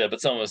 all of us did, but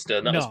some of us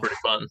did, and that was No. pretty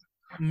fun.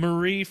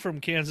 Marie from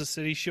Kansas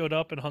City showed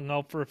up and hung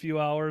out for a few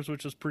hours,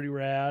 which was pretty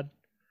rad.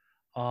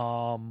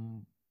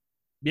 Um,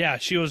 yeah,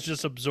 she was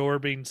just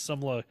absorbing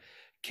some of the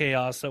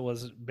chaos that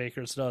was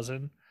Baker's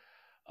dozen.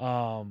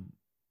 Um,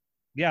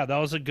 yeah, that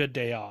was a good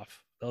day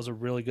off. That was a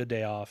really good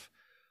day off.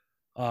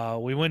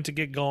 We went to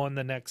get going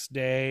the next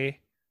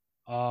day.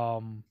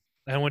 And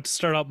I went to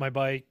start up my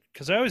bike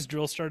because I always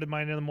drill started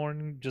mine in the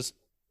morning just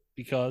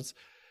because.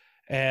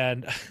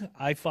 And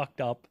I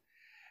fucked up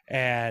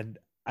and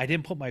I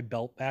didn't put my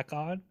belt back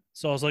on.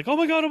 So I was like, oh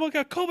my God,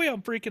 Kobe,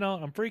 I'm freaking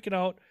out. I'm freaking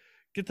out.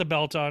 Get the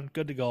belt on,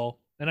 good to go.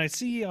 And I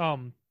see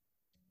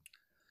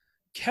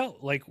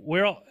like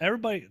where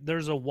everybody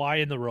there's a Y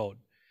in the road.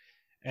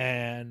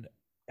 And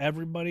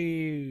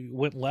everybody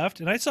went left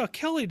and I saw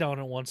Kelly down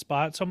at one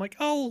spot, so I'm like,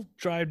 I'll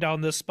drive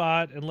down this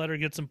spot and let her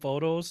get some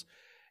photos.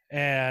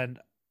 And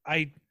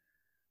I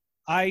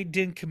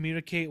didn't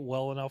communicate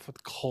well enough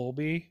with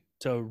Colby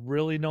to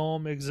really know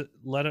him,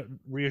 let it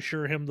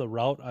reassure him the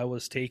route I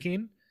was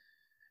taking,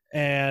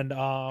 and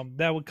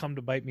that would come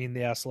to bite me in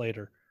the ass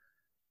later.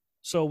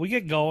 So we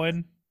get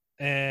going,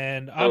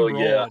 and I'm Oh rolling.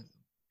 yeah.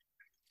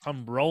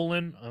 I'm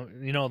rolling.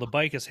 The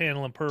bike is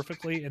handling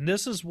perfectly, and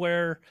this is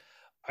where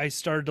I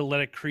started to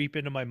let it creep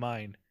into my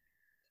mind.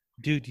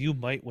 Dude, you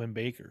might win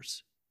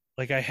Bakers.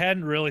 Like I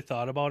hadn't really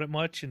thought about it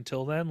much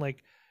until then.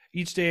 Like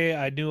each day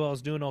I knew I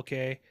was doing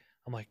okay.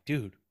 I'm like,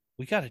 dude,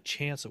 we got a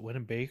chance at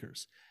winning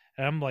Bakers.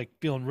 And I'm like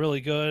feeling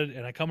really good.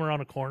 And I come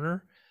around a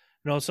corner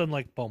and all of a sudden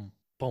like boom,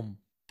 boom,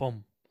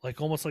 boom.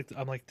 Like almost like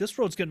I'm like, this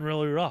road's getting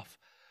really rough.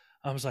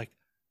 I was like,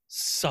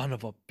 son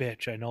of a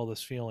bitch, I know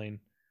this feeling.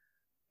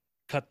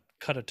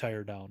 Cut a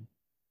tire down.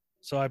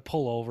 So I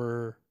pull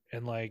over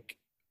and like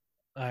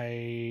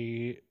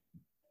I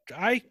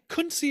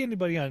couldn't see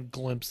anybody on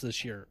Glimpse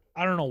this year.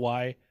 I don't know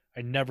why.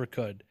 I never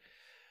could.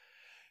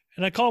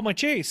 And I called my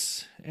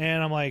chase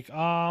and I'm like,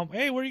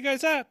 hey, where are you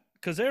guys at?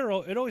 Because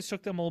it always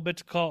took them a little bit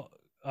to call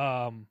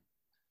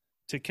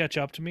to catch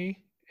up to me.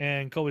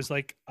 And Kobe's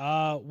like,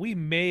 we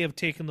may have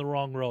taken the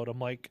wrong road. I'm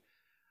like,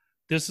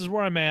 this is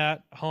where I'm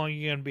at. How long are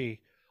you gonna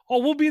be? Oh,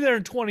 we'll be there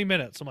in 20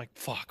 minutes. I'm like,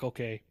 fuck,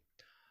 okay.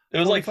 It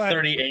was like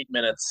 45 38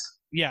 minutes.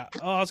 Yeah,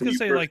 I was gonna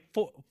say like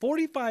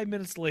 45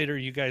 minutes later,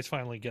 you guys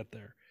finally get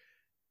there.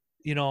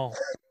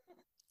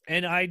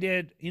 And I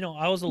did.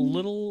 I was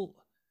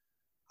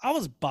I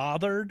was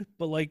bothered,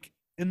 but like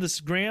in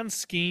this grand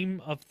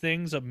scheme of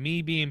things of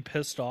me being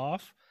pissed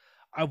off,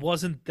 I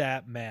wasn't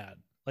that mad.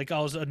 Like I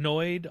was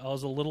annoyed, I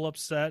was a little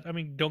upset. I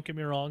mean, don't get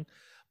me wrong,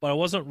 but I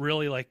wasn't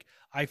really like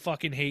I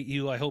fucking hate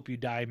you. I hope you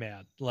die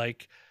mad.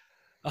 Like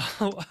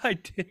I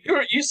did.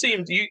 You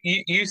seemed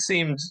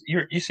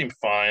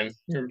fine.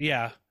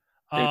 Yeah.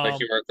 Like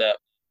you weren't that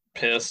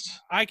pissed.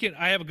 I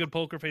have a good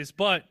poker face,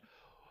 but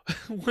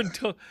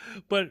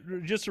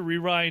but just to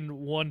rewind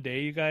one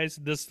day, you guys,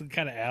 this is the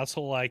kind of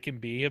asshole I can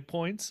be at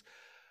points.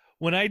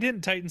 When I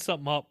didn't tighten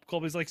something up,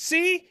 Colby's like,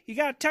 "See, you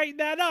gotta tighten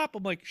that up."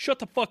 I'm like, "Shut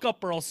the fuck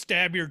up, or I'll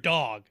stab your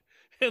dog."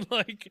 And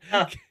like,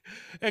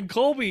 and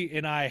Colby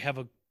and I have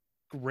a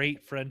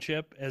great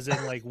friendship, as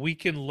in like we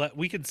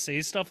can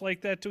say stuff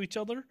like that to each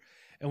other,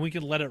 and we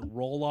can let it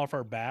roll off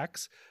our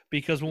backs.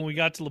 Because when we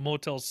got to the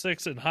Motel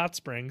 6 in Hot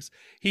Springs,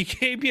 he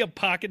gave me a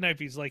pocket knife.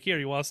 He's like, "Here,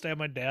 you want to stab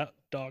my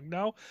dog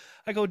now?"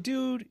 I go,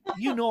 "Dude,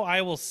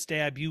 I will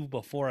stab you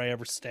before I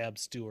ever stab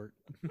Stuart."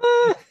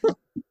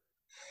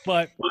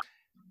 But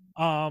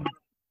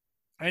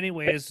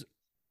anyways,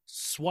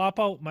 swap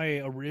out my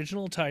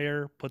original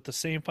tire, put the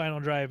same final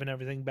drive and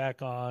everything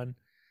back on.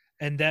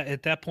 And that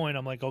at that point,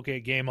 I'm like, okay,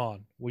 game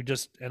on.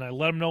 And I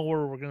let them know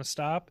where we're going to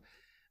stop.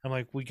 I'm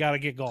like, we got to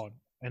get going.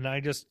 And I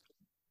just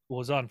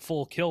was on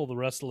full kill the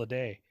rest of the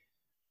day.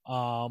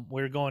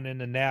 We were going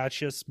into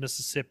Natchez,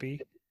 Mississippi.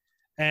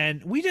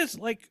 And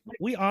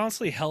we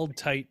honestly held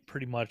tight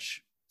pretty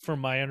much from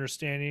my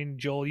understanding.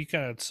 Joel, you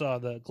kind of saw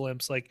the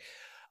glimpse. Like,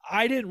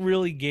 I didn't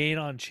really gain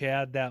on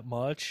Chad that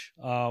much.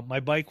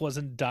 My bike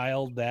wasn't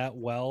dialed that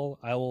well.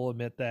 I will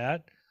admit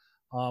that.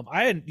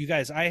 I hadn't, you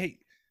guys, I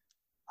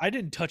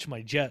didn't touch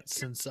my jet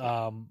since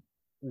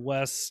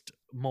West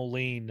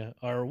Moline,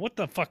 or what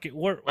the fuck?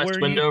 Where West are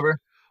you? Windover.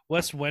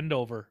 West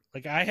Wendover.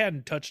 Like, I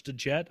hadn't touched a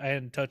jet. I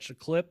hadn't touched a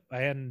clip. I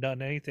hadn't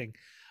done anything.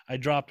 I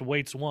dropped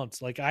weights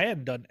once. Like, I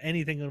hadn't done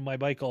anything on my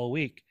bike all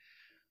week.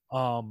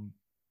 Um,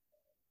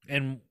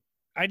 and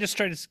I just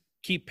try to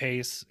keep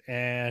pace.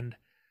 And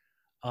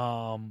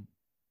I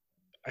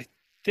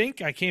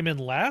think I came in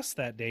last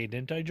that day,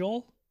 didn't I,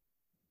 Joel?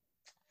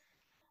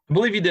 I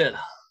believe you did.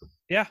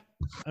 Yeah.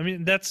 I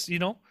mean, that's,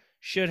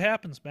 shit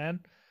happens,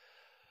 man.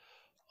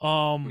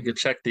 We could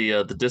check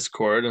the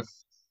Discord.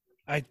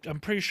 I'm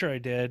pretty sure I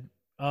did.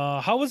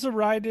 How was the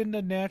ride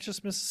into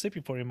Natchez,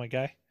 Mississippi for you, my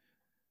guy?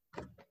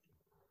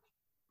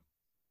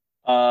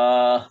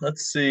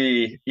 Let's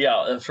see.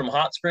 Yeah, from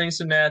Hot Springs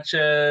to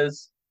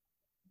Natchez.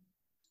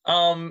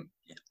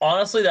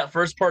 Honestly, that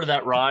first part of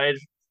that ride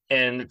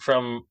and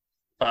from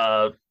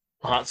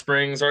Hot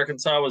Springs,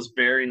 Arkansas was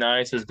very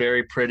nice. It was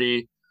very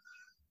pretty.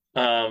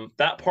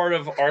 That part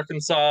of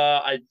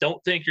Arkansas, I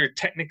don't think you're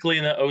technically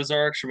in the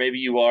Ozarks, or maybe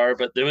you are,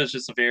 but there was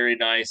just a very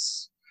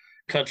nice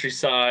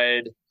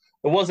countryside.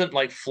 It wasn't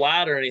like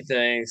flat or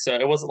anything, so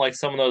it wasn't like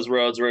some of those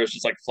roads where it's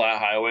just like flat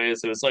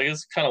highways. It was like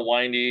it's kind of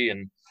windy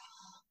and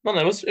no,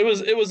 it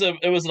was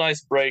a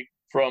nice break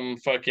from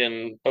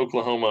fucking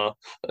Oklahoma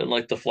and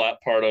like the flat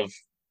part of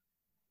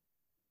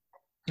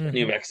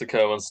New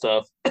Mexico and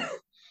stuff.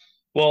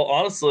 Well,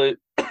 honestly,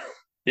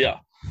 yeah,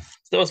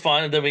 that was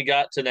fine. And then we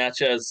got to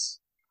Natchez,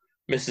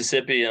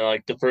 Mississippi, and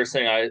like the first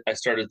thing I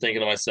started thinking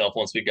to myself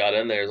once we got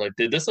in there is like,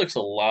 dude, this looks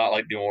a lot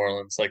like New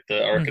Orleans, like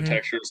the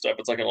architecture and stuff.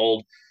 It's like an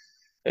old,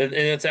 and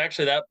it's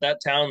actually that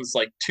town's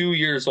like 2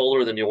 years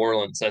older than New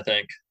Orleans, I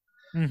think.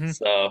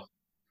 So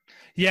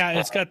yeah,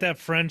 it's got that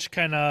French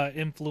kind of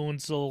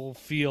influential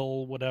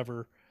feel,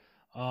 whatever.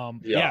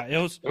 Yeah, it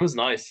was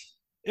nice.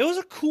 It was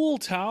a cool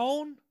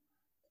town.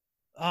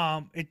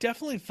 It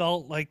definitely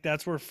felt like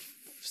that's where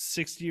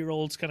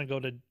 60-year-olds kind of go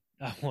to.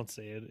 I won't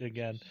say it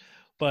again,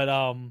 but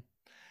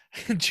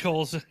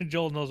Joel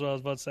knows what I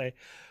was about to say.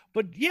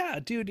 But yeah,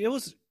 dude,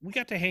 we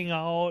got to hang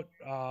out.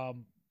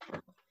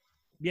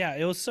 Yeah,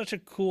 it was such a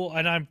cool,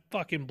 and I'm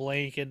fucking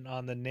blanking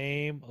on the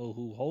name of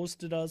who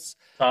hosted us.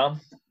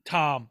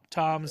 Tom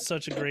is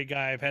such a great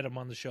guy. I've had him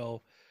on the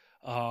show.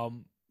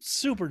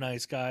 Super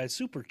nice guy,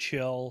 super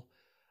chill.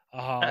 The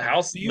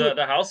house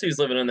he's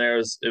living in there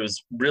was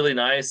really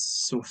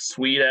nice,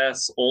 sweet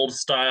ass, old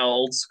style,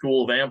 old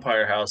school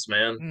vampire house,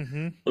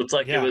 man. Looks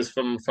like it was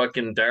from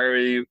fucking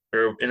Diary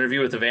or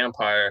Interview with the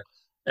Vampire,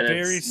 and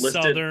very it's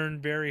listed,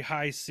 southern, very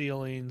high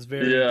ceilings,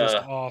 just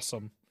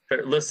awesome.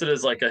 Listed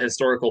as like a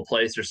historical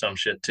place or some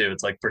shit too.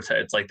 It's like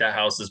it's like that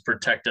house is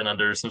protected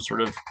under some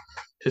sort of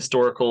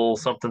historical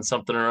something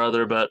or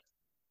other, but.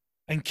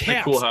 And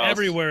cats cool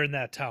everywhere in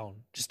that town.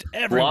 Just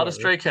everywhere. A lot of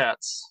stray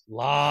cats. A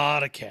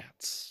lot of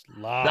cats.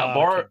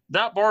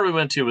 That bar we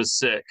went to was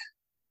sick.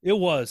 It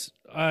was.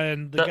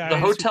 And the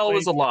hotel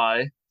was a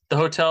lie. The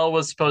hotel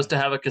was supposed to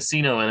have a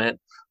casino in it,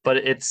 but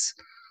it's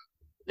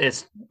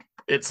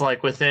like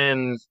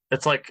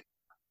it's like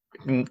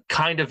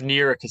kind of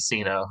near a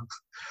casino.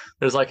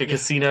 There's like a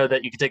casino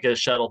that you could take a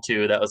shuttle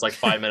to that was like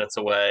 5 minutes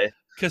away.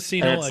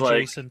 Casino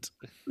adjacent.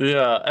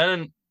 Yeah,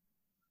 and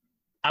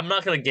I'm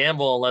not going to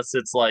gamble unless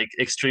it's like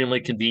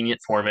extremely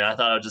convenient for me. I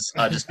thought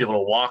I'd just be able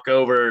to walk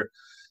over,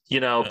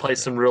 play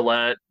some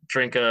roulette,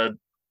 drink a,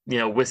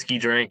 whiskey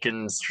drink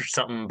and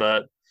something.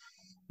 But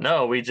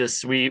no, we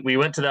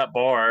went to that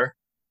bar,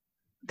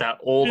 that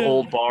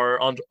old bar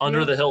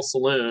under the Hill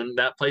Saloon.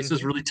 That place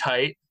was really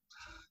tight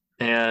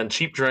and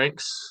cheap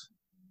drinks.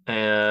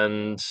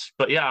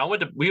 But yeah,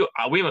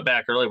 we went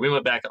back early. We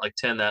went back at like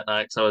 10 that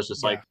night. So I was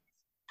just like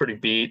pretty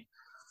beat.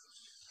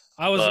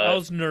 I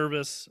was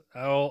nervous.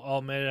 I'll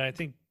admit it. I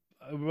think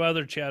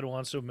whether Chad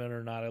wants to admit it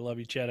or not, I love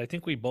you, Chad. I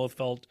think we both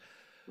felt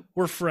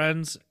we're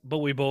friends, but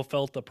we both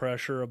felt the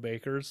pressure of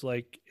Baker's.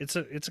 Like it's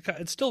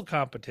still a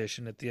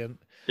competition at the end.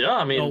 Yeah,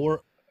 I mean,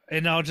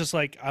 and now just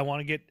like I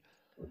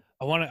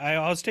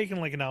was taking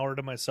like an hour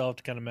to myself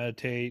to kind of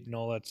meditate and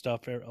all that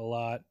stuff a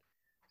lot,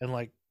 and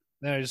like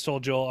then I just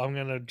told Joel I'm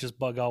gonna just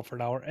bug out for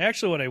an hour.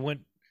 Actually, it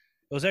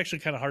was actually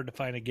kind of hard to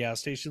find a gas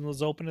station that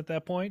was open at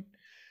that point.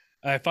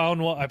 I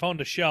found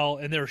a Shell,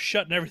 and they were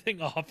shutting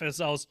everything off as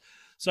I was.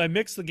 So I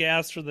mixed the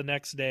gas for the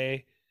next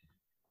day,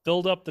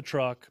 filled up the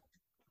truck.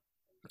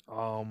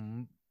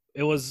 Got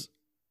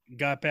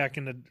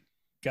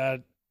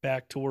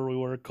back to where we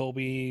were.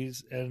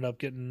 Kobe's ended up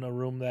getting a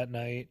room that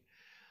night.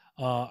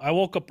 I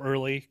woke up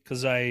early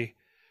because I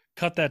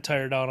cut that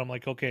tire down. I'm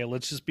like, okay,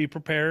 let's just be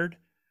prepared.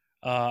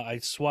 I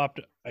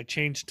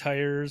changed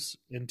tires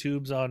and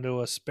tubes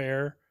onto a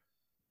spare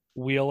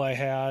wheel I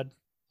had.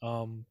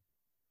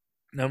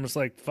 And I'm just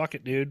like, fuck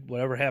it, dude.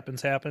 Whatever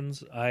happens,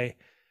 happens.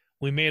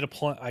 We made a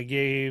plan.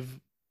 I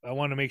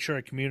wanted to make sure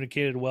I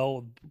communicated well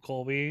with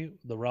Colby,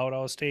 the route I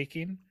was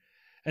taking.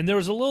 And there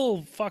was a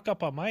little fuck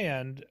up on my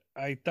end.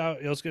 I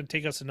thought it was going to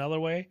take us another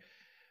way.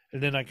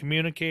 And then I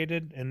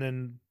communicated.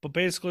 But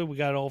basically we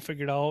got it all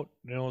figured out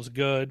and it was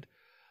good.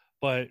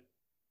 But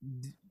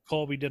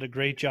Colby did a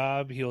great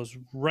job. He was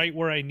right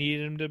where I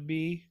needed him to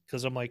be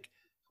because I'm like,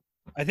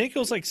 I think it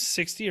was like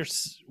 60 or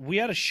we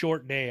had a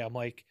short day. I'm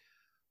like,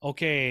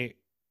 okay,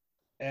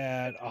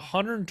 at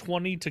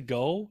 120 to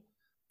go,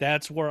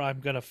 that's where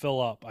I'm going to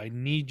fill up. I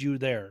need you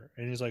there.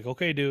 And he's like,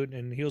 okay, dude.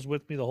 And he was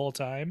with me the whole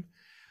time.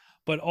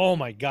 But oh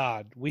my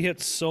God, we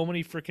hit so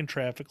many freaking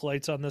traffic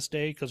lights on this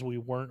day because we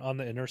weren't on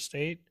the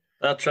interstate.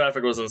 That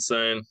traffic was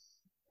insane.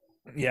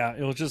 Yeah,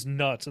 it was just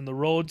nuts. And the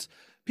roads,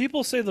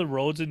 people say the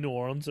roads in New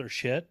Orleans are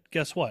shit.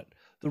 Guess what?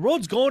 The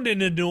roads going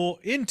into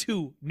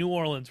New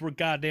Orleans were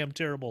goddamn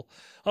terrible.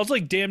 I was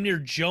like damn near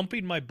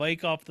jumping my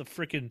bike off the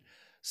freaking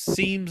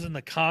seams in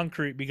the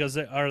concrete because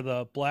they are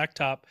the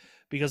blacktop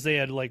because they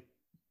had like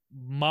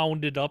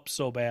mounded up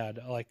so bad.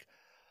 Like,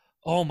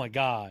 oh my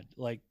God,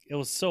 like it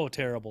was so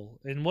terrible.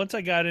 And once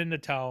I got into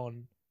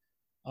town,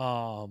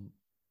 I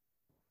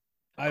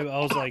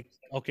was like,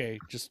 okay,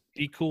 just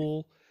be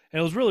cool. And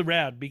it was really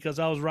rad because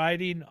I was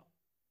riding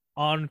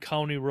on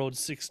County Road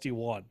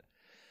 61.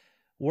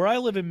 Where I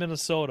live in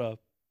Minnesota,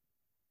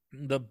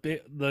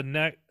 the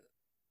neck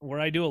where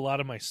I do a lot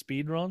of my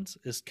speed runs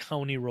is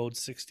County Road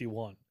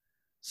 61.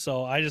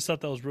 So I just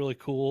thought that was really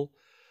cool.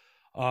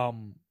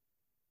 And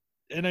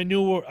I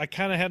knew I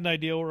kind of had an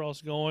idea where I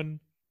was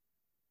going.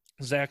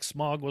 Zach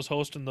Smog was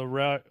hosting the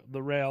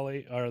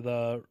rally or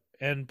the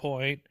end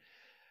point,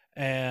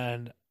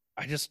 and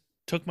I just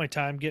took my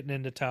time getting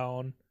into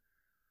town.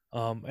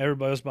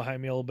 Everybody was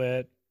behind me a little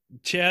bit.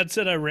 Chad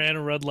said I ran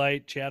a red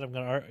light. Chad, I'm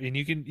gonna and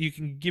you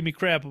can give me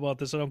crap about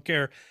this. I don't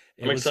care.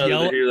 I'm excited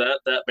to hear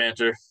that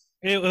banter.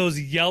 It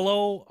was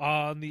yellow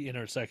on the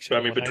intersection.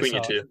 I mean, between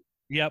you two.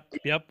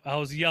 Yep. I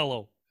was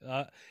yellow.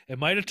 It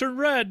might have turned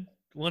red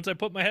once I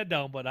put my head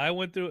down, but I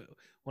went through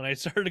when I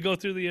started to go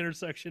through the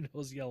intersection. It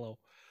was yellow.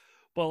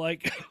 But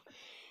like,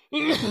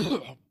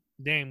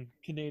 damn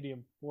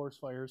Canadian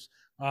forest fires.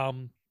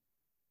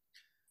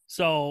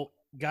 So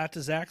got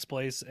to Zach's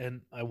place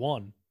and I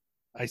won.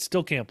 I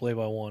still can't believe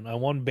I won. I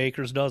won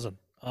Baker's dozen.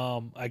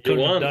 I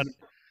couldn't have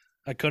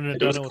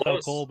done it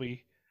without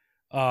Colby.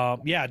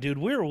 Yeah, dude,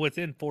 we were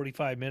within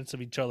 45 minutes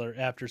of each other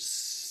after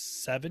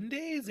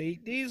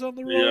 8 days on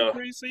the road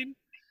racing.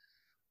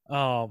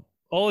 All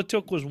it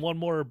took was one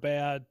more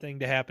bad thing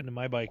to happen to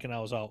my bike and I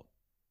was out.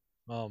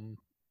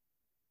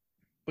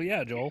 But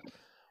yeah, Joel,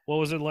 what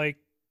was it like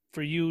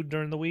for you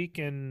during the week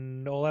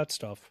and all that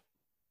stuff?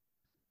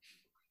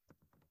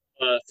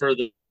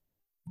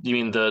 You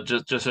mean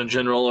just in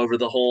general over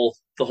the whole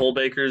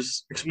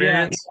Baker's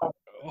experience? Yeah,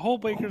 whole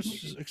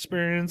Baker's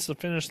experience, the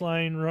finish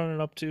line, running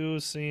up to,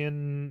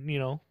 seeing,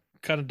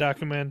 kind of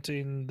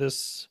documenting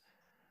this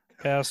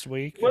past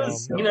week.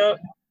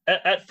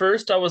 At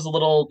first I was a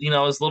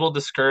little,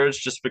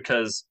 discouraged just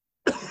because,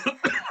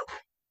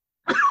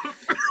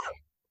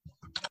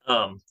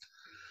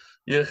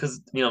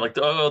 because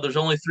there's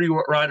only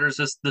 3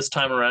 riders this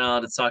time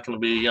around. It's not going to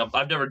be.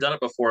 I've never done it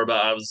before, but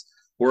I was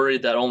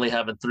worried that only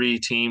having 3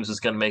 teams was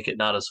going to make it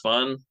not as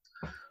fun,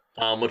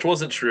 which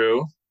wasn't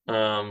true.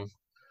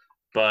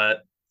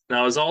 But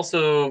I was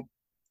also,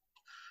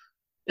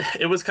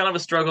 it was kind of a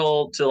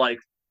struggle to like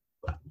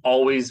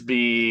always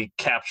be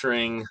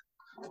capturing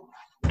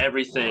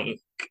everything,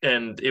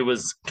 and it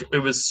was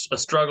a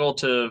struggle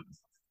to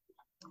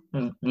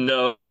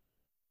know,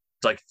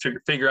 like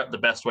figure out the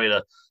best way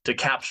to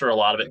capture a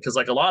lot of it, because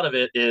like a lot of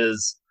it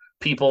is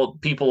people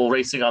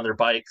racing on their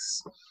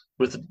bikes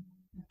with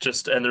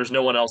and there's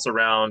no one else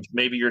around.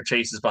 Maybe your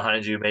chase is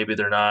behind you, maybe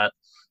they're not,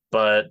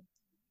 but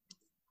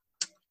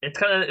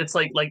it's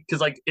like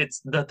because like it's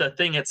the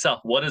thing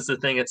itself. What is the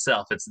thing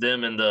itself? It's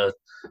them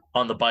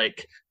on the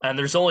bike, and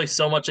there's only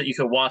so much that you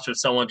can watch of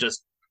someone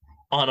just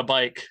on a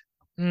bike.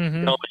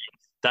 Mm-hmm.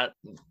 That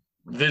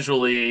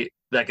visually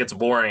that gets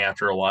boring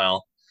after a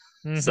while.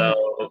 Mm-hmm.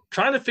 So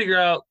trying to figure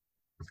out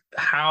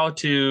how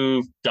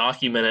to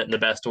document it in the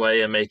best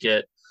way and make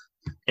it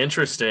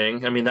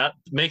interesting. I mean, that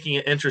making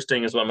it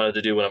interesting is what I'm going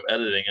to do when I'm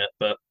editing it.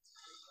 But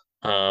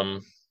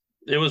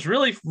it was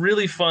really,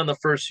 really fun the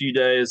first few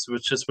days,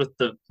 which just with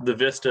the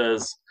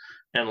vistas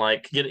and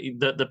like getting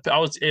I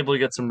was able to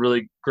get some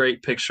really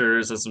great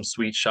pictures and some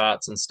sweet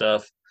shots and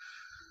stuff.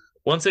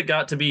 Once it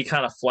got to be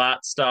kind of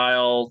flat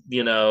style,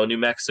 New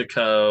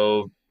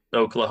Mexico,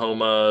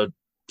 Oklahoma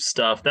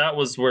stuff, that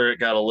was where it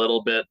got a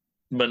little bit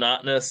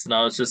monotonous, and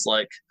I was just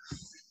like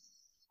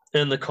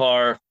in the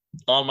car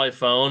on my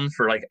phone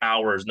for like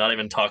hours, not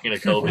even talking to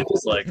Kobe,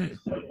 just like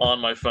on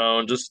my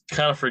phone, just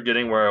kind of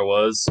forgetting where I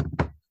was.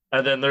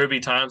 And then there would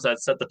be times I'd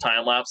set the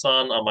time lapse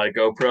on my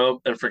GoPro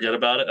and forget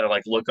about it, and I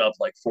like look up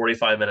like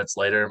 45 minutes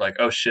later, like,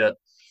 oh shit,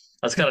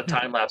 that's got a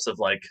time lapse of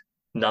like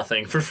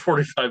nothing for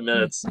 45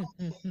 minutes.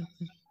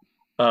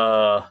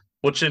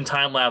 Which in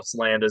time lapse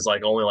land is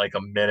like only like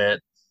a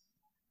minute,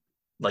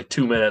 like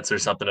 2 minutes or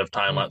something of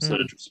time lapse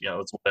footage.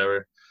 It's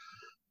whatever.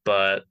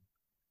 But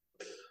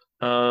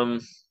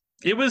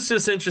it was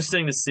just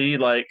interesting to see,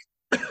 like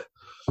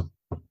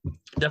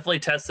definitely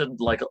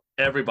tested like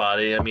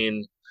everybody. I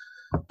mean,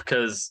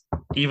 because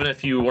even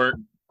if you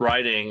weren't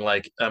riding,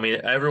 like, I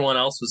mean, everyone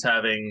else was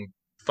having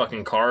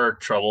fucking car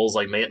troubles.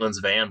 Like Maitland's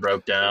van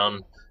broke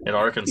down in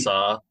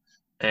Arkansas,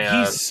 He's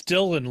and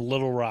still in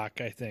Little Rock,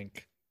 I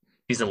think.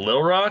 he's in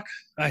Little Rock.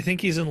 I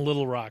think he's in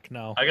Little Rock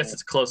now. I guess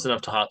it's close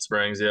enough to Hot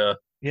Springs, yeah.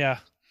 Yeah.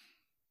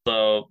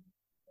 So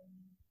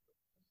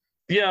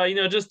yeah,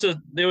 just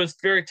it was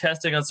very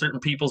testing on certain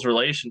people's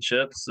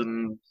relationships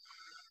and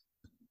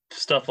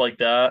stuff like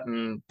that,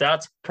 and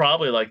that's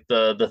probably like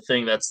the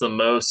thing that's the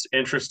most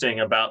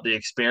interesting about the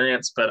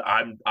experience. But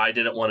I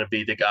didn't want to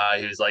be the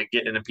guy who's like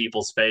getting into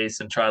people's face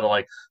and trying to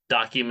like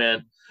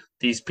document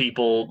these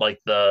people, like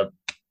the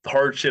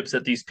hardships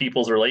that these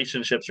people's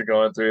relationships are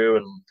going through,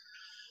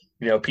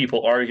 and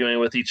people arguing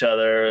with each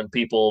other and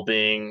people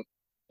being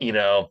you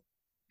know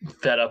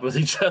fed up with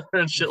each other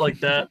and shit like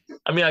that.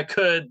 I mean, I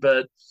could,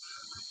 but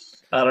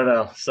I don't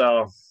know.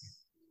 So,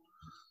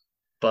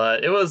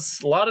 but it was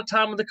a lot of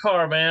time in the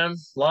car, man.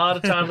 A lot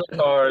of time in the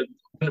car.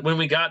 When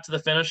we got to the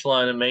finish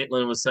line and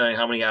Maitland was saying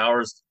how many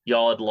hours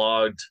y'all had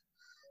logged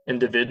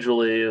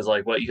individually, it was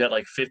like, what, you had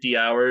like 50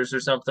 hours or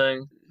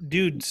something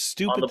Dude, on the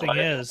stupid thing bike?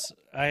 is,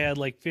 I had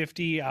like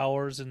 50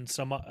 hours and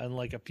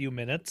like a few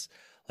minutes,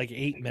 like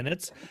 8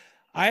 minutes.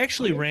 I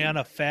actually ran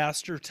a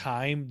faster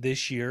time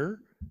this year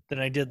than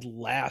I did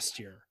last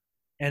year,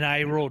 and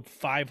I rode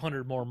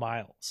 500 more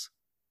miles.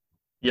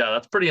 Yeah,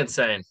 that's pretty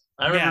insane.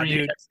 I Yeah, remember you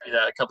dude. texted me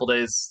that a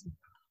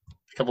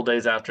couple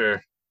days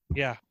after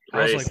Yeah, the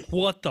I was like, race.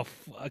 what the?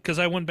 Because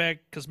I went back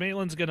because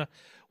Maitland's gonna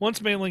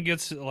once Maitland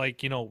gets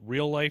like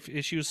real life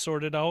issues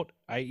sorted out,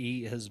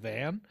 i.e. his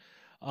van,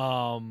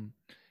 um,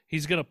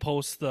 he's gonna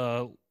post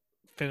the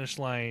finish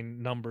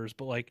line numbers.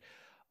 But like,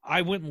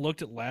 I went and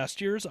looked at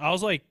last year's. I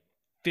was like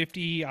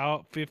 50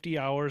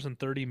 hours and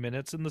 30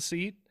 minutes in the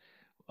seat,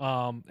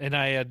 and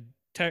I had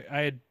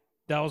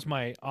that was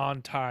my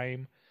on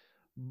time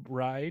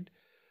ride.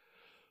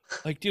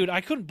 Like, dude,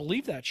 I couldn't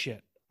believe that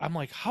shit. I'm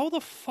like, how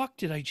the fuck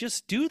did I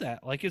just do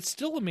that? Like, it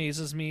still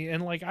amazes me.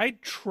 And like, I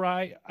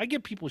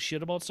give people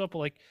shit about stuff, but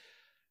like,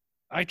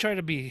 I try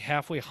to be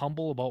halfway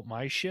humble about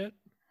my shit.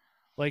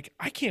 Like,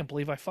 I can't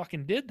believe I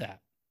fucking did that.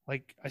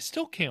 Like, I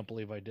still can't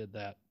believe I did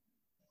that.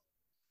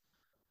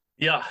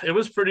 Yeah, it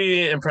was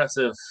pretty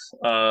impressive,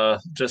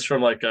 just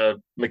from like a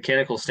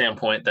mechanical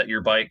standpoint, that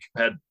your bike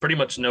had pretty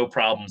much no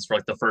problems for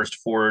like the first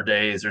 4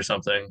 days or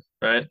something,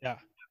 right? Yeah.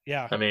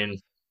 Yeah. I mean,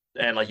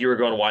 and like you were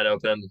going wide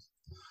open,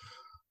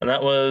 and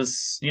that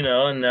was,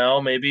 and now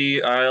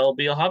maybe I'll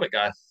be a Hobbit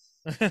guy.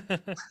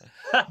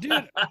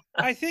 Dude,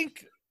 I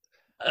think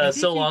I So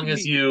think you long can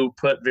as be you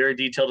put very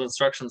detailed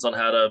instructions on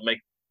how to make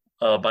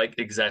a bike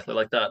exactly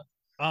like that.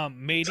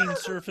 mating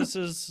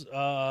surfaces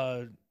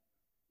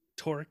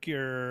torque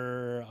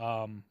your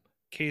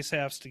case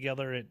halves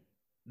together at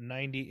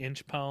 90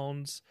 inch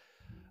pounds.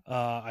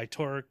 I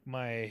torque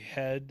my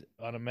head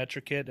on a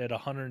metric kit at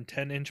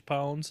 110 inch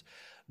pounds.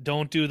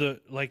 Don't do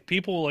the like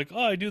people like,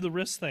 oh, I do the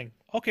wrist thing.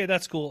 Okay,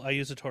 that's cool. I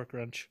use a torque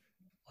wrench.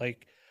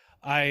 Like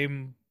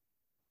I'm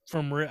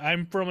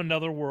I'm from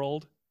another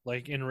world,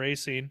 like in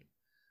racing,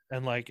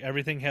 and like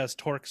everything has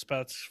torque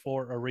specs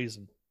for a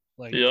reason.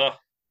 Like, Yeah.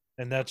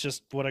 and that's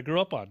just what I grew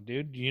up on,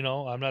 dude.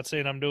 I'm not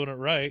saying I'm doing it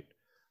right,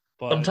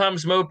 but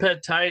Sometimes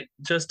moped tight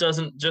just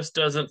doesn't do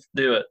it.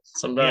 yeah,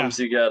 Sometimes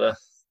you gotta.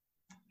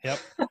 yep.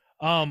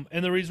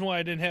 And the reason why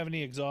I didn't have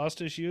any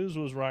exhaust issues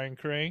was Ryan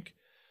Crank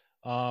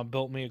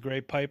built me a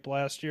great pipe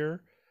last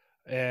year,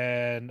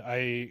 and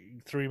I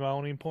 3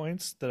 mounting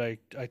points that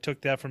I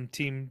took that from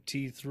Team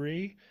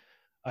T3.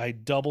 I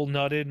double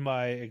nutted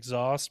my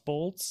exhaust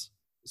bolts.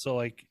 So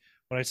like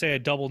when I say I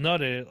double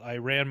nutted, I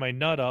ran my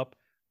nut up,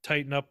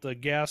 tightened up the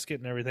gasket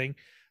and everything.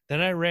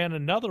 Then I ran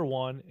another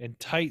one and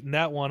tightened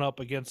that one up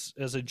against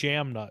as a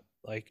jam nut.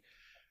 Like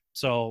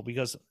so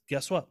because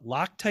guess what?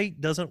 Loctite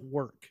doesn't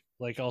work.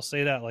 Like I'll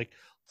say that. Like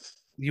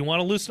you want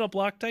to loosen up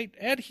Loctite,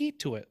 add heat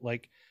to it.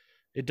 Like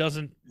it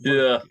doesn't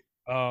work.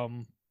 Yeah.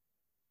 Um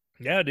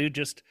yeah, dude,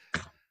 just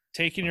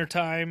taking your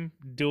time,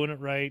 doing it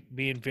right,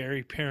 being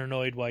very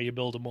paranoid while you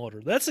build a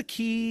motor. That's a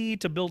key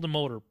to build a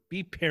motor.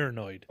 Be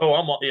paranoid. Oh,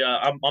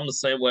 I'm the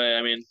same way.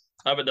 I mean,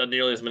 I haven't done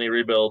nearly as many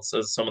rebuilds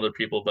as some other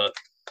people, but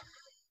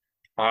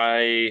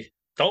I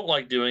don't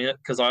like doing it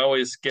because I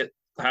always get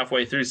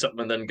halfway through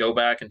something and then go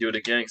back and do it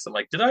again. Because I'm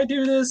like, did I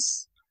do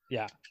this?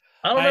 Yeah.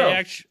 I don't know.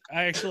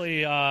 I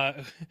actually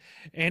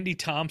Andy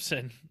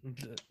Thompson,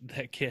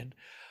 that kid.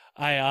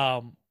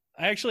 I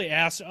actually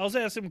asked I was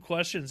asking him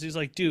questions. He's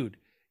like, "Dude,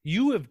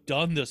 you have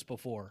done this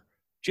before.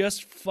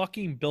 Just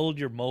fucking build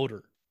your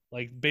motor."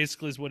 Like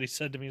basically is what he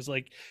said to me. He's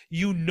like,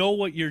 "You know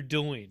what you're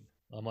doing."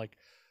 I'm like,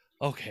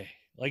 "Okay."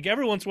 Like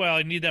every once in a while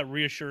I need that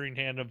reassuring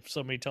hand of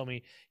somebody tell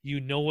me, "You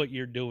know what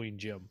you're doing,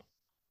 Jim."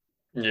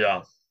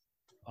 Yeah.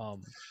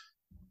 Um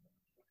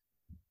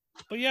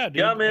but yeah,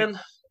 Yeah, dude, man.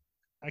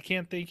 I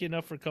can't thank you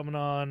enough for coming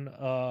on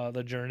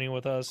the journey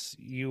with us.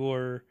 You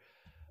were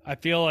I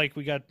feel like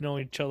we got to know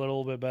each other a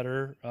little bit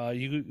better.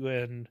 You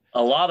and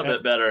A lot of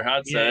it better,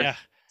 I'd say. yeah,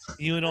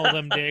 you and all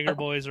them Dagger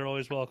boys are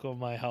always welcome in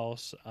my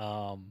house.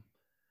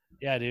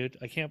 Yeah, dude,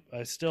 I can't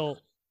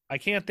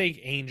thank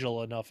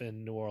Angel enough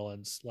in New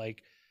Orleans.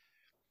 Like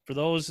for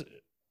those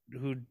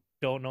who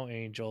don't know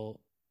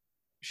Angel,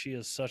 she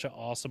is such an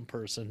awesome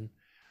person.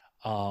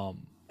 And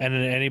then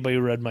anybody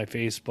who read my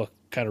Facebook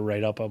kind of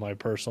write up on my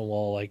personal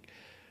wall, like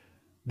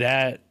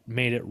that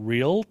made it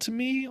real to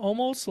me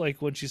almost.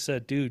 Like when she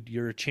said, dude,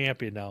 you're a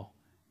champion now.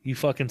 You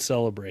fucking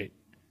celebrate.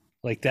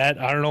 Like that.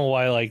 I don't know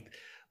why, like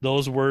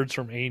those words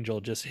from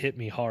Angel just hit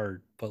me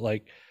hard. But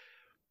like,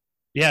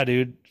 yeah,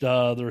 dude,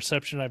 the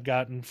reception I've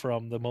gotten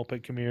from the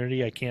moped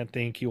community, I can't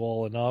thank you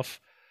all enough.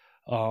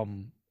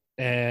 And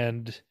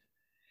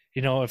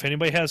if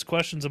anybody has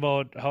questions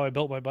about how I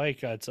built my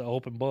bike, it's an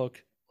open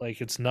book.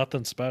 Like it's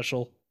nothing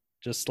special.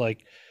 Just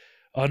like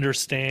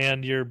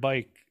understand your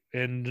bike.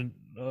 And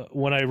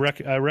when I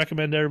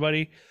recommend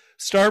everybody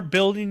start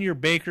building your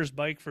Baker's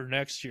bike for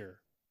next year.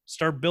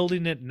 Start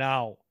building it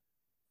now.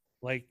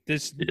 Like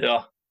this,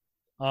 Yeah.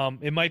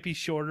 it might be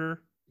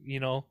shorter.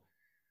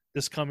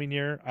 This coming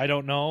year. I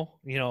don't know.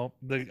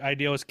 The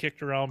idea was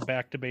kicked around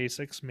back to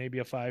basics, maybe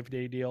a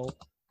 5-day deal.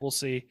 We'll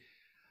see.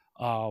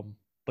 But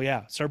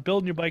yeah, start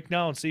building your bike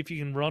now and see if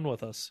you can run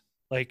with us.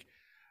 Like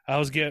I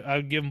was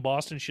giving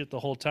Boston shit the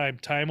whole time.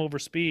 Time over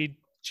speed.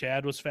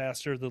 Chad was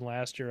faster than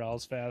last year. I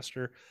was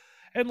faster.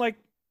 And like,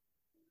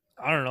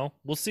 I don't know.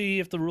 We'll see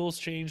if the rules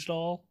changed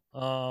all.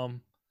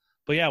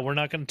 But yeah, we're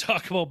not going to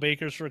talk about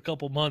Bakers for a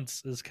couple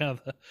months is kind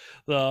of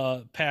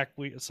the pact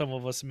some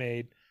of us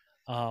made.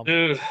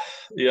 Dude,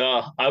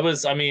 yeah.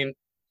 I mean,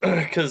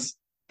 because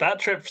that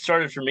trip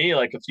started for me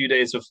like a few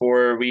days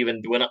before we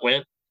even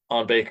went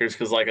on Baker's.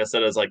 Because like I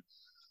said, I was like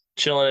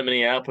chilling in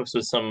Minneapolis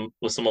with some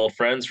old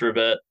friends for a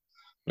bit.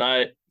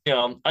 And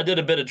I did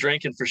a bit of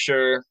drinking for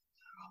sure.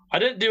 I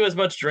didn't do as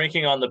much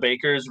drinking on the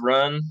Baker's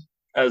run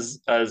as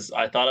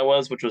I thought I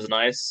was, which was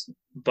nice.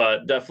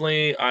 But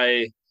definitely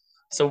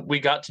so we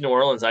got to New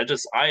Orleans. I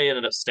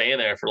ended up staying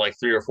there for like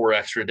 3 or 4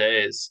 extra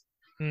days.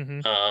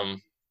 Mm-hmm.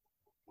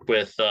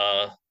 With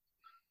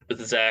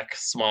Zach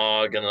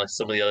Smog and like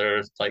some of the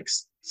other like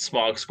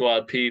Smog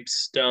Squad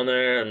peeps down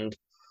there, and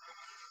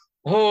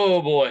oh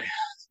boy,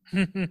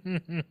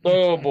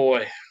 oh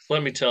boy,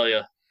 let me tell you.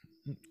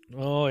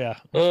 Oh yeah.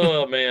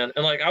 Oh man,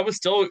 and like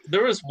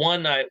there was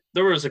one night,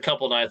 there was a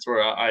couple nights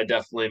where I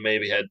definitely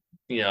maybe had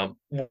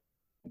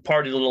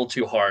partied a little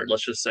too hard.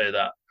 Let's just say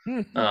that.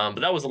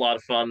 But that was a lot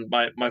of fun.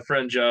 My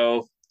friend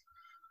Joe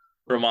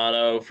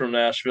Romano from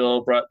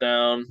Nashville brought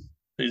down.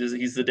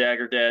 He's the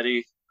Dagger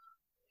Daddy.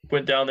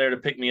 Went down there to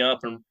pick me up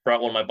and brought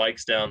one of my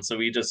bikes down. So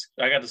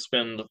I got to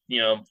spend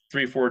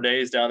 3-4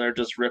 days down there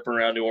just ripping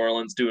around New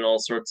Orleans, doing all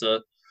sorts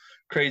of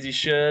crazy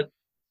shit.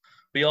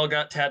 We all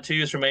got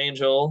tattoos from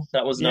Angel.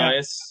 That was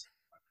nice.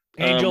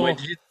 Angel, wait,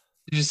 did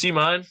you see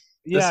mine?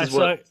 Yeah,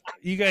 so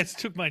you guys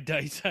took my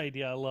dice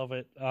idea. I love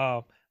it.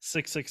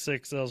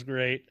 666. That was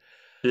great.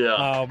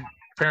 Yeah.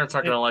 Parents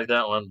aren't gonna like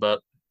that one,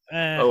 but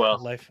oh well.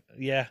 Life.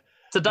 Yeah.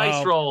 It's a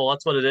dice roll.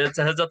 That's what it is.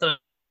 It has nothing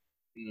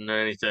or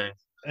anything.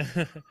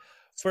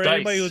 For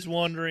anybody who's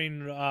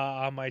wondering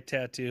on my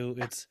tattoo,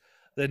 it's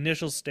the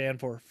initials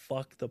stand for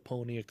 "Fuck the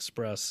Pony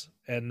Express,"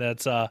 and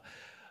that's it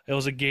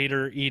was a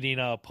gator eating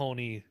a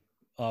pony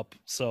up.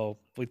 So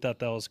we thought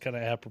that was kind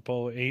of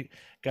apropos.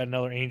 Got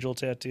another angel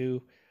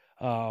tattoo.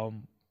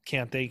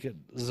 Can't thank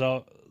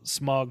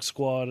Smog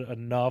Squad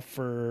enough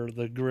for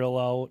the grill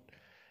out.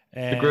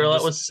 And the grill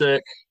out was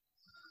sick.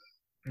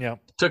 Yeah,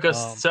 took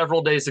us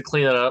several days to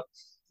clean it up.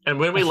 And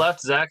when we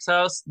left Zach's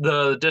house,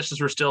 the dishes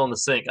were still in the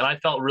sink, and I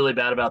felt really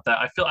bad about that.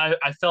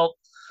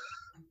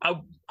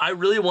 I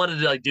really wanted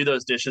to like do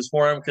those dishes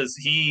for him because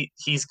he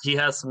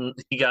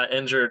got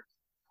injured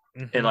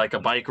in like a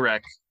bike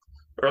wreck,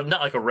 or not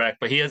like a wreck,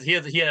 but he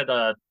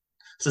had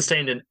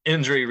sustained an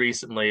injury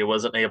recently. He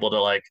wasn't able to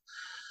like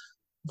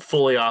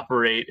fully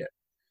operate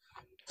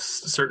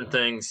certain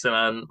things,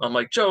 and I'm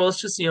like, Joe,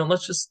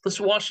 let's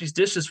wash these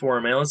dishes for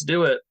him, man. Let's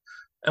do it,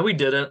 and we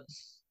didn't.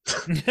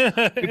 We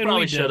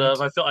probably should have.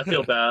 I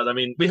feel bad. I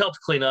mean, we helped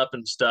clean up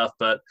and stuff,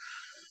 but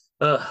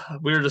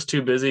we were just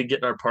too busy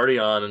getting our party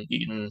on and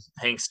eating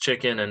Hank's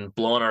chicken and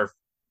blowing our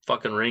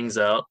fucking rings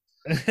out.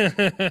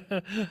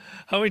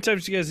 How many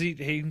times did you guys eat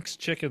Hank's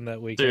chicken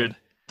that weekend?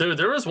 Dude,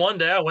 there was one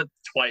day I went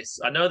twice.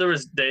 I know there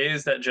was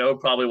days that Joe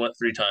probably went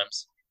 3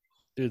 times.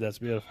 Dude, that's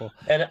beautiful.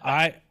 And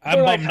I'm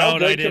bummed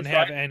out I didn't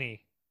have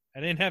any. I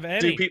didn't have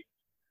any. Dude,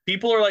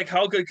 people are like,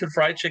 how good could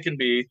fried chicken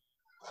be?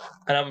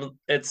 And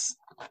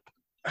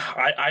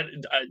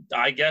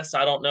I guess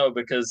I don't know,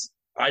 because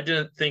I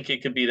didn't think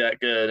it could be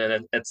that good,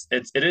 and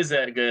it is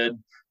that good.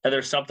 And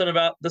there's something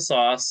about the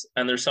sauce,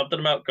 and there's something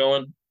about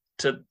going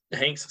to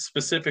Hank's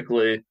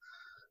specifically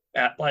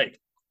at like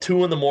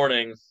 2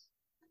 a.m.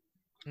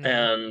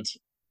 and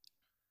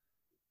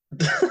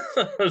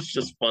it's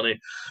just funny.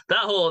 That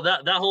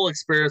whole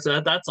experience.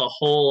 That's a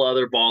whole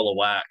other ball of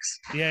wax.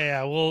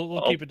 Yeah.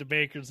 We'll keep it to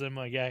Baker's then,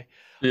 my guy.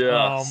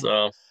 Yeah.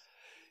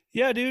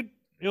 Yeah, dude.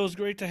 It was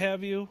great to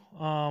have you.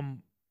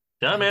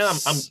 Yeah, man.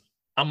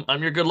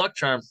 I'm your good luck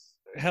charm.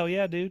 Hell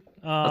yeah, dude.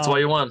 That's why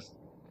you won.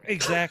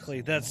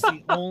 Exactly. That's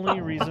the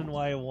only reason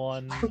why I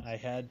won. I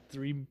had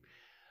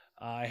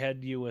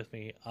you with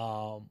me.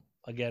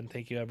 Again,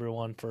 thank you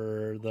everyone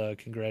for the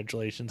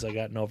congratulations I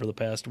gotten over the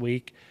past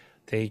week.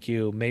 Thank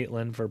you,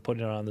 Maitland, for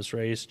putting on this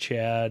race,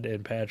 Chad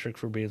and Patrick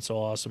for being so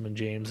awesome, and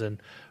James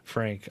and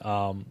Frank.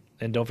 And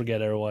don't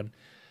forget, everyone,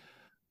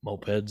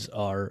 mopeds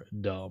are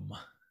dumb.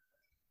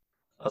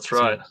 That's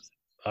right.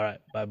 All right.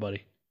 Bye,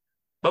 buddy.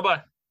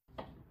 Bye-bye.